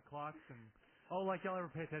knocked down the clocks. And like y'all ever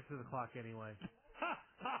pay attention to the clock anyway.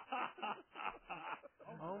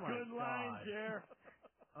 Oh, my Good line, God. Jer.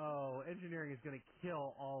 Oh, engineering is going to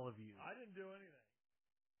kill all of you. I didn't do anything.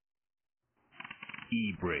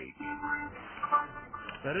 E-Break.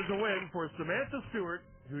 That is a win for Samantha Stewart,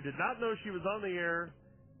 who did not know she was on the air,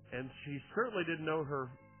 and she certainly didn't know her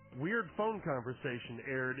weird phone conversation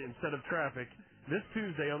aired instead of traffic this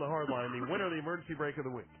Tuesday on the Hardline, the winner of the emergency break of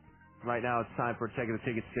the week. Right now it's time for Checking the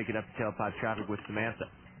Tickets, Ticket up to Tailpipe Traffic with Samantha.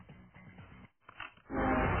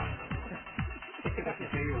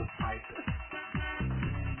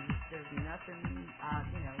 There's nothing,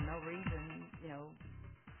 no reason,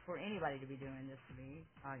 for anybody to be doing this to me.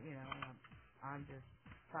 I'm just,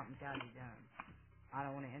 something's got to be done. I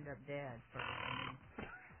don't want to end up dead first.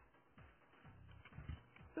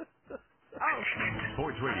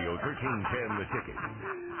 Sports Radio 1310 The Ticket.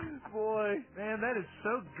 Boy, man, that is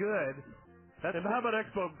so good. And how about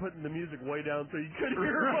Expo putting the music way down so you couldn't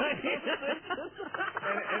hear it?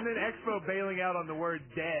 and then Expo bailing out on the word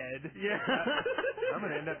dead. Yeah. I'm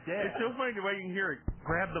going to end up dead. It's so funny the way you can hear it.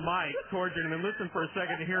 Grab the mic towards her and then listen for a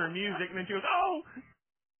second to hear her music, and then she goes, oh!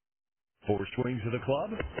 4 swings of the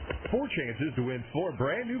club, 4 chances to win 4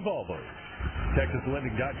 brand new Volvos.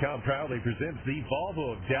 TexasLending.com proudly presents the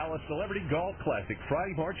Volvo of Dallas Celebrity Golf Classic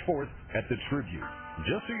Friday, March 4th at the Tribute.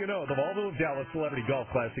 Just so you know, the Volvo of Dallas Celebrity Golf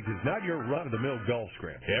Classic is not your run-of-the-mill golf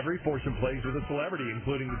scram. Every foursome plays with a celebrity,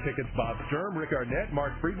 including the Ticket's Bob Sturm, Rick Arnett,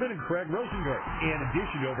 Mark Friedman, and Craig Rosengren. In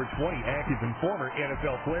addition to over 20 active and former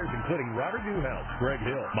NFL players, including Robert Newhouse, Greg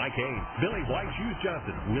Hill, Mike Haynes, Billy White Shoes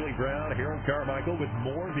Johnson, Willie Brown, Harold Carmichael, with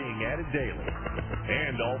more being added daily.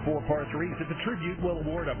 And all 4 par 3s at the Tribute will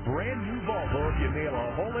award a brand new Volvo if you nail a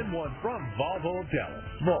hole-in-one from Volvo of Dallas.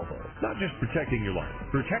 Volvo, not just protecting your life,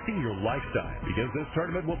 protecting your lifestyle. Because this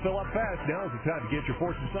tournament will fill up fast, now is the time to get your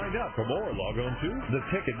foursome signed up. For more, log on to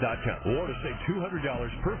theticket.com or to save $200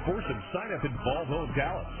 per foursome. Sign up in Volvo of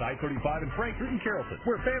Dallas, I-35 in Frankfort and Carrollton.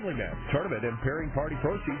 We're Family Man. Tournament and pairing party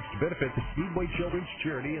proceeds to benefit the Speedway Children's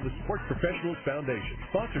Charity and the Sports Professionals Foundation.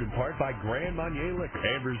 Sponsored in part by Grand Marnier Liquor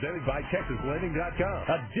and presented by TexasLending.com,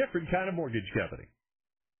 a different kind of mortgage company.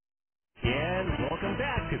 And welcome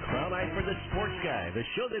back to Crown Eye for the Sports Guy, the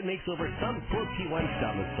show that makes over some poor P1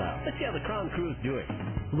 style. Let's see how the Crown crew is doing.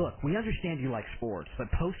 Look, we understand you like sports,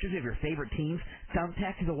 but posters of your favorite teams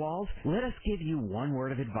thumbtacked to the walls? Let us give you one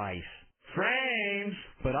word of advice. Frames!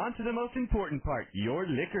 But on to the most important part, your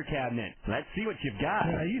liquor cabinet. Let's see what you've got.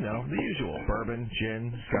 The usual. Bourbon,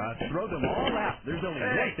 gin, scotch. Throw them all out. There's only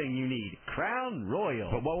one thing you need. Crown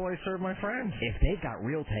Royal. But what will I serve my friends? If they've got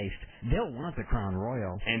real taste, they'll want the Crown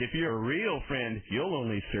Royal. And if you're a real friend, you'll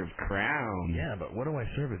only serve Crown. Yeah, but what do I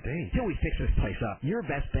serve at date? Till we fix this place up, your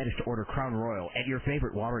best bet is to order Crown Royal at your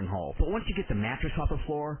favorite watering hole. But once you get the mattress off the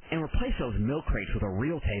floor and replace those milk crates with a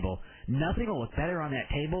real table, nothing will look better on that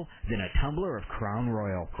table than a tumbler of Crown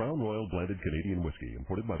Royal. Crown Royal blended Canadian whiskey,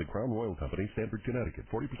 imported by the Crown Royal Company, Stamford, Connecticut.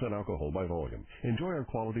 40% alcohol by volume. Enjoy our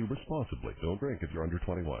quality responsibly. Don't drink if you're under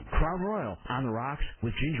 21. Crown Royal, on the rocks,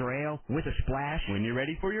 with ginger ale, with a splash. When you're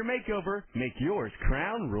ready for your makeover, make yours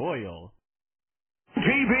Crown Royal.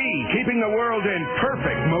 TV, keeping the world in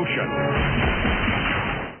perfect motion.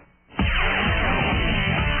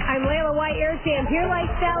 I'm Layla White, Air Jam. Here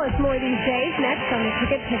likes Dallas more these days. Next on the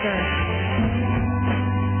Ticket Ticker.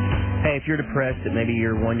 Hey, if you're depressed that maybe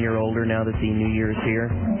you're 1 year older now that the New Year is here,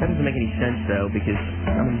 that doesn't make any sense, though, because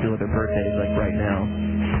I'm going to deal with their birthdays, like, right now.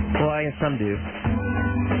 Well, I guess some do.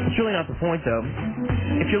 It's really not the point, though.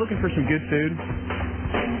 If you're looking for some good food,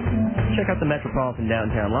 check out the Metropolitan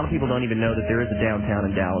downtown. A lot of people don't even know that there is a downtown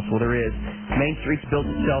in Dallas. Well, there is. Main Street's built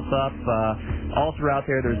itself up. All throughout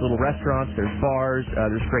there, there's little restaurants, there's bars,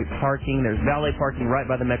 there's great parking, there's valet parking right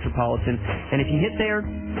by the Metropolitan. And if you hit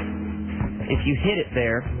it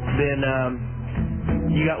there, then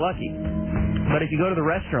you got lucky. But if you go to the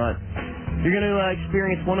restaurant, you're going to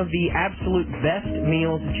experience one of the absolute best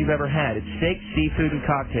meals that you've ever had. It's steak, seafood, and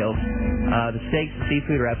cocktails. The steaks and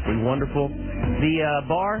seafood are absolutely wonderful. The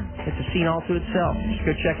bar, it's a scene all to itself. Just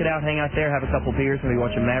go check it out, hang out there, have a couple beers, maybe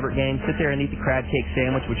watch a Maverick game, sit there and eat the crab cake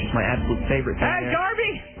sandwich, which is my absolute favorite thing Hey, there.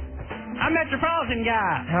 Garby! I'm Metropolitan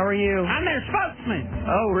guy. How are you? I'm their spokesman.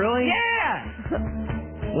 Oh, really?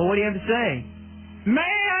 Yeah! Well, what do you have to say?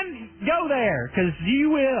 Man, go there, because you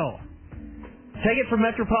will. Take it from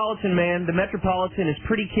Metropolitan, man. The Metropolitan is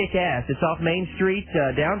pretty kick-ass. It's off Main Street,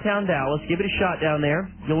 downtown Dallas. Give it a shot down there.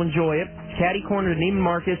 You'll enjoy it. Caddy corner to Neiman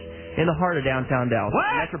Marcus in the heart of downtown Dallas.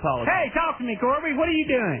 What? Metropolitan. Hey, talk to me, Corby. What are you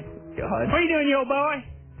doing? God. What are you doing, you old boy?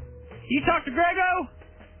 You talk to Grego?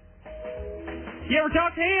 You ever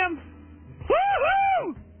talk to him?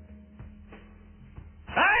 Woo-hoo!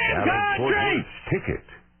 I am country! Ticket.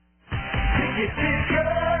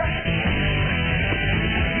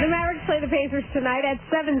 The Mavericks play the Pacers tonight at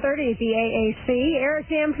 7:30 at the AAC. Eric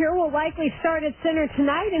Dampier will likely start at center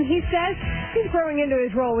tonight, and he says he's growing into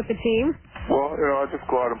his role with the team. Well, I just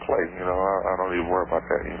go out and play. I don't even worry about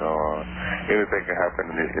that. Anything can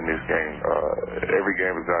happen in this game. Every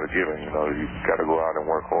game is not a given. You got to go out and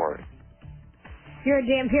work hard. You're at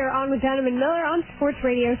Dampier on with Dunham and Miller on Sports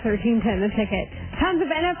Radio 1310 The Ticket. Tons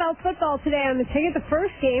of NFL football today on The Ticket. The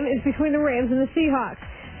first game is between the Rams and the Seahawks.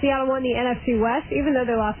 Seattle won the NFC West, even though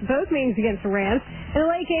they lost both meetings against the Rams. And the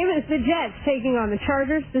late game is the Jets taking on the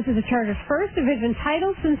Chargers. This is the Chargers' first division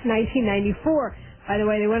title since 1994. By the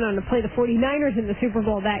way, they went on to play the 49ers in the Super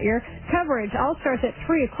Bowl that year. Coverage all starts at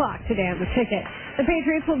 3 o'clock today on The Ticket. The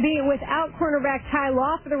Patriots will be without cornerback Ty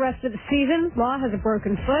Law for the rest of the season. Law has a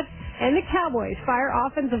broken foot. And the Cowboys fire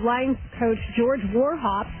offensive line coach George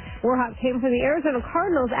Warhop. Warhop came from the Arizona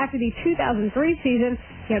Cardinals after the 2003 season.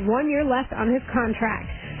 He had 1 year left on his contract.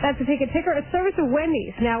 That's the Ticket Ticker, a service of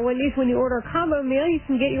Wendy's. Now, Wendy's, when you order a combo meal, you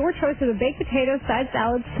can get your choice of a baked potato, side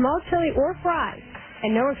salad, small chili, or fries.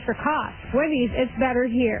 And no extra cost. Wendy's, it's better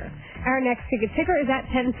here. Our next Ticket Ticker is at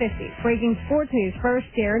 10:50. Breaking sports news first,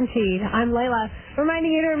 guaranteed. I'm Layla, reminding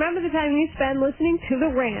you to remember the time you spend listening to The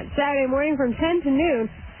Rant. Saturday morning from 10 to noon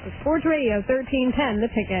on Sports Radio 1310, The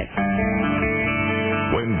Ticket.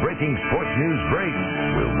 When breaking sports news breaks,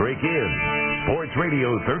 we'll break in. Sports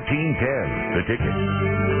Radio 1310, The Ticket.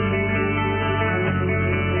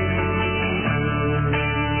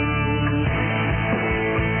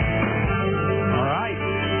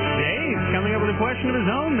 Question of his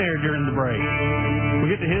own there during the break. We'll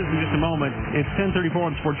get to his in just a moment. It's 10:34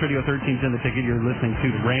 on Sports Radio 1310 The Ticket. You're listening to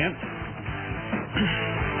The Rant.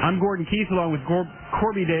 I'm Gordon Keith along with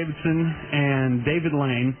Corby Davidson and David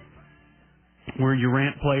Lane. We're your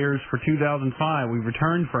Rant players for 2005. We've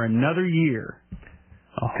returned for another year.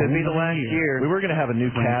 Could be the last year. We were going to have a new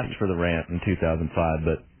cast for The Rant in 2005,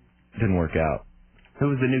 but it didn't work out. Who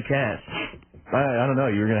was the new cast? I don't know.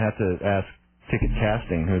 You were going to have to ask Ticket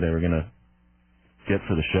Casting who they were going to get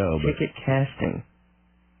for the show. Ticket Casting.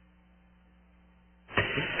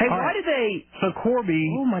 Hey, why did they... So Corby...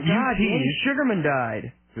 Oh, my God. Danny Sugarman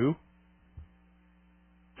died. Who?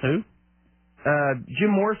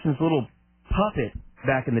 Jim Morrison's little puppet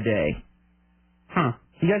back in the day. Huh.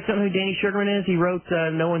 You guys don't know who Danny Sugarman is? He wrote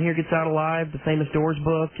No One Here Gets Out Alive, the famous Doors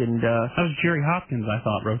book, and... That was Jerry Hopkins, I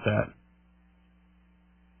thought, wrote that.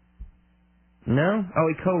 No? Oh,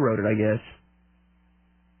 he co-wrote it, I guess.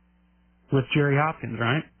 With Jerry Hopkins,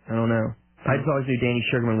 right? I don't know. I just always knew Danny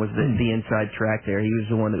Sugarman was the inside track there. He was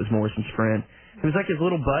the one that was Morrison's friend. He was like his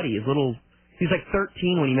little buddy, he was like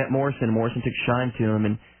 13 when he met Morrison, and Morrison took shine to him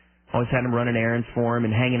and always had him running errands for him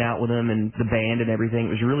and hanging out with him and the band and everything.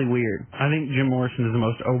 It was really weird. I think Jim Morrison is the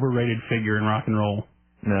most overrated figure in rock and roll.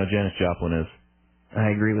 No, Janis Joplin is. I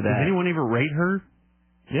agree with that. Does anyone ever rate her?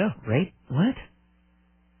 Yeah. Rate? What?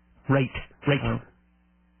 Rate.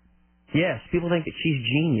 Yes, people think that she's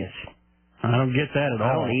genius. I don't get that at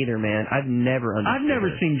I all. don't either, man. I've never understood I've never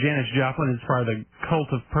her. seen Janis Joplin as part of the cult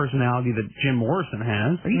of personality that Jim Morrison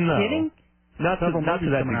has. Are you kidding? Not to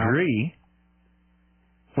that degree.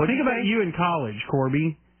 Think about you in college,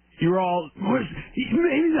 Corby. You were all, he's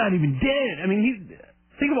not even dead. I mean,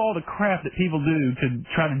 think of all the crap that people do to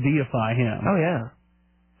try to deify him. Oh, yeah.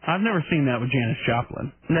 I've never seen that with Janis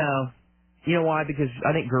Joplin. No. You know why? Because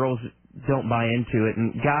I think girls don't buy into it.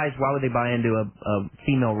 And guys, why would they buy into a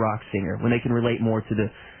female rock singer when they can relate more to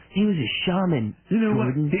he was a shaman. You know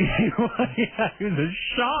Jordan. what? Yeah, he was a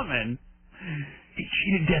shaman. He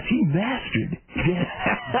cheated death. He mastered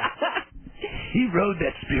death. He rode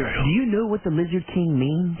that spirit. Do you know what the Lizard King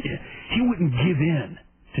means? Yeah. He wouldn't give in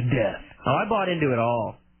to death. Oh, I bought into it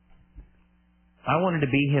all. I wanted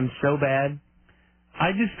to be him so bad.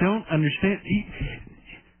 I just don't understand.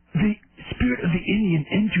 The spirit of the Indian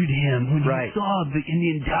entered him when he saw the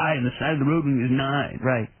Indian die on the side of the road when he was 9.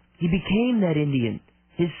 Right. He became that Indian.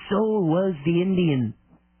 His soul was the Indian.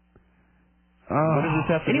 What does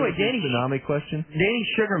this have to do with Danny, the tsunami question? Danny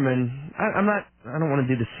Sugarman, I don't want to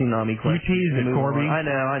do the tsunami question. You teased it, Corby. I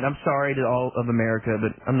know. I'm sorry to all of America,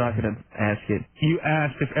 but I'm not going to ask it. You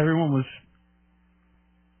asked if everyone was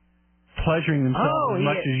pleasuring themselves as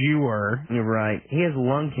much as you were. You're right. He has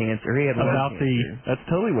lung cancer. He had lung cancer. That's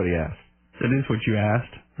totally what he asked. That is what you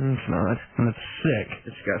asked. It's not. And it's sick.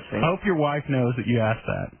 Disgusting. I hope your wife knows that you asked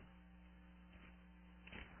that.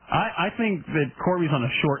 I think that Corby's on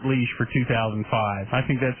a short leash for 2005. I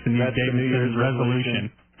think that's the new Davidson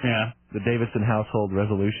resolution. Yeah. The Davidson household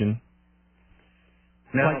resolution.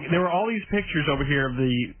 Now, there were all these pictures over here of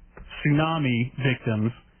the tsunami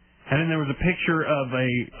victims, and then there was a picture of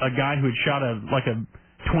a guy who had shot a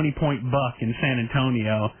 20-point buck in San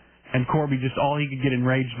Antonio, and Corby just all he could get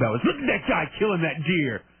enraged about was, look at that guy killing that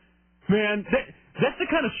deer. Man, that's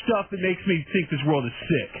the kind of stuff that makes me think this world is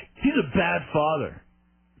sick. He's a bad father.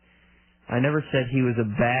 I never said he was a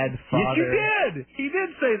bad father. Yes, you did. He did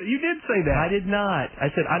say that. You did say that. I did not. I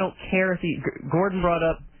said I don't care if he. Gordon brought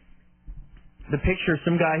up the picture of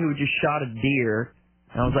some guy who had just shot a deer.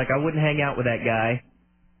 And I was like, I wouldn't hang out with that guy.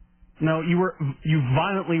 No, you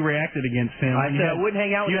violently reacted against him. I said I wouldn't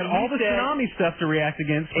hang out with him. You had all the tsunami stuff to react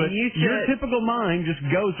against, but your typical mind just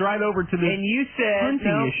goes right over to this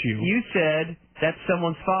hunting issue. You said that's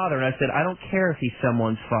someone's father, and I said I don't care if he's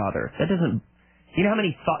someone's father. That doesn't. You know how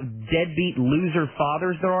many deadbeat loser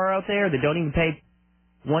fathers there are out there that don't even pay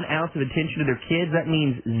 1 ounce of attention to their kids? That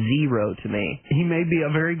means zero to me. He may be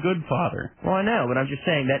a very good father. Well, I know, but I'm just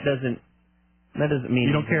saying that doesn't mean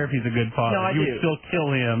you don't care if he's a good father. No, I you do. would still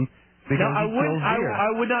kill him. Because no,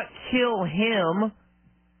 I would not kill him.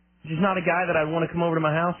 He's not a guy that I'd want to come over to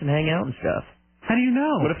my house and hang out and stuff. How do you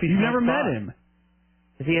know? What if he's You've never met him?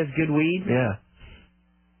 If he has good weed? Yeah.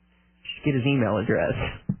 Just get his email address.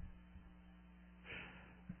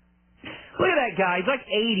 Look at that guy. He's like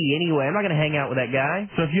 80 anyway. I'm not going to hang out with that guy.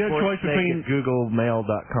 So if you had a choice between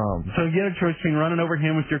googlemail.com. So if you had a choice between running over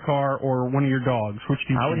him with your car or one of your dogs, which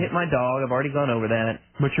do you I would choose? hit my dog. I've already gone over that.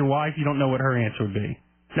 But your wife, you don't know what her answer would be.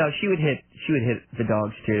 No, she would hit the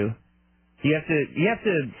dogs too. You have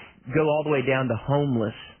to go all the way down to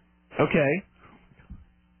homeless. Okay.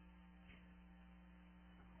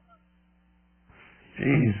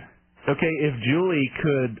 Jeez. Okay, if Julie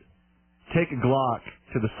could take a Glock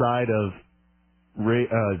to the side of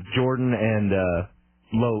Jordan and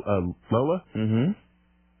Lola. Mm-hmm.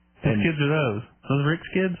 Whose kids are those? Those Rick's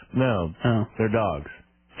kids? No. Oh. They're dogs.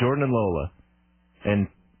 Jordan and Lola. And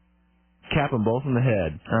cap them both in the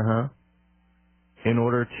head. Uh-huh. In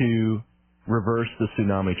order to reverse the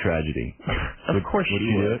tsunami tragedy. Of course would she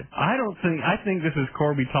you do would. it? I think this is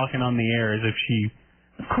Corby talking on the air as if she...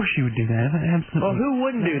 Of course she would do that. Absolutely. Well, who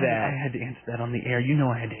wouldn't do that? I had to answer that on the air. You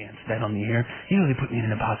know I had to answer that on the air. You know they put me in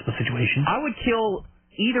an impossible situation. I would kill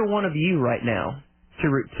either one of you right now to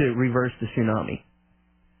reverse the tsunami.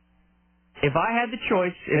 If I had the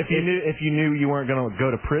choice, if you knew you weren't going to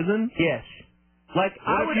go to prison, yes. Like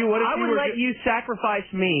I would let you sacrifice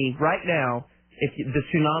me right now if the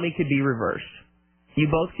tsunami could be reversed. You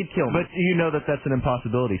both could kill me. But you know that that's an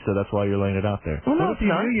impossibility, so that's why you're laying it out there. Well, no, what if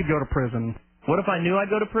you knew you'd go to prison? What if I knew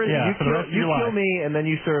I'd go to prison? Yeah, you kill me and then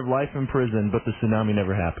you serve life in prison, but the tsunami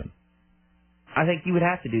never happened. I think you would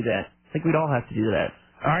have to do that. I think we'd all have to do that.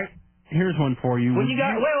 All right, here's one for you. Wouldn't you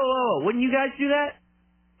guys? Whoa! Wouldn't you guys do that?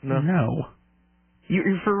 No.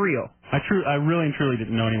 You're for real. I really and truly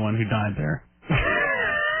didn't know anyone who died there.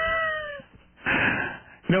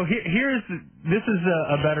 No, this is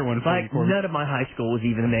a better one for like you, Corby. none of my high school was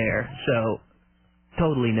even there, so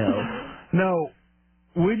Totally no. No.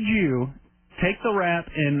 Would you take the rap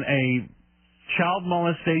in a child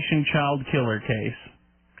molestation, child killer case?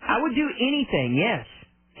 I would do anything, yes.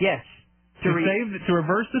 Yes. To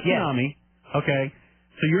reverse the tsunami, okay,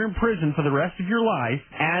 so you're in prison for the rest of your life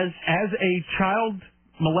as a child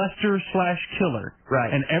molester / killer.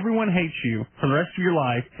 Right. And everyone hates you for the rest of your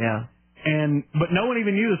life. Yeah. But no one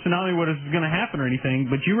even knew the tsunami was going to happen or anything,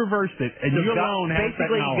 but you reversed it, and you alone have that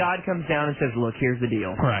basically, knowledge. God comes down and says, look, here's the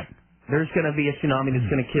deal. Right. There's going to be a tsunami that's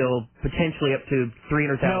going to kill potentially up to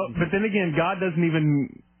 300,000. No, but then again, God doesn't even...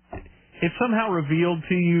 It's somehow revealed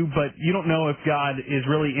to you, but you don't know if God is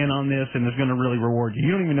really in on this and is going to really reward you.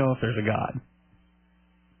 You don't even know if there's a God.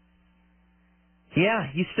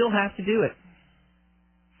 Yeah, you still have to do it.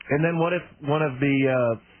 And then what if one of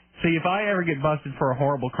the... See, if I ever get busted for a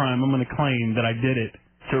horrible crime, I'm going to claim that I did it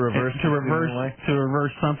to reverse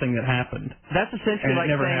something that happened. That's essentially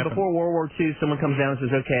like saying happened. Before World War II, someone comes down and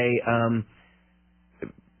says, okay,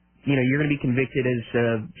 you're going to be convicted as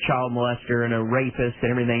a child molester and a rapist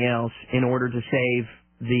and everything else in order to save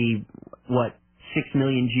the, 6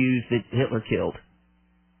 million Jews that Hitler killed.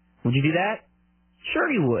 Would you do that?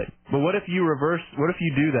 Sure you would. But what if you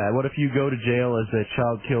do that? What if you go to jail as a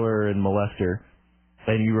child killer and molester,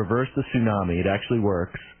 and you reverse the tsunami, it actually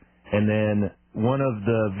works, and then one of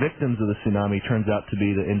the victims of the tsunami turns out to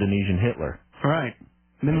be the Indonesian Hitler? Right.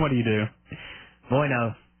 Then what do you do? Boy,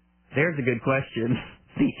 now, there's a good question.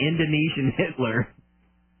 The Indonesian Hitler.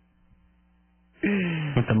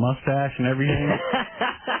 With the mustache and everything?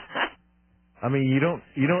 I mean, you don't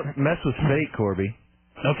mess with fate, Corby.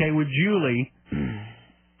 Okay, would Julie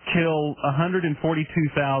kill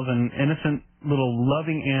 142,000 innocent little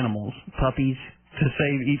loving animals, puppies, to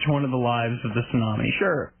save each one of the lives of the tsunami?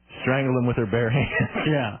 Sure. Strangle them with her bare hands.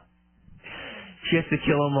 Yeah. She has to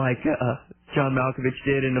kill them like John Malkovich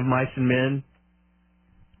did in Of Mice and Men.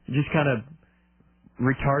 Just kind of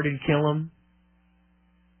retarded kill them.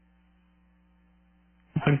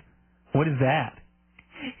 What is that?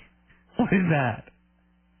 What is that?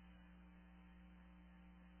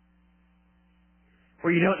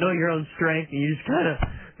 Where you don't know your own strength and you just kind of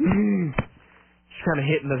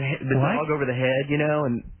hitting the dog over the head,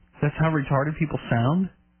 and that's how retarded people sound?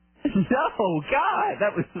 No, God,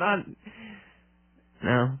 that was not.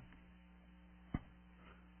 No.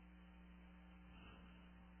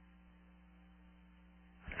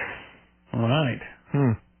 All right.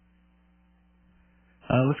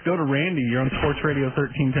 Let's go to Randy. You're on Sports Radio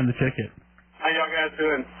 1310 The Ticket. How y'all guys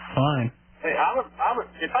doing? Fine. Hey, I would,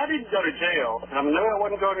 if I didn't go to jail, and I knew I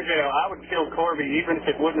wasn't going to jail, I would kill Corby even if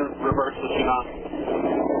it wouldn't reverse the tsunami.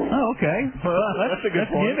 Oh, okay. Well, that's a good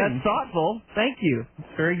point. That's thoughtful. Thank you.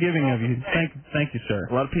 It's very giving of you. Thank you, sir.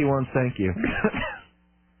 A lot of P1s, thank you.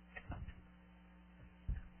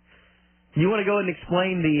 You want to go ahead and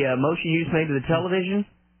explain the motion you just made to the television?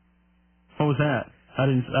 What was that? I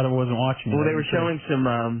wasn't watching. Well, they were showing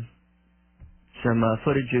some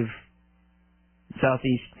footage of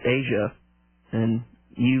Southeast Asia, and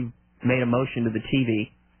you made a motion to the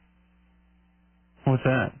TV. What's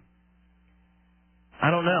that? I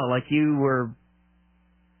don't know. Like you were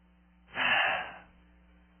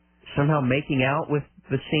somehow making out with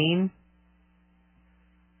the scene.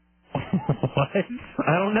 What?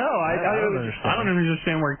 I don't know. I don't even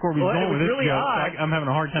understand where Corby's going with this really joke. Odd. I'm having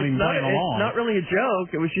a hard time even playing along. It's not really a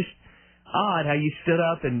joke. It was just odd how you stood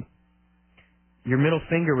up and your middle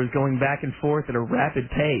finger was going back and forth at a rapid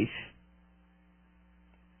pace.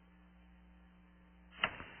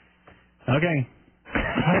 Okay.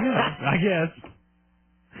 I guess.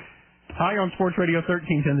 Hi, you're on Sports Radio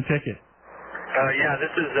 1310 The Ticket. Yeah,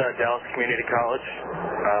 this is Dallas Community College.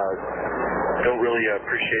 Don't really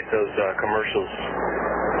appreciate those commercials,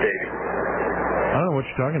 Davey. I don't know what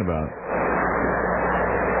you're talking about.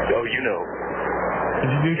 Oh, you know. Did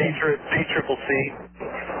you do D-triple-C.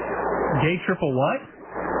 Gay triple what?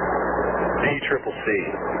 D-triple-C.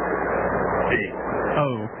 D.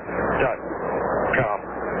 Oh. .com.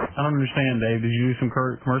 I don't understand, Dave. Did you do some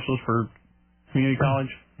commercials for community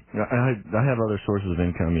college? I have other sources of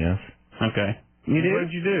income, yes. Okay. You did? What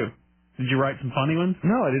did you do? Did you write some funny ones?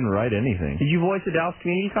 No, I didn't write anything. Did you voice the Dallas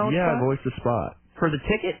Community College Yeah, spot? I voiced the spot. For the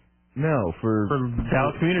ticket? No, for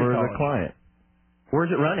Dallas Community for College. the client.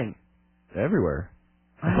 Where's it running? Everywhere.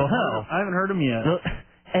 Well, I haven't heard them yet.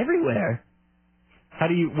 Everywhere.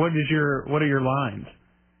 What are your lines?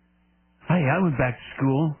 Hey, I went back to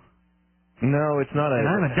school. No, it's not And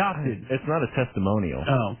I'm adopted. It's not a testimonial.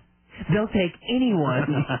 Oh. They'll take anyone.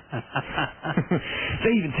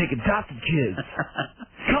 They even take adopted kids.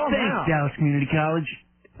 Call Thanks, now. Dallas Community College.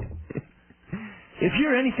 If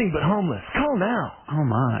you're anything but homeless, call now. Oh,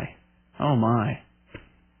 my. Oh, my.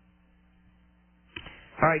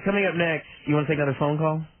 All right, coming up next, you want to take another phone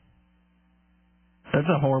call? That's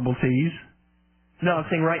a horrible tease. No, I'm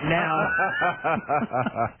saying right now.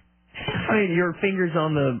 I mean, your finger's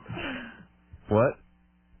on the... What?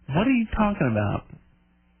 What are you talking about?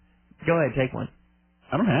 Go ahead, take one.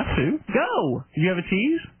 I don't have to. Go! Do you have a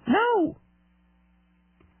tease? No!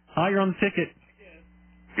 Oh, you're on the ticket.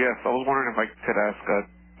 Yes, I was wondering if I could ask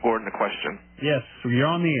Gordon a question. Yes, you're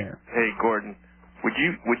on the air. Hey, Gordon, would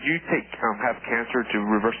you take have cancer to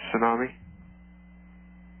reverse the tsunami?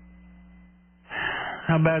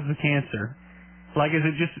 How bad's the cancer? Like, is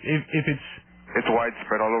it just if it's... It's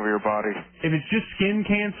widespread all over your body. If it's just skin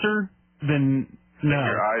cancer, then no.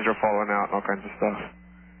 Your eyes are falling out and all kinds of stuff.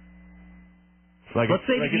 Let's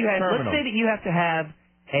say that you have to have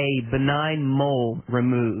a benign mole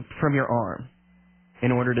removed from your arm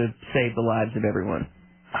in order to save the lives of everyone.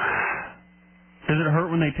 Does it hurt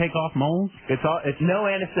when they take off moles? It's no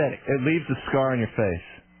anesthetic. It leaves a scar on your face.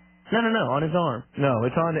 No, on his arm. No,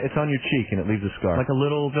 it's on your cheek and it leaves a scar. Like a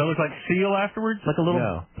little. Does it look like seal afterwards? Like a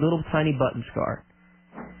little tiny button scar.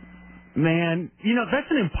 Man,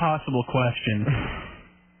 that's an impossible question.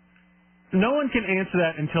 No one can answer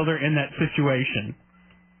that until they're in that situation.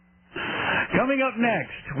 Coming up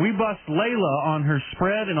next, we bust Layla on her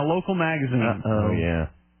spread in a local magazine. Oh, yeah.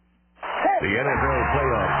 The NFL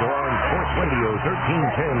playoffs are on Sports Radio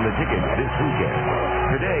 1310 The Ticket this weekend.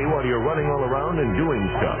 Today, while you're running all around and doing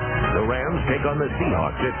stuff, the Rams take on the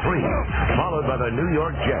Seahawks at 3, followed by the New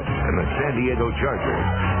York Jets and the San Diego Chargers.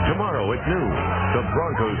 Tomorrow at noon, the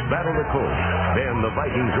Broncos battle the Colts. Then the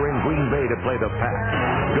Vikings are in Green Bay to play the Pats.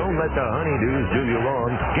 Don't let the honeydews do you wrong.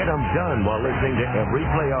 Get them done while listening to every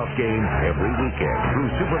playoff game every weekend through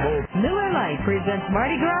Super Bowl. Miller Lite presents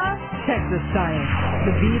Mardi Gras, Texas style.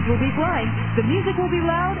 The beads will be flying, the music will be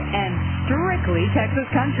loud, and strictly Texas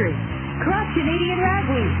country. Cross Canadian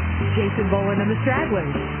Ragweed, Jason Boland and the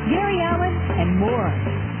Stragglers, Gary Allen, and more.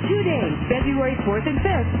 2 days, February 4th and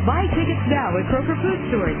 5th. Buy tickets now at Kroger Food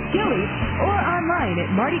Stores, Gillies, or online at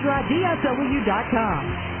MardiGrasDFW.com.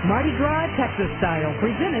 Mardi Gras Texas Style,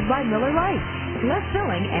 presented by Miller Lite. Less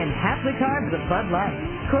filling and half the carbs of Bud Light.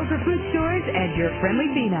 Kroger Food Stores and your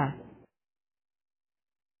friendly Bina.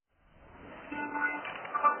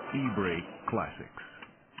 E-Brake Classics.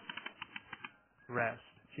 Rest.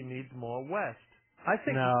 She needs more West. I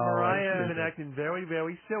think No, Mariah that's has been stupid. acting very,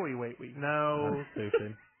 very silly lately. No. That's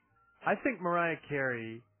stupid. I think Mariah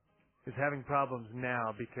Carey is having problems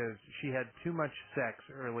now because she had too much sex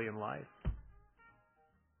early in life.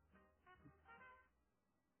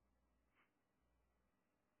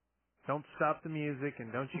 Don't stop the music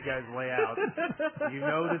and don't you guys lay out. You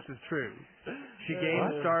know this is true. She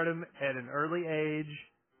gained stardom at an early age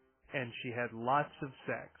and she had lots of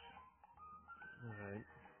sex. All right.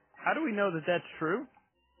 How do we know that that's true?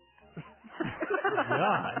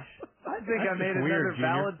 Gosh. I think I made weird, another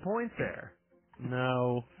Junior. valid point there.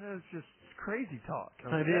 No. That's just crazy talk.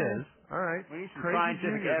 It is. All right. We need some Crazy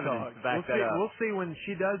scientific Junior evidence talk. to back we'll that see, up. We'll see when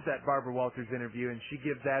she does that Barbara Walters interview and she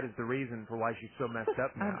gives that as the reason for why she's so messed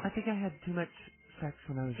up now. I think I had too much sex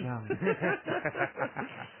when I was young.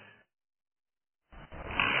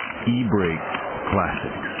 E-Brake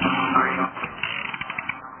Classics.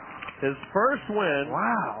 His first win.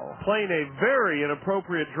 Wow. Playing a very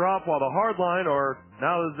inappropriate drop while the hardline, or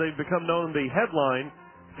now as they've become known, the headline,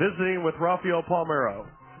 visiting with Rafael Palmeiro.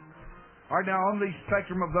 All right, now on the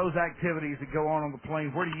spectrum of those activities that go on the plane,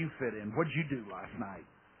 where do you fit in? What did you do last night?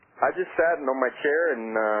 I just sat on my chair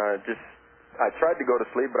and I tried to go to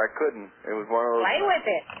sleep, but I couldn't. It was one of those. Play with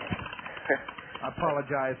it. I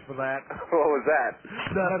apologize for that. What was that?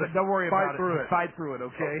 Don't worry about Fight through it. Fight through it,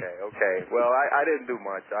 okay? Okay. Well, I didn't do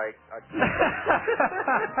much.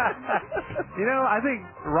 You know, I think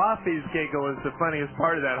Rafi's giggle is the funniest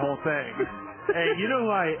part of that whole thing. Hey, you know who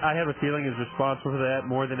I have a feeling is responsible for that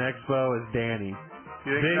more than Expo is Danny.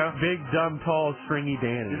 You think so? Big, dumb, tall, stringy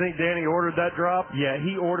Danny. You think Danny ordered that drop? Yeah,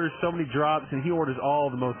 he orders so many drops, and he orders all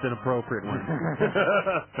the most inappropriate ones.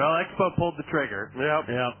 Well, Expo pulled the trigger. Yep.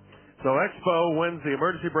 Yep. So Expo wins the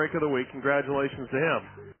emergency break of the week. Congratulations to him.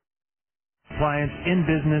 Appliance in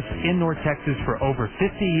business in North Texas for over 50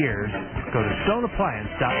 years. Go to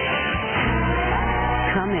stoneappliance.com.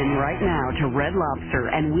 Come in right now to Red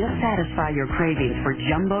Lobster and we'll satisfy your cravings for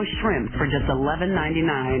jumbo shrimp for just $11.99.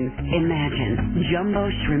 Imagine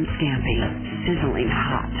jumbo shrimp scampi, sizzling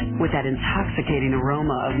hot with that intoxicating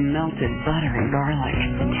aroma of melted butter and garlic,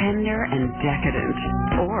 tender and decadent.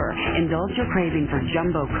 Or indulge your craving for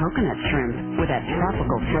jumbo coconut shrimp with that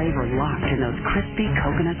tropical flavor locked in those crispy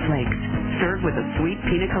coconut flakes, served with a sweet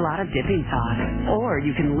pina colada dipping sauce. Or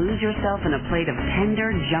you can lose yourself in a plate of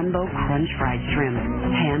tender jumbo crunch fried shrimp.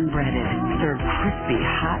 hand-breaded, served crispy,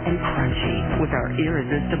 hot, and crunchy with our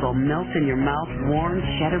irresistible melt-in-your-mouth warm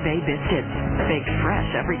Cheddar Bay biscuits, baked fresh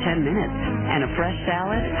every 10 minutes, and a fresh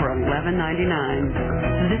salad for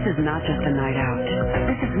 $11.99. This is not just a night out.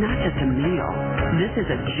 This is not just a meal. This is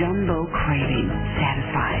a jumbo craving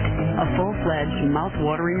satisfied. A full-fledged,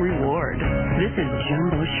 mouth-watering reward. This is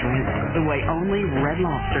jumbo shrimp, the way only Red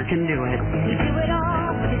Lobster can do it. You do it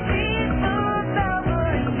all for the seafood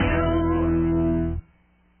lover in you.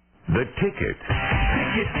 The Ticket.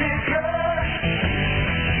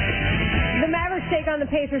 The Mavericks take on the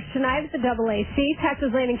Pacers tonight at the AAC.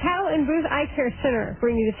 Texas Landing Cattle and Booth Eye Care Center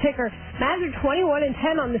bring you the ticker. Mavs are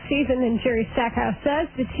 21-10 on the season, and Jerry Stackhouse says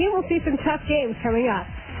the team will see some tough games coming up.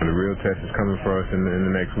 The real test is coming for us in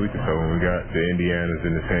the next week or so when we got the Indianas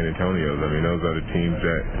and the San Antonios. I mean, those are the teams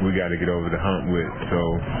that we got to get over the hump with. So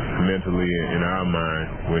mentally, in our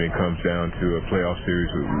mind, when it comes down to a playoff series,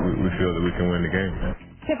 we feel that we can win the game.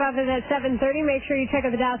 Tip-off is at 7:30. Make sure you check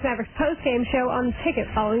out the Dallas Mavericks post-game show on the Ticket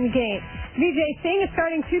following the game. Vijay Singh is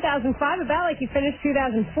starting 2005 about like he finished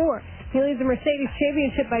 2004. He leads the Mercedes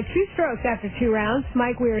Championship by 2 strokes after 2 rounds.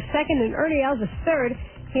 Mike Weir is second and Ernie Els is third.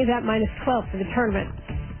 He's at -12 for the tournament.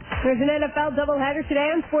 There's an NFL doubleheader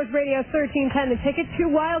today on Sports Radio 1310 The Ticket. 2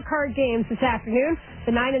 wild card games this afternoon.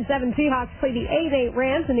 The 9-7 Seahawks play the 8-8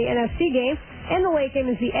 Rams in the NFC game. And the late game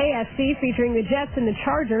is the AFC featuring the Jets and the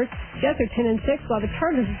Chargers. Jets are 10-6 while the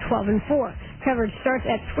Chargers are 12-4. Coverage starts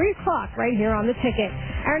at 3 o'clock right here on The Ticket.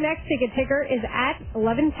 Our next ticket ticker is at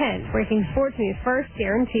 11:10. Breaking sports news first,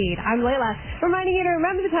 guaranteed. I'm Layla, reminding you to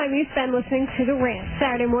remember the time you spend listening to The Rant.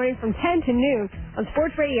 Saturday morning from 10 to noon on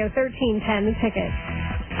Sports Radio 1310 The Ticket.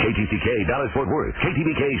 KTTK Dallas Fort Worth,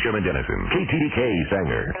 KTBK Sherman Denison, KTDK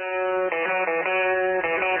Sanger.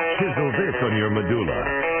 Sizzle this on your medulla.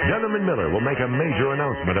 Dunham and Miller will make a major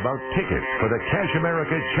announcement about tickets for the Cash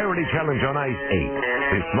America Charity Challenge on Ice 8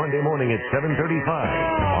 this Monday morning at 7:35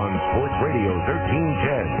 on Sports Radio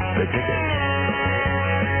 1310 The Ticket.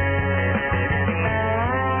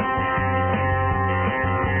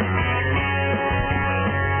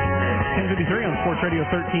 10:53 on Sports Radio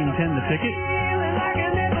 1310 The Ticket.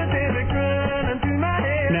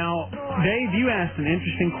 Now, Dave, you asked an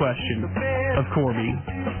interesting question of Corby.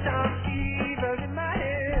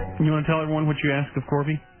 You want to tell everyone what you asked of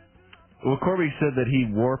Corby? Well, Corby said that he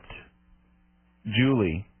warped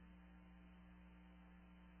Julie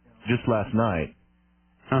just last night.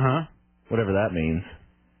 Whatever that means.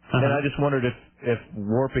 And I just wondered if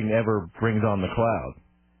warping ever brings on the cloud.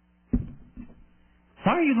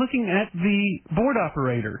 Why are you looking at the board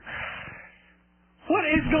operator? What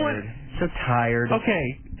is going... So tired.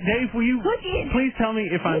 Okay, Dave, will you please tell me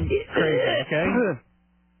if I'm crazy, okay?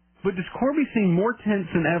 But does Corby seem more tense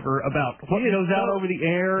than ever about what goes out over the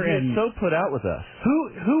air? He and is so put out with us.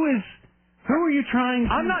 Who are you trying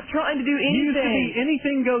to... I'm not trying to do anything. You used to be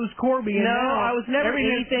anything goes Corby. And no, now I was never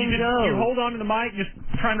anything goes. You hold on to the mic just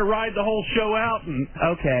trying to ride the whole show out. And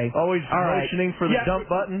okay. Always motioning for the dump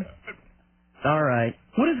button. All right.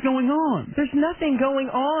 What is going on? There's nothing going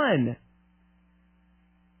on.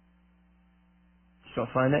 So I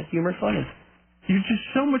find that humor funny. You're just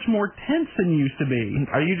so much more tense than you used to be.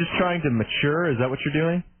 Are you just trying to mature? Is that what you're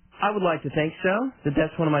doing? I would like to think so.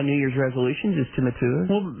 That's one of my New Year's resolutions is to mature.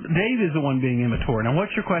 Well, Dave is the one being immature. Now,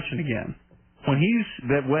 what's your question again? When he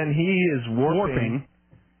is warping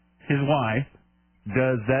his wife,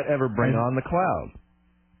 does that ever bring on the cloud?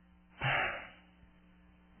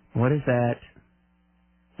 What is that?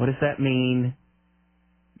 What does that mean?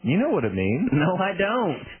 You know what it means. No, I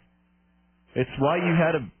don't. It's why you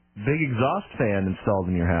had a big exhaust fan installed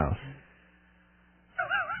in your house.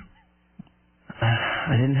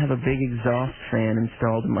 I didn't have a big exhaust fan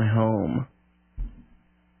installed in my home.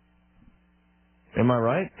 Am I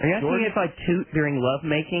right? Are you asking me if I toot during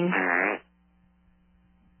lovemaking?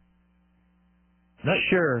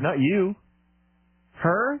 Sure. Not you.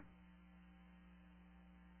 Her?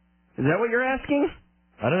 Is that what you're asking?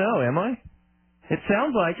 I don't know. Am I? It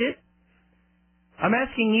sounds like it. I'm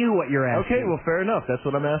asking you what you're asking. Okay, well, fair enough. That's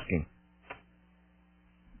what I'm asking.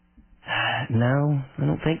 No, I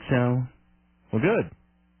don't think so. Well, good.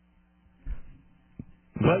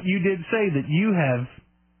 But you did say that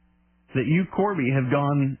you, Corby, have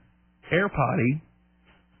gone air potty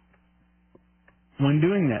when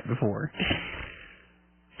doing that before.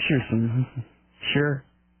 Sure.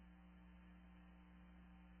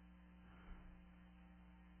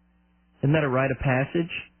 Isn't that a rite of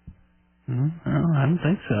passage? Well, I don't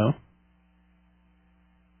think so.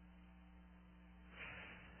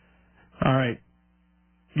 All right.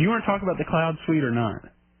 Do you want to talk about the Cloud Suite or not?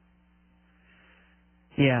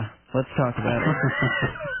 Yeah, let's talk about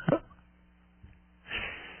it.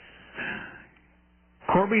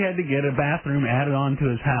 Corby had to get a bathroom added on to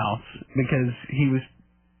his house because he was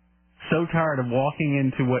so tired of walking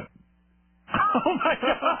into what... Oh, my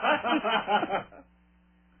God!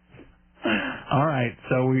 All right,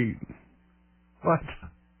 so we... What?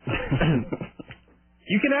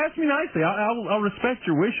 You can ask me nicely. I'll respect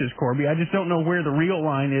your wishes, Corby. I just don't know where the real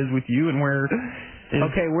line is with you and where...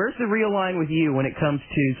 Okay, where's the real line with you when it comes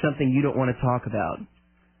to something you don't want to talk about?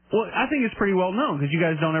 Well, I think it's pretty well known because you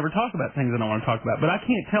guys don't ever talk about things I don't want to talk about. But I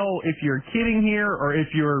can't tell if you're kidding here or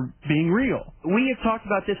if you're being real. We have talked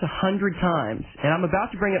about this 100 times, and I'm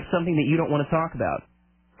about to bring up something that you don't want to talk about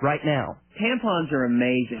right now. Tampons are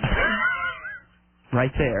amazing.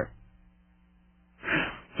 Right there.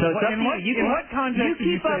 So it's up to you. In what context did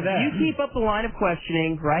you say that? You keep up the line of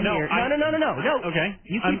questioning right here. No. Okay.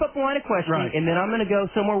 You keep up the line of questioning, right. and then I'm going to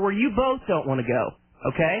go somewhere where you both don't want to go.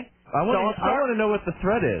 Okay? I want to know what the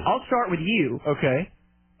threat is. I'll start with you. Okay.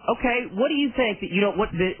 Okay. What do you think that you don't?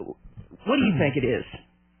 What do you think it is?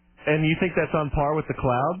 And you think that's on par with the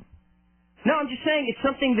cloud? No, I'm just saying it's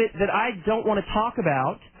something that I don't want to talk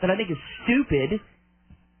about, that I think is stupid.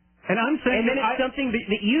 And I'm saying, and then it's something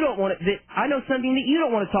that you don't want to, that I know something that you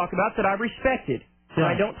don't want to talk about that I've respected, that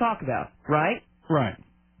I don't talk about, right? Right.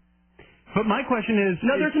 But my question is...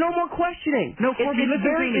 No, there's no more questioning. No, Corby, listen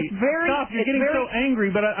to me. Stop, you're getting so angry,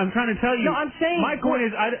 but I'm trying to tell you... No, I'm saying... My point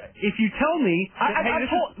is, if you tell me...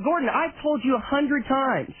 Gordon, I've told you 100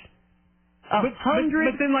 times. But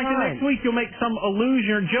then, like, the next week, you'll make some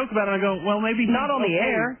allusion or joke about it, and I go, well, maybe... Not on the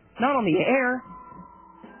air. Not on the air.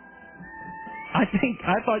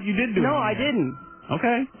 I thought you did do it. No, I didn't.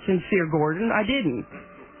 Okay. Sincere Gordon, I didn't.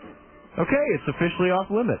 Okay, it's officially off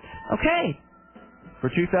limits. Okay. For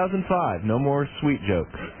 2005, no more sweet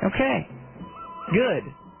jokes. Okay. Good.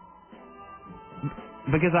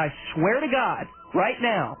 Because I swear to God, right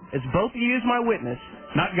now, as both of you as my witness...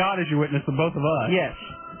 Not God as your witness, but both of us. Yes.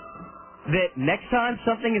 That next time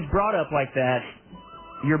something is brought up like that,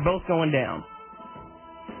 you're both going down.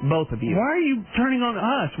 Both of you. Why are you turning on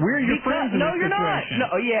us? We're your friends in this you're situation.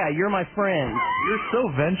 not. No, yeah, you're my friend. You're so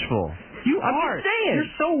vengeful. You are. I'm just saying.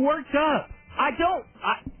 You're so worked up.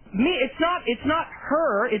 It's not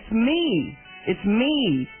her. It's me. It's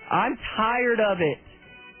me. I'm tired of it.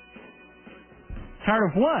 Tired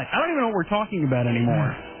of what? I don't even know what we're talking about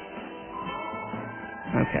anymore.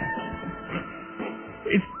 Okay.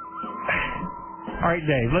 All right,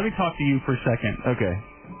 Dave, let me talk to you for a second. Okay.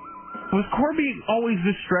 Was Corby always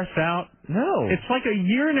this stressed out? No. It's like a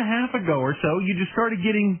year and a half ago or so, you just started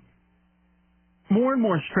getting more and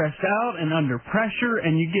more stressed out and under pressure,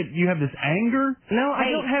 and you have this anger. No,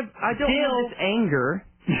 I don't have this anger.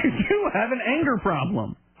 You do have an anger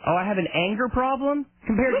problem. Oh, I have an anger problem?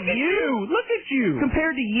 Compared to you? Look at you.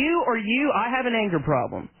 Compared to you or you, I have an anger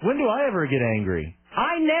problem. When do I ever get angry?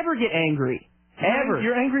 I never get angry. Ever.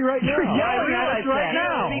 You're angry right now. You're yelling at us right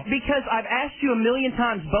now. Because I've asked you a million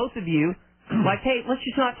times, both of you, like, hey, let's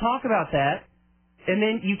just not talk about that. And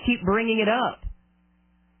then you keep bringing it up.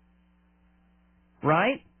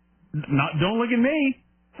 Right? Don't look at me.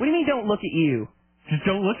 What do you mean don't look at you? Just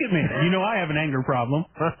don't look at me. You know I have an anger problem.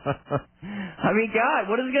 I mean, God,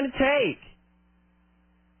 what is it going to take?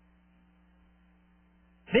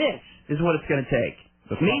 This is what it's going to take.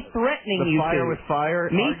 Me threatening you fire two. with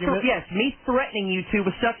fire argument? Yes, me threatening you two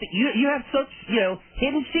with stuff that you have such,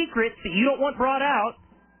 hidden secrets that you don't want brought out.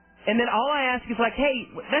 And then all I ask is like,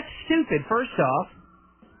 hey, that's stupid, first off.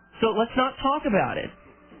 So let's not talk about it.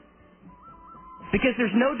 Because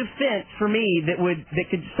there's no defense for me that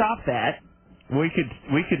could stop that. We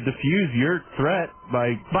could diffuse your threat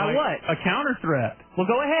by what? A counter threat.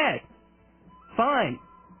 Well, go ahead. Fine.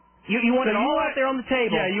 You want it all out there on the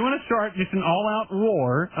table. Yeah, you want to start just an all-out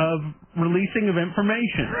war of releasing of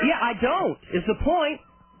information. Yeah, I don't, is the point.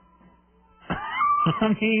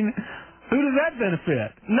 I mean, who does that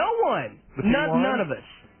benefit? No one. None of us.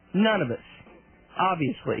 None of us.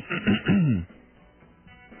 Obviously.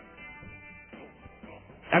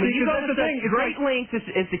 I mean, you go to such great lengths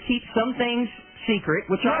as to keep some things secret,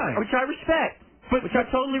 which I respect. Which I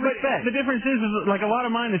totally respect. The difference is like a lot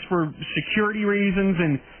of mine is for security reasons,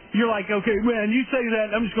 and you're like, okay, man, you say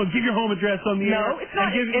that, I'm just going to give your home address on the air. No, it's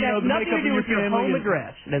not. It has nothing to do with your home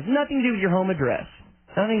address. It has nothing to do with your home address.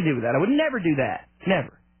 Nothing to do with that. I would never do that.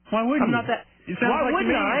 Never. Why wouldn't I'm you? not that. Why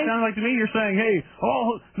wouldn't I? It sounds like to me you're saying, hey,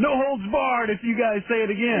 no holds barred if you guys say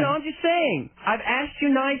it again. No, I'm just saying. I've asked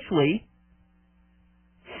you nicely,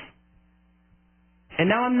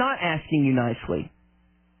 and now I'm not asking you nicely.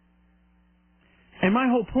 And my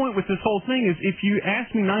whole point with this whole thing is if you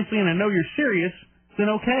ask me nicely and I know you're serious, then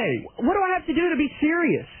okay. What do I have to do to be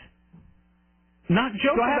serious? Not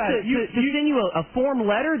joke Do I have about to, it. to send you a form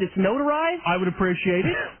letter that's notarized? I would appreciate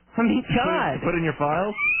it. I mean, God. Put in your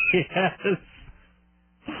files? Yes.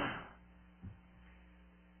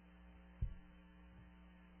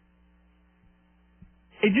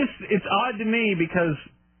 It's odd to me because,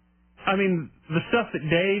 I mean, the stuff that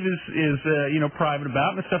Dave is private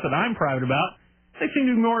about and the stuff that I'm private about, they seem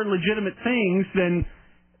to be more legitimate things than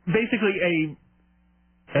basically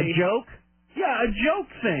a joke? Yeah, a joke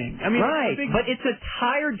thing. I mean, right, but it's a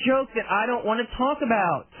tired joke that I don't want to talk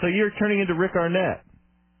about. So you're turning into Rick Arnett.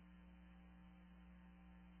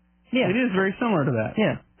 Yeah. It is very similar to that.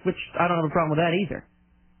 Yeah, which I don't have a problem with that either.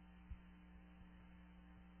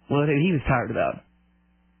 Well, he was tired about.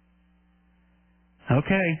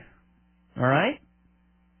 Okay. All right?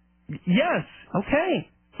 Yes. Okay.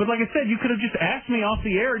 But like I said, you could have just asked me off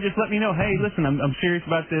the air, just let me know, hey, listen, I'm serious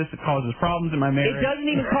about this. It causes problems in my marriage. It doesn't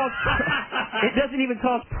even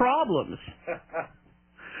cause problems.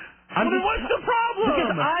 What's the problem?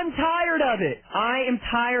 Because I'm tired of it. I am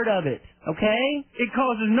tired of it. Okay? It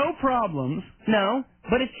causes no problems. No,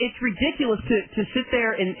 but it's ridiculous to sit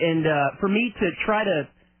there and for me to try to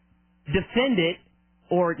defend it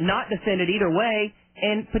or not defend it either way,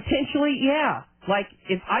 and potentially, yeah. Like,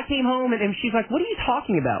 if I came home and she's like, what are you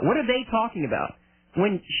talking about? What are they talking about?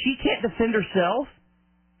 When she can't defend herself,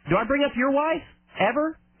 do I bring up your wife?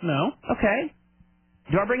 Ever? No. Okay.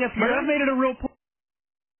 Do I bring up But yours? I've made it a real point